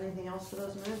 anybody have anything else for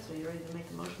those minutes, are you ready to make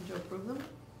a motion to approve them?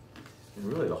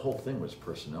 Really, the whole thing was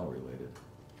personnel related.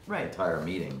 The Right. entire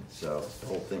meeting, so the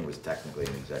whole thing was technically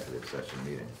an executive session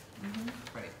meeting.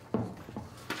 Right.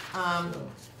 So,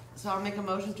 So I'll make a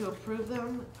motion to approve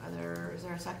them. Is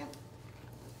there a second?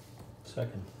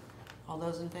 Second. All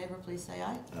those in favor, please say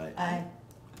aye. Aye.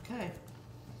 Okay.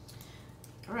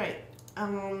 All right,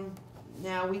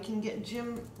 now we can get,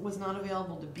 Jim was not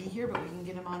available to be here, but we can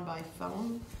get him on by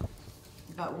phone.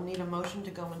 But we'll need a motion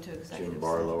to go into executive Jim session.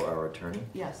 Barlow, our attorney.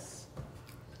 Yes.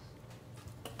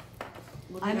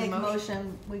 We'll I need a make a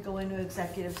motion, we go into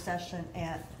executive session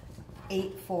at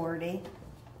 8:40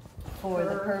 for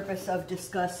the purpose of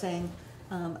discussing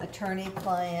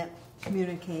attorney-client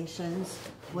communications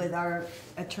with our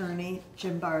attorney,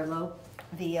 Jim Barlow,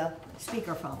 via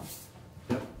speakerphone.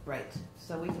 Right,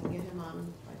 so we can get him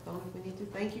on by phone if we need to.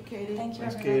 Thank you, Katie. Thank you,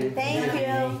 Thanks, everybody. Katie. Thank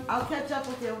you. I'll catch up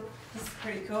with you. This is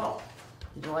pretty cool.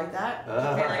 Did you like that?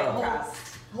 Very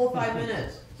impressed. Whole 5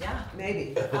 minutes, Yeah,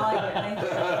 maybe. I like it.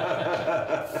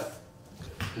 Thank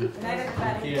you. Good night,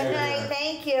 everybody. Good night,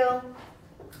 thank you.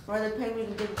 Or they pay me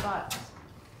the big bucks.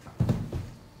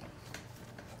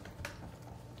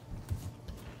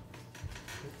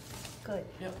 good.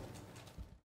 Yep.